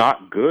is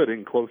not good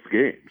in close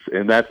games,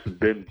 and that's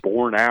been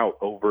borne out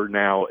over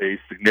now a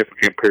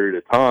significant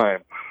period of time.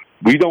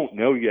 We don't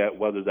know yet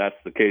whether that's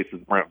the case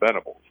with Brent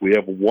Venables. We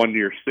have a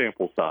one-year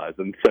sample size,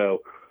 and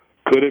so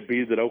could it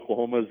be that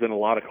Oklahoma's in a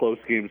lot of close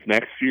games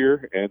next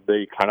year and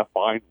they kind of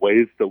find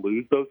ways to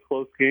lose those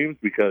close games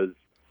because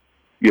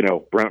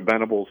Brent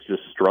Venables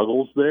just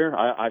struggles there?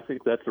 I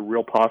think that's a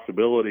real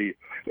possibility.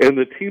 And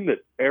the team that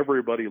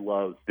everybody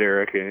loves,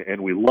 Derek,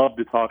 and we love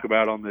to talk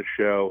about on this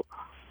show,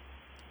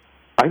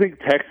 I think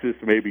Texas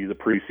may be the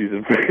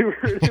preseason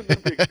favorite in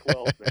the Big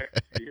 12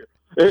 next year.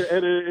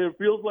 And it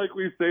feels like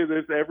we say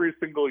this every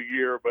single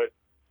year, but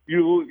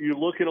you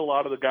look at a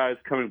lot of the guys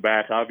coming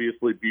back,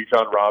 obviously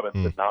Bijan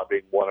Robinson not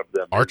being one of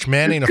them. Arch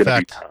Manning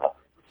effect.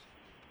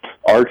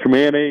 Arch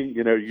Manning,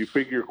 you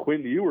figure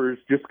Quinn Ewers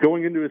just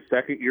going into his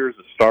second year as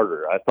a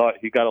starter. I thought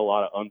he got a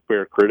lot of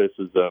unfair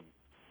criticism,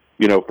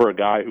 for a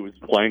guy who was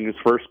playing his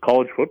first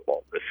college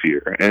football this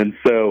year. And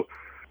so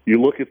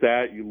you look at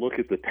that, you look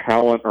at the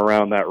talent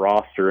around that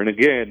roster. And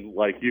again,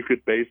 you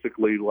could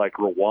basically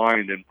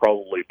rewind and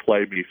probably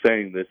play me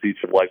saying this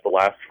each of the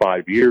last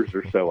 5 years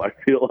or so, I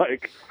feel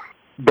like.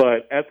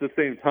 But at the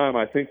same time,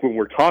 I think when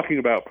we're talking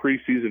about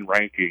preseason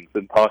rankings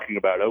and talking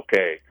about,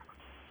 okay,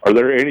 are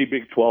there any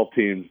Big 12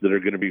 teams that are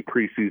going to be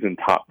preseason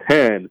top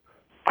 10?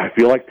 I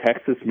feel like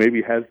Texas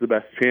maybe has the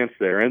best chance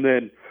there. And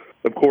then,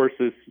 of course,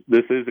 this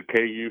is a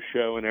KU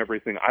show and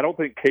everything. I don't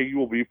think KU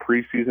will be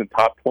preseason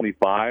top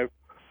 25.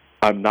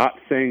 I'm not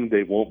saying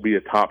they won't be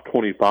a top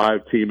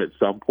 25 team at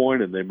some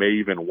point, and they may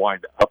even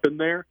wind up in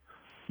there.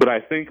 But I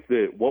think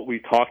that what we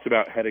talked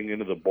about heading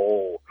into the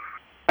bowl,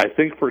 I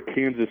think for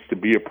Kansas to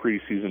be a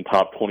preseason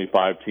top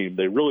 25 team,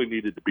 they really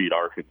needed to beat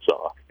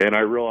Arkansas. And I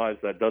realize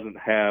that doesn't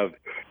have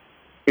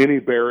any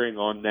bearing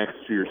on next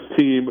year's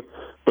team,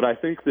 but I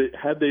think that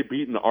had they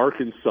beaten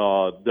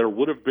Arkansas, there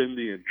would have been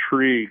the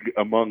intrigue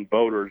among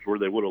voters where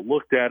they would have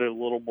looked at it a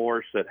little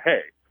more, said,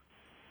 hey,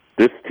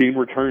 this team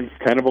returns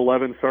 10 of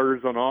 11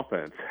 starters on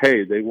offense.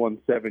 Hey, they won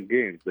 7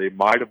 games. They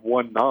might have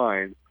won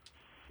 9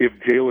 if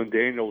Jalen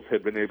Daniels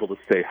had been able to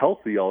stay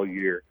healthy all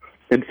year.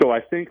 And so I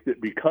think that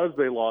because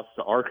they lost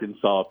to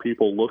Arkansas,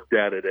 people looked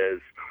at it as,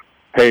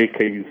 hey,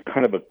 KU's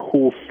kind of a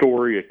cool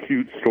story, a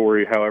cute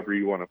story, however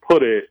you want to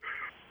put it,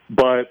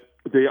 but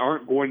they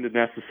aren't going to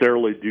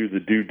necessarily do the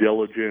due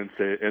diligence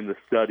and the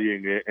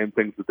studying and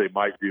things that they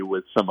might do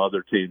with some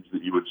other teams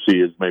that you would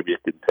see as maybe a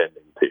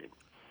contending team.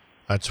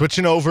 All right,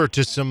 switching over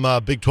to some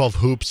Big 12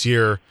 hoops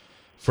here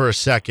for a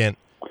second.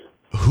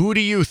 Who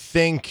do you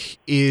think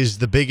is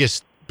the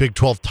biggest Big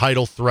 12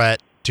 title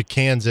threat to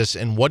Kansas,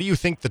 and what do you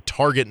think the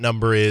target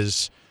number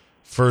is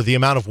for the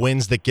amount of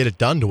wins that get it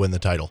done to win the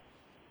title?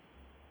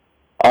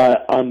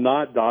 I'm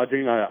not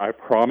dodging. I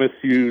promise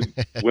you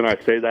when I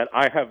say that,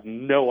 I have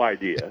no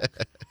idea.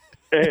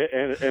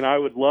 and I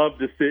would love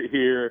to sit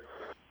here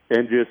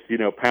and just,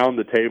 pound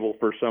the table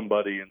for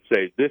somebody and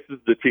say, this is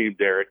the team,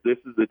 Derek. This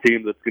is the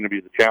team that's going to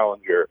be the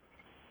challenger.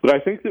 But I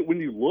think that when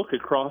you look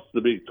across the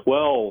Big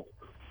 12,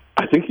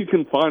 I think you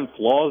can find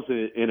flaws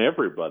in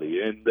everybody,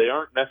 and they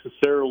aren't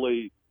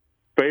necessarily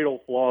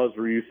fatal flaws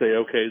where you say,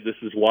 okay, this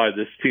is why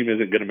this team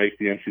isn't going to make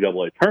the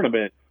NCAA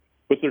tournament,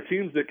 but they're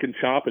teams that can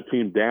chop a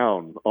team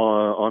down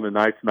on a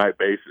night-to-night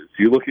basis.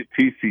 You look at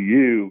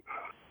TCU,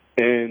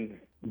 and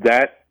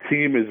that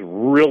team is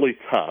really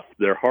tough.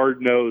 They're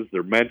hard-nosed,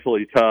 they're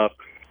mentally tough,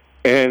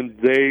 and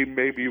they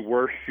may be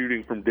worse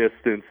shooting from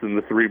distance than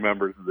the three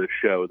members of this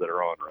show that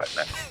are on right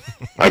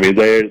now. I mean,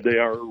 they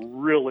are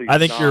really. I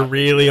think you're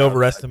really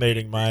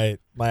overestimating my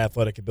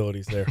athletic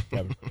abilities there,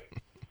 Kevin.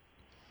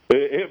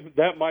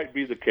 That might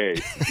be the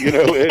case.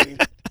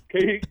 And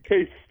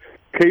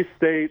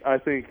K-State, I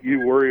think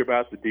you worry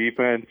about the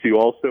defense. You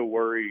also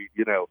worry,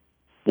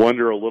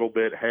 wonder a little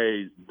bit,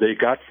 hey, they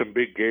got some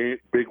big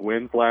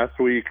wins last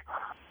week.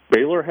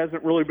 Baylor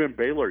hasn't really been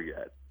Baylor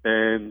yet.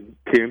 And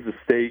Kansas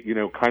State,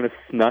 kind of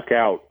snuck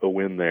out a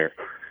win there.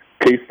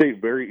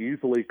 K-State very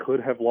easily could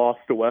have lost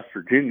to West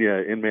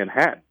Virginia in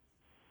Manhattan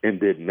and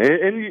didn't.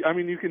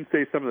 And you can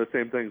say some of the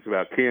same things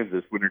about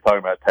Kansas when you're talking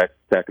about Texas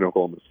Tech and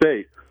Oklahoma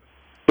State.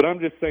 But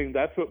I'm just saying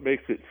that's what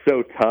makes it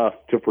so tough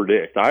to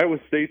predict. Iowa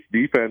State's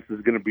defense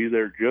is going to be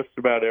there just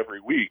about every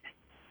week.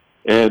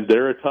 And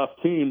they're a tough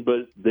team,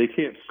 but they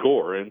can't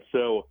score. And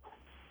so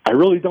I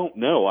really don't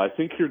know. I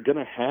think you're going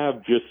to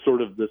have just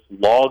sort of this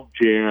log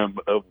jam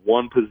of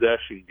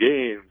one-possession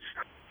games,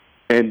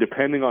 and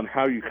depending on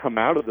how you come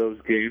out of those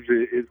games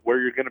is where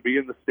you're going to be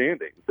in the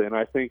standings. And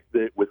I think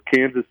that with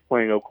Kansas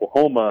playing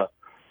Oklahoma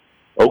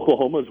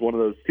is one of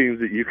those teams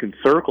that you can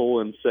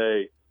circle and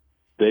say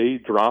they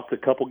dropped a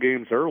couple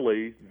games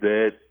early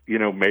that,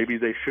 maybe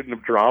they shouldn't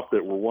have dropped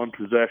that were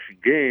one-possession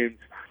games.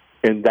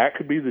 And that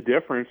could be the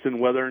difference in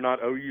whether or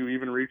not OU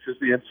even reaches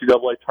the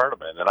NCAA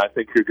tournament. And I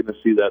think you're going to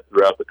see that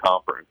throughout the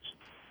conference.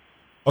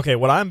 Okay,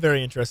 what I'm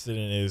very interested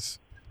in is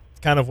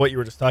kind of what you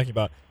were just talking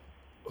about.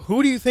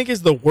 Who do you think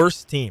is the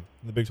worst team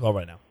in the Big 12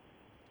 right now?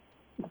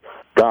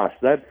 Gosh,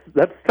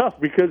 that's tough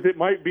because it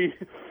might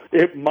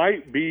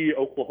be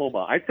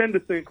Oklahoma. I tend to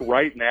think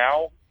right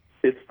now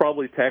it's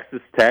probably Texas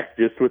Tech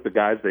just with the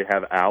guys they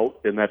have out,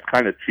 and that's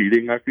kind of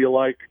cheating, I feel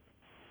like.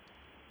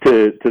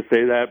 To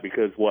say that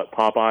because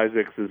Pop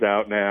Isaacs is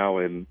out now,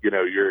 and you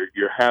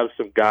have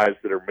some guys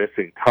that are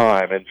missing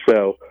time, and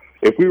so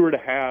if we were to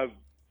have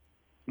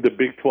the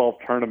Big 12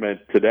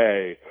 tournament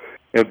today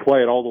and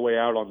play it all the way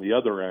out on the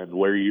other end,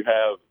 where you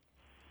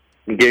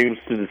have games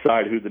to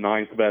decide who the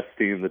 9th best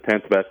team, the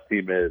 10th best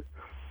team is,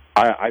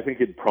 I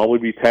think it'd probably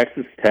be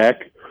Texas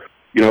Tech.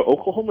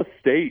 Oklahoma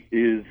State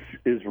is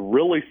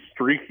really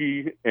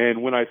streaky,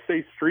 and when I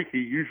say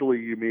streaky, usually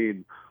you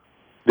mean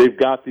they've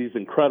got these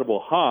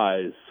incredible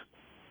highs,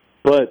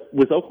 but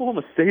with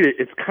Oklahoma State,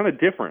 it's kind of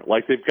different.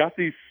 Like, they've got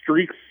these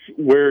streaks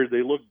where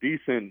they look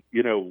decent,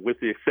 with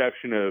the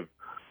exception of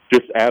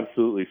just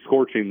absolutely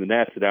scorching the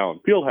nets at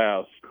Allen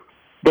Fieldhouse.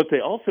 But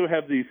they also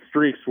have these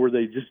streaks where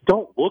they just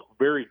don't look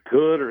very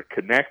good or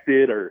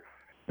connected, or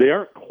they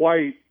aren't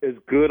quite as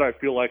good, I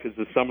feel like, as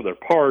the sum of their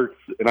parts.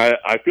 And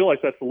I feel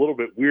like that's a little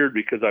bit weird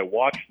because I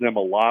watched them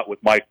a lot with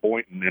Mike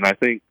Boynton, and I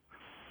think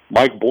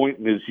Mike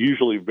Boynton is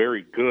usually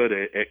very good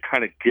at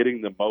kind of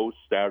getting the most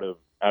out of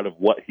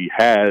what he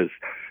has.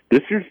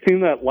 This year's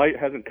team, that light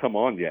hasn't come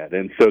on yet,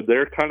 and so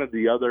they're kind of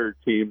the other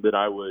team that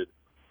I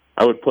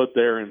would put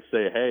there and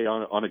say, hey,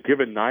 on a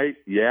given night,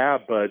 yeah,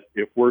 but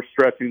if we're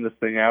stretching this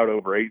thing out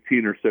over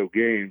 18 or so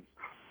games,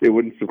 it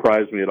wouldn't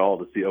surprise me at all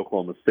to see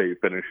Oklahoma State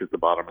finish at the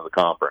bottom of the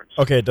conference.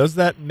 Okay, does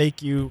that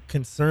make you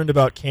concerned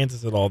about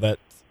Kansas at all? That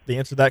the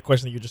answer to that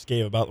question that you just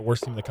gave about the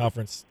worst team in the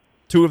conference,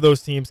 two of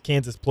those teams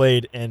Kansas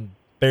played and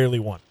barely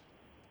won.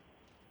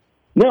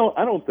 No,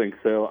 I don't think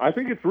so. I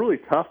think it's really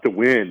tough to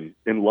win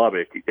in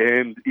Lubbock.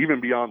 And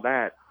even beyond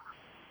that,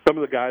 some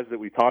of the guys that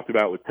we talked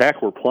about with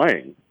Tech were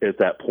playing at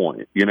that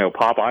point.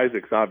 Pop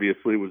Isaacs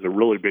obviously was a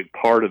really big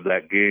part of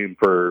that game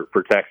for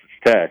Texas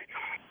Tech.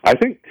 I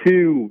think,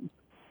 too,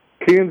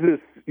 Kansas,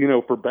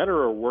 for better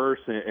or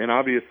worse, and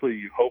obviously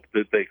you hope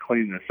that they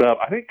clean this up,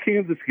 I think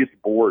Kansas gets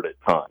bored at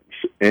times.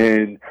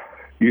 And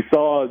you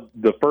saw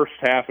the first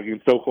half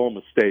against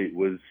Oklahoma State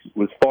was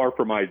far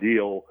from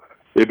ideal.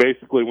 They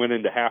basically went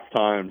into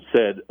halftime,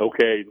 said,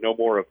 okay, no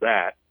more of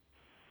that.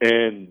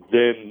 And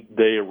then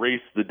they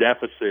erased the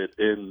deficit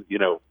in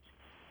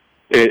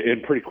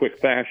pretty quick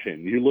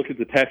fashion. You look at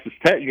the Texas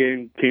Tech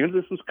game,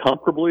 Kansas was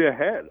comfortably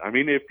ahead. I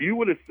mean, if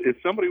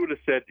somebody would have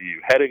said to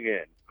you heading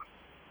in,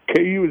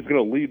 KU is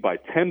going to lead by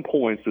 10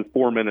 points with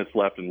 4 minutes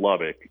left in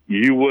Lubbock,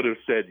 you would have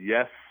said,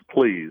 yes,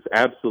 please,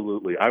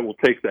 absolutely. I will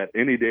take that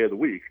any day of the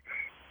week.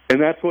 And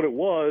that's what it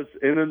was,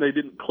 and then they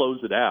didn't close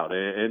it out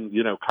and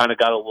kind of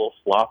got a little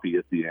sloppy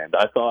at the end.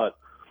 I thought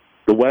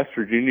the West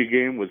Virginia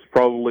game was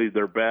probably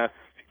their best,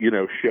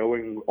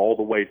 showing all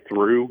the way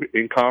through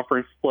in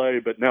conference play.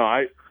 But no,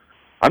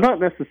 I'm not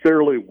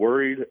necessarily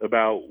worried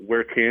about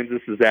where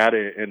Kansas is at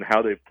and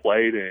how they've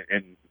played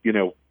and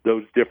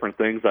those different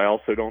things. I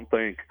also don't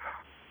think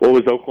what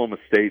was Oklahoma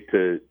State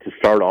to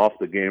start off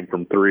the game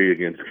from 3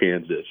 against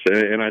Kansas.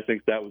 And I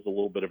think that was a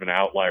little bit of an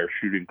outlier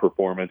shooting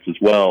performance as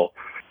well.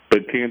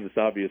 But Kansas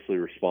obviously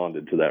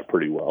responded to that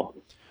pretty well.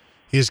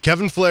 He is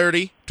Kevin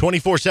Flaherty,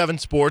 24/7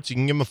 Sports. You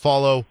can give him a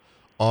follow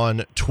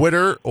on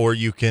Twitter, or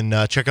you can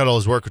check out all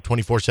his work with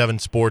 24/7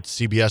 Sports,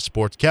 CBS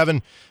Sports.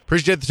 Kevin,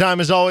 appreciate the time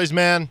as always,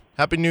 man.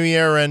 Happy New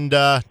Year, and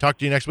talk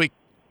to you next week.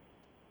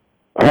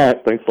 All right.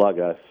 Thanks a lot,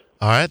 guys.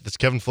 All right. That's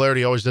Kevin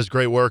Flaherty. Always does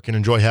great work, and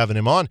enjoy having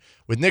him on.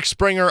 With Nick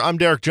Springer, I'm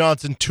Derek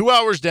Johnson. 2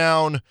 hours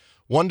down,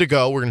 1 to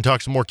go. We're going to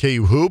talk some more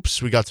KU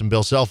hoops. We got some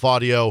Bill Self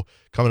audio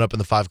coming up in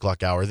the 5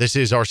 o'clock hour. This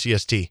is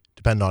RCST.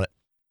 Depend on it.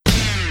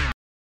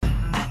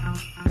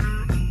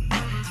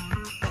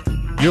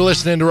 You're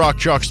listening to Rock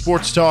Chalk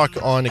Sports Talk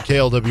on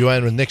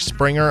KLWN with Nick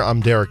Springer.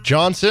 I'm Derek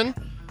Johnson.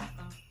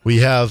 We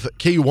have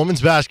KU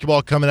women's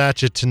basketball coming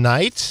at you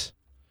tonight,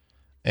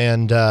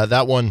 and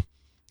that one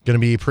going to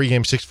be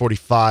pregame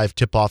 6:45,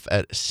 tip-off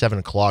at 7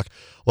 o'clock.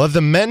 We'll have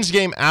the men's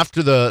game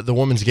after the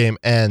women's game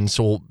ends,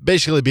 so we'll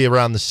basically be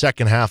around the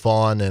second half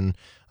on, and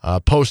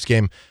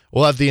post-game.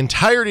 We'll have the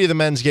entirety of the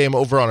men's game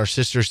over on our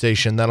sister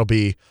station. That'll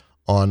be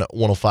on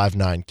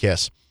 105.9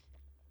 KISS.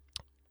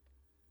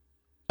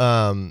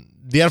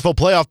 The NFL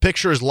playoff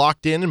picture is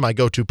locked in, and my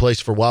go-to place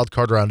for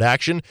wildcard round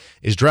action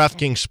is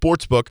DraftKings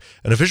Sportsbook,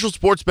 an official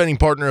sports betting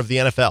partner of the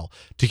NFL.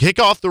 To kick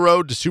off the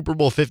road to Super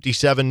Bowl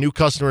 57, new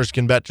customers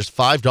can bet just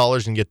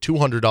 $5 and get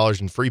 $200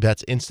 in free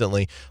bets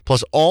instantly.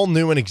 Plus, all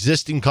new and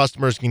existing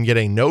customers can get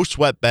a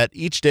no-sweat bet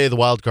each day of the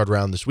wildcard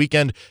round this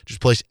weekend.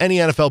 Just place any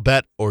NFL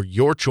bet or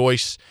your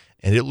choice,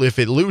 and if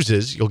it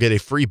loses, you'll get a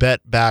free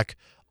bet back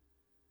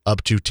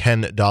up to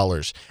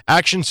 $10.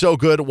 Action so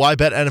good, why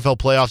bet NFL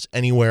playoffs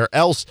anywhere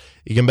else?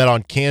 You can bet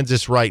on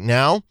Kansas right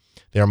now.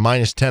 They are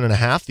minus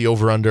 10.5. The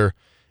over-under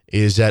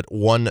is at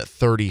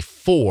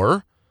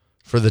 134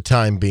 for the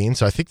time being.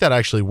 So I think that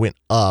actually went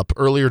up.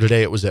 Earlier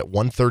today it was at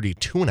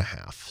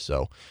 132.5.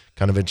 So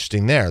kind of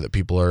interesting there that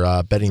people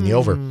are betting the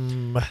over.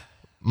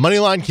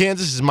 Moneyline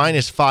Kansas is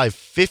minus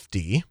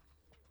 550.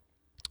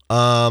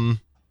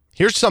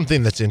 Here's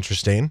something that's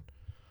interesting.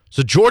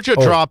 So Georgia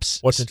drops.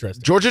 What's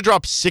interesting? Georgia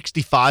dropped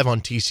 65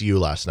 on TCU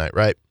last night,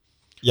 right?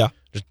 Yeah.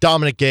 Just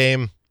dominant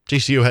game.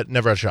 TCU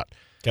never had a shot.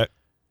 Okay.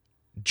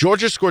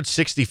 Georgia scored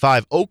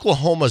 65.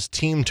 Oklahoma's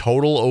team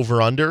total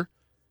over under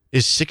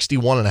is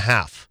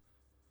 61.5.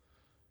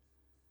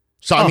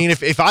 So I mean,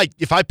 if I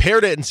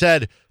paired it and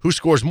said who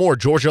scores more,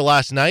 Georgia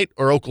last night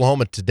or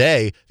Oklahoma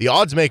today, the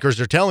odds makers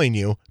are telling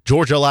you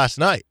Georgia last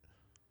night.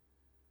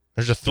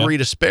 There's a 3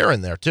 to spare in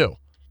there too.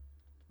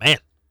 Man,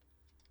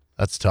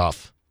 that's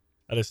tough.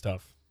 That is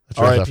tough.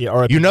 R.I.P.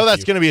 You know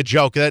that's going to be a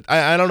joke. That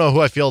I don't know who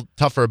I feel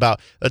tougher about.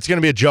 That's going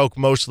to be a joke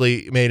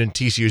mostly made in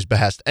TCU's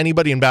behest.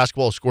 Anybody in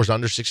basketball who scores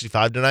under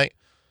 65 tonight,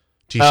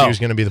 TCU is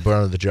going to be the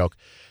brunt of the joke.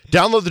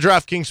 Download the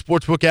DraftKings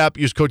Sportsbook app.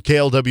 Use code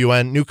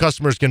KLWN. New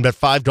customers can bet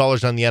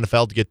 $5 on the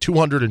NFL to get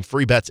 $200 in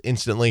free bets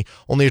instantly.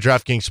 Only at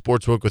DraftKings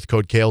Sportsbook with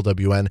code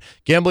KLWN.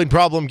 Gambling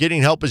problem?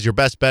 Getting help is your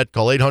best bet.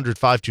 Call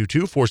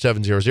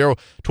 800-522-4700.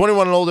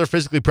 21 and older,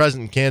 physically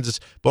present in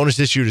Kansas. Bonus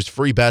issued is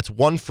free bets.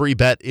 1 free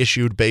bet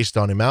issued based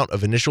on amount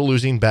of initial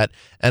losing bet.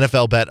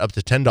 NFL bet up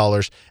to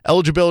 $10.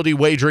 Eligibility,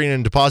 wagering,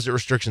 and deposit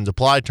restrictions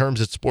apply. Terms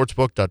at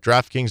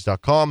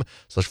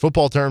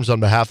sportsbook.draftkings.com/football terms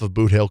on behalf of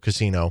Boot Hill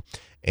Casino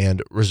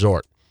and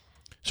Resort.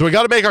 So we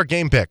got to make our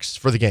game picks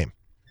for the game.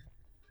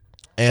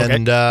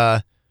 And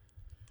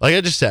like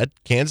I just said,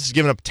 Kansas is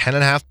giving up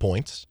 10.5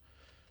 points.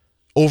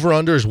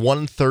 Over-under is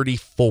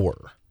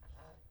 134.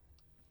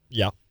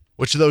 Yeah.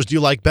 Which of those do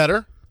you like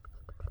better?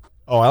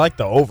 Oh, I like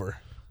the over.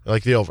 You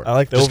like the over? I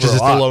like the over just because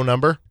it's the low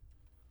number?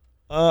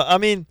 I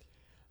mean,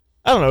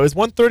 I don't know. Is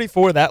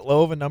 134 that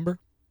low of a number?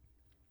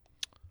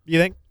 You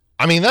think?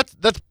 I mean, that's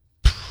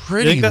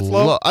pretty that's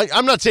low.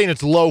 I'm not saying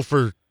it's low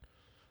for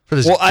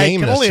this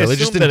game necessarily,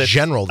 just in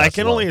general. I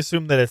can only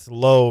assume that it's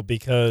low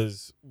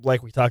because,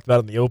 like we talked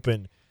about in the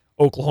Open,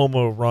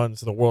 Oklahoma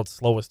runs the world's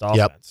slowest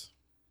offense,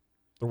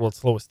 the world's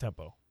slowest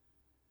tempo.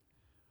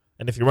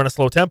 And if you run a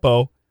slow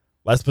tempo,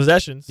 less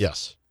possessions,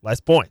 yes, less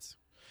points.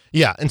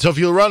 Yeah, and so if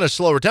you run a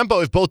slower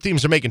tempo, if both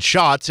teams are making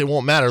shots, it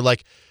won't matter.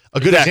 Like a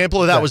good example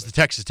of that was the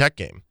Texas Tech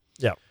game.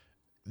 Yeah.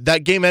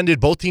 That game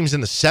ended both teams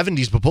in the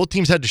 70s, but both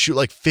teams had to shoot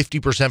like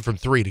 50% from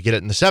 3 to get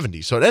it in the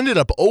 70s. So it ended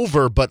up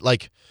over, but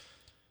like,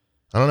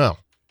 I don't know.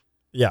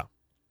 Yeah.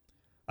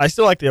 I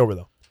still like the over,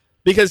 though,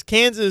 because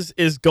Kansas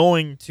is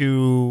going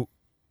to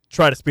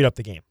try to speed up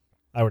the game,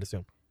 I would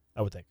assume.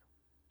 I would think.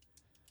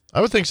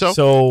 I would think so.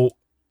 So,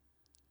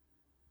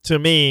 to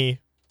me,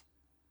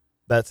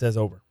 that says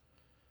over.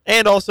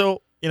 And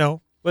also,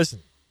 listen,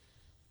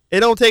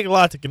 it don't take a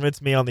lot to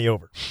convince me on the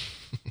over.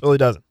 It really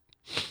doesn't.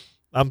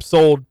 I'm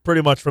sold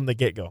pretty much from the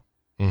get-go,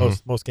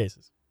 most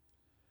cases.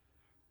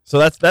 So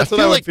that's what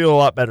I would feel a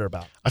lot better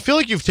about. I feel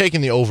like you've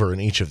taken the over in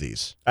each of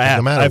these. I have.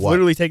 No matter I've what.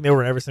 literally taken the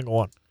over in every single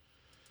one.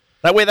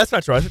 That way, that's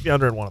not true. I took the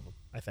under in one of them.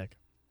 I think.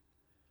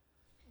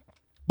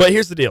 But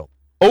here's the deal.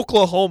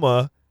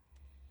 Oklahoma,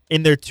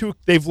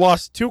 they've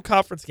lost 2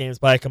 conference games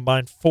by a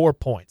combined 4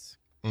 points.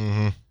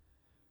 Mm-hmm.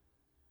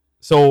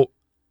 So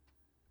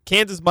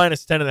Kansas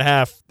minus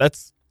 10.5,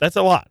 that's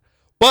a lot.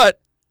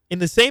 But in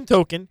the same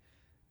token,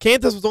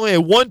 Kansas was only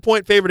a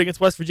 1-point favorite against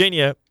West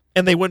Virginia,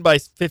 and they win by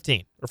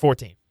 15 or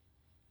 14.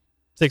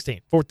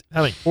 16. 14,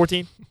 how many?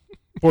 14?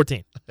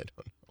 14. I don't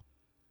know.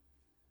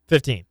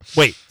 15.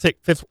 Wait.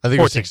 15, I think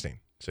it was 16.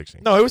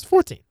 16. No, it was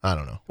 14. I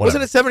don't know.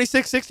 Wasn't it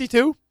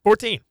 76-62?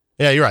 14.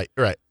 Yeah, you're right.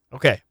 You're right.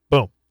 Okay.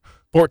 Boom.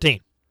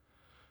 14.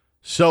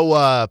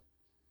 So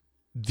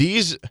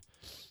this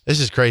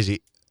is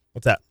crazy.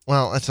 What's that?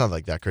 Well, it's not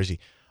like that crazy.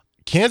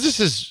 Kansas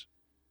is,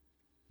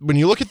 when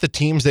you look at the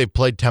teams they've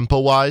played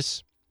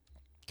tempo-wise,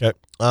 okay.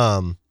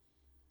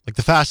 Like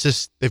the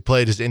fastest they've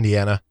played is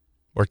Indiana.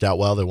 Worked out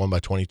well. They won by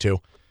 22.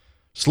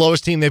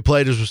 Slowest team they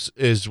played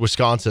is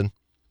Wisconsin,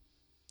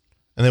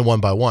 and they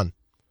won by 1.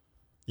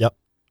 Yep.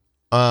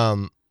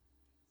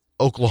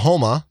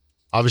 Oklahoma,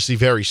 obviously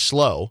very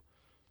slow.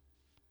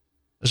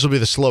 This will be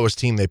the slowest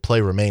team they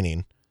play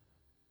remaining.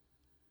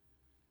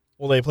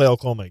 Well, they play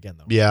Oklahoma again,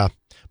 though. Yeah.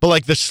 But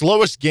like the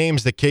slowest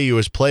games that KU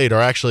has played are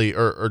actually,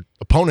 or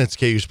opponents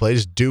KU's played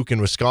is Duke and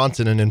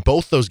Wisconsin. And in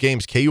both those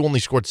games, KU only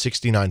scored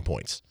 69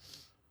 points,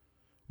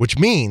 which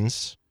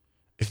means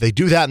if they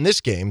do that in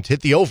this game to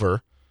hit the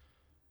over,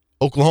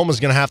 Oklahoma's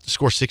going to have to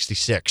score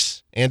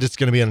 66, and it's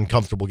going to be an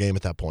uncomfortable game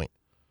at that point.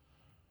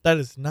 That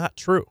is not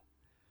true.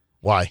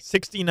 Why?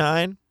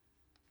 69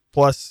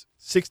 plus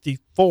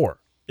 64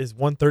 is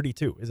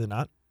 132, is it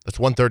not? That's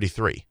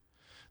 133.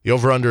 The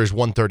over-under is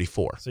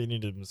 134. So you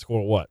need to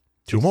score what?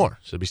 2 more,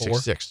 so it'd be 4?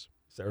 66.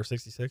 Or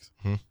 66?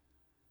 Hmm.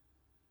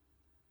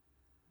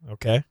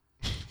 Okay.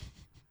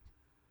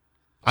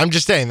 I'm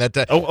just saying that,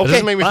 Okay, that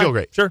doesn't make me fine. feel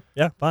great. Sure,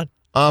 yeah, fine.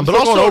 But Still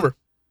also going over.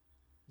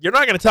 You're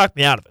not going to talk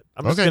me out of it.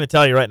 I'm just Okay. going to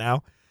tell you right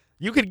now.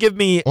 You could give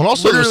me Well,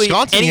 also the literally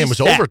Wisconsin any game was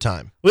stat.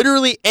 overtime.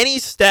 Literally any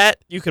stat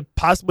you could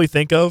possibly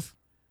think of,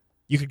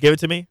 you could give it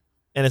to me,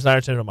 and it's not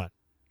a change of mind.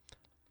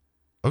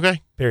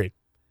 Okay. Period.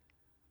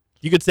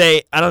 You could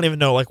say, I don't even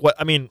know, like what.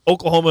 I mean,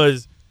 Oklahoma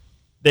is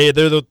they're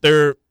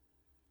the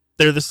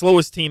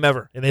slowest team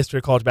ever in the history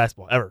of college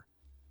basketball ever.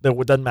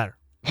 It doesn't matter.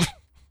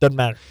 Doesn't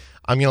matter.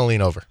 I'm going to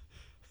lean over.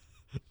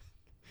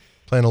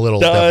 Playing a little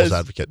devil's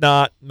advocate.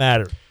 Not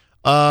matter.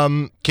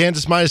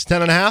 Kansas minus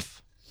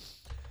 10.5.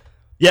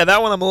 Yeah,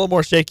 that one I'm a little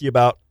more shaky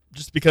about,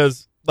 just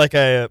because, like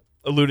I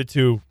alluded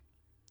to,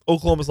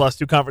 Oklahoma's lost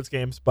 2 conference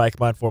games by a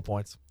combined 4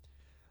 points.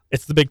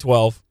 It's the Big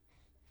 12.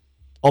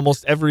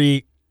 Almost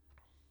every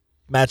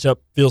matchup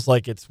feels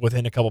like it's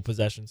within a couple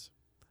possessions.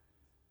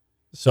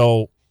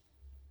 So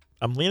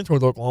I'm leaning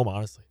towards Oklahoma,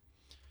 honestly.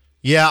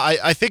 Yeah,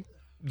 I think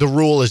the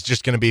rule is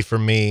just going to be for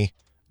me,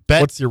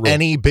 bet What's your rule?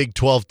 any Big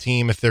 12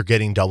 team if they're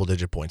getting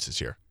double-digit points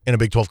this year in a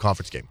Big 12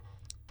 conference game.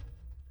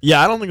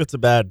 Yeah, I don't think that's a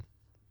bad.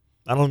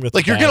 I don't think that's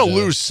Like, you're going to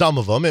lose some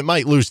of them. It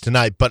might lose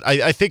tonight, but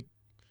I think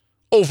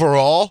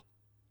overall,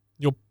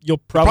 You'll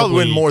probably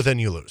win more than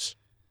you lose.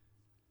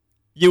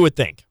 You would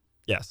think.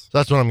 Yes, So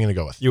that's what I'm going to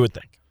go with. you would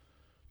think.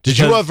 Did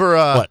you Because- ever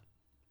what?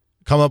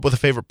 come up with a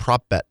favorite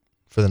prop bet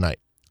for the night?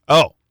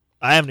 Oh,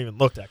 I haven't even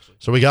looked actually.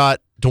 So we got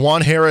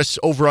DeJuan Harris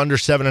over under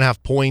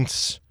 7.5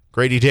 points.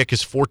 Grady Dick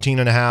is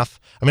 14.5.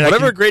 I mean,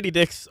 Whatever Grady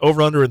Dick's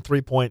over under and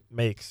 3-point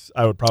makes,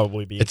 I would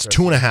probably be. it's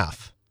interested.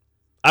 2.5,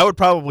 I would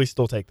probably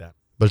still take that.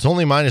 but it's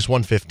only minus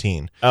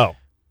 115. Oh,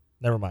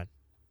 never mind.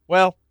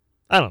 Well,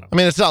 I don't know. I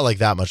mean, it's not like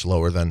that much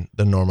lower than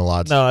normal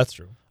odds. No, that's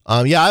true.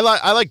 Yeah,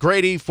 I like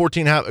Grady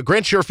 14.5.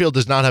 Grant Sherfield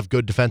does not have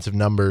good defensive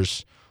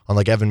numbers on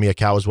like Evan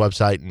Miyakawa's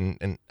website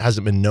and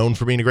hasn't been known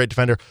for being a great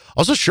defender.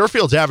 Also,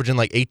 Sherfield's averaging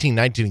like 18,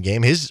 19 a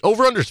game. His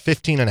over under is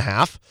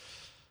 15.5.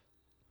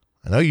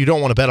 I know you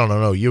don't want to bet on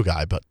an OU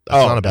guy, but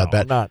that's not a bad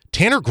bet. Not.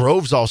 Tanner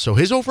Groves also,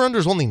 his over under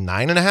is only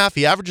 9.5.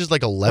 He averages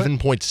like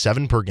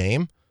 11.7 per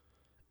game,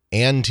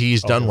 and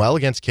he's done well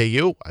against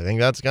KU. I think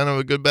that's kind of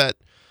a good bet.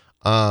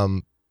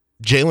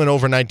 Jalen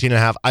over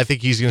 19.5. I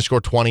think he's going to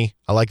score 20.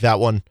 I like that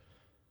one.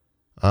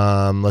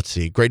 Let's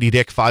see. Grady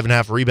Dick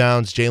 5.5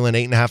 rebounds. Jalen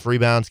 8.5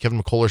 rebounds.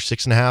 Kevin McCullough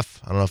 6.5.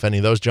 I don't know if any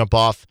of those jump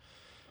off.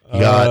 You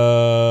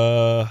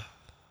got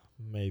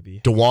maybe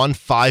DeJuan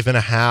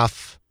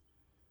 5.5.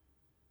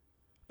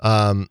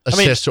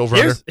 Assists over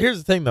under. Here's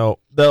the thing though.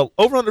 The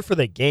over under for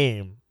the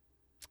game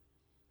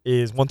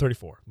is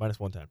 134 minus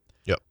 110.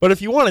 Yep. But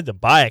if you wanted to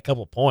buy a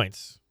couple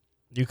points,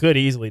 you could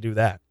easily do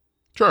that.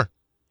 Sure.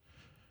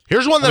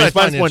 Here's one that I mean, I it's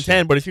find minus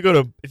 110, but if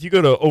you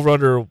go to over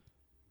under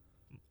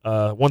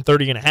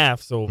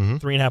 130.5, so Mhm.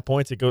 3.5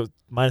 points, it goes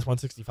minus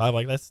 165.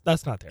 Like that's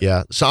not terrible.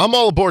 Yeah, so I'm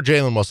all aboard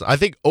Jalen Wilson. I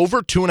think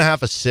over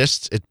 2.5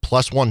 assists at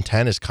plus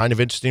 110 is kind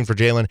of interesting for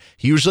Jalen.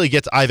 He usually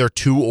gets either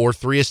 2 or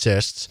 3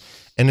 assists,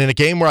 and in a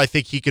game where I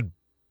think he could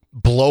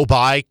blow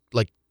by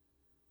like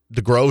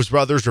the Groves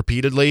brothers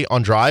repeatedly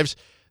on drives,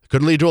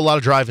 could lead to a lot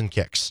of drive and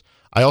kicks.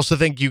 I also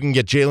think you can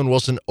get Jalen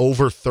Wilson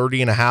over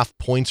 30.5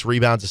 points,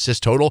 rebounds,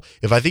 assists total.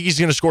 If I think he's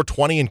going to score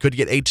 20 and could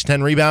get 8 to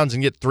 10 rebounds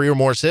and get 3 or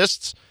more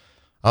assists,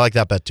 I like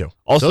that bet too.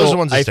 Also, those are the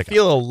ones that I stick out.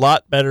 feel a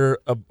lot better,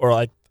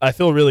 or I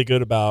feel really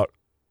good about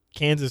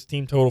Kansas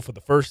team total for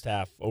the first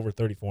half over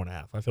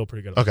 34.5. I feel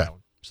pretty good about that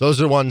one. So those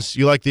are the ones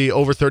you like, the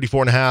over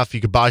 34.5.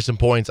 You could buy some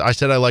points. I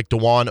said I like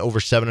DeJuan over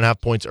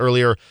 7.5 points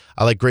earlier.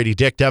 I like Grady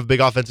Dick to have a big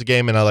offensive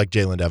game, and I like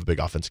Jalen to have a big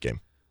offensive game.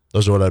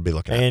 Those are what I'd be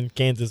looking at. And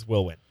Kansas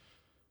will win.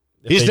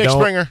 He's Nick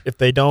Springer. If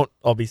they don't,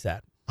 I'll be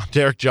sad. I'm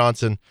Derek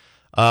Johnson.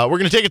 We're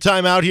going to take a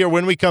time out here.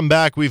 When we come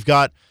back, we've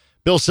got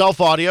Bill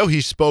Self audio. He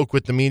spoke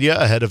with the media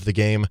ahead of the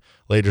game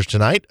later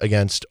tonight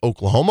against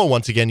Oklahoma.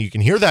 Once again, you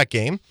can hear that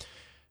game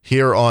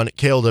here on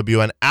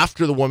KLWN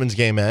after the women's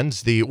game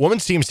ends. The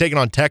women's team's taking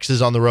on Texas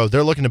on the road.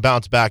 They're looking to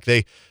bounce back.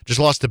 They just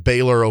lost to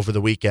Baylor over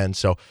the weekend,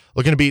 so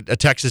looking to beat a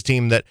Texas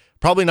team that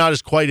probably not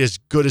as quite as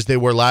good as they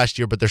were last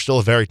year, but they're still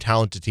a very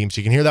talented team.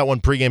 So you can hear that one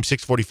pregame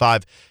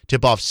 6:45,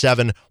 tip-off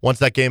 7. Once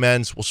that game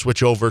ends, we'll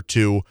switch over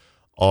to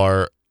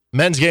our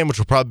men's game, which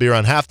will probably be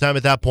around halftime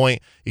at that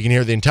point. You can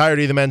hear the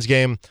entirety of the men's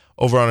game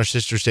over on our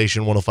sister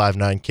station,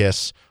 105.9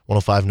 KISS,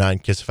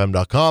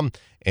 105.9KISSFM.com,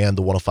 and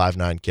the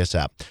 105.9 KISS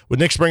app. With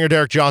Nick Springer,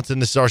 Derek Johnson,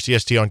 this is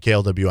RCST on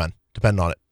KLWN. Depend on it.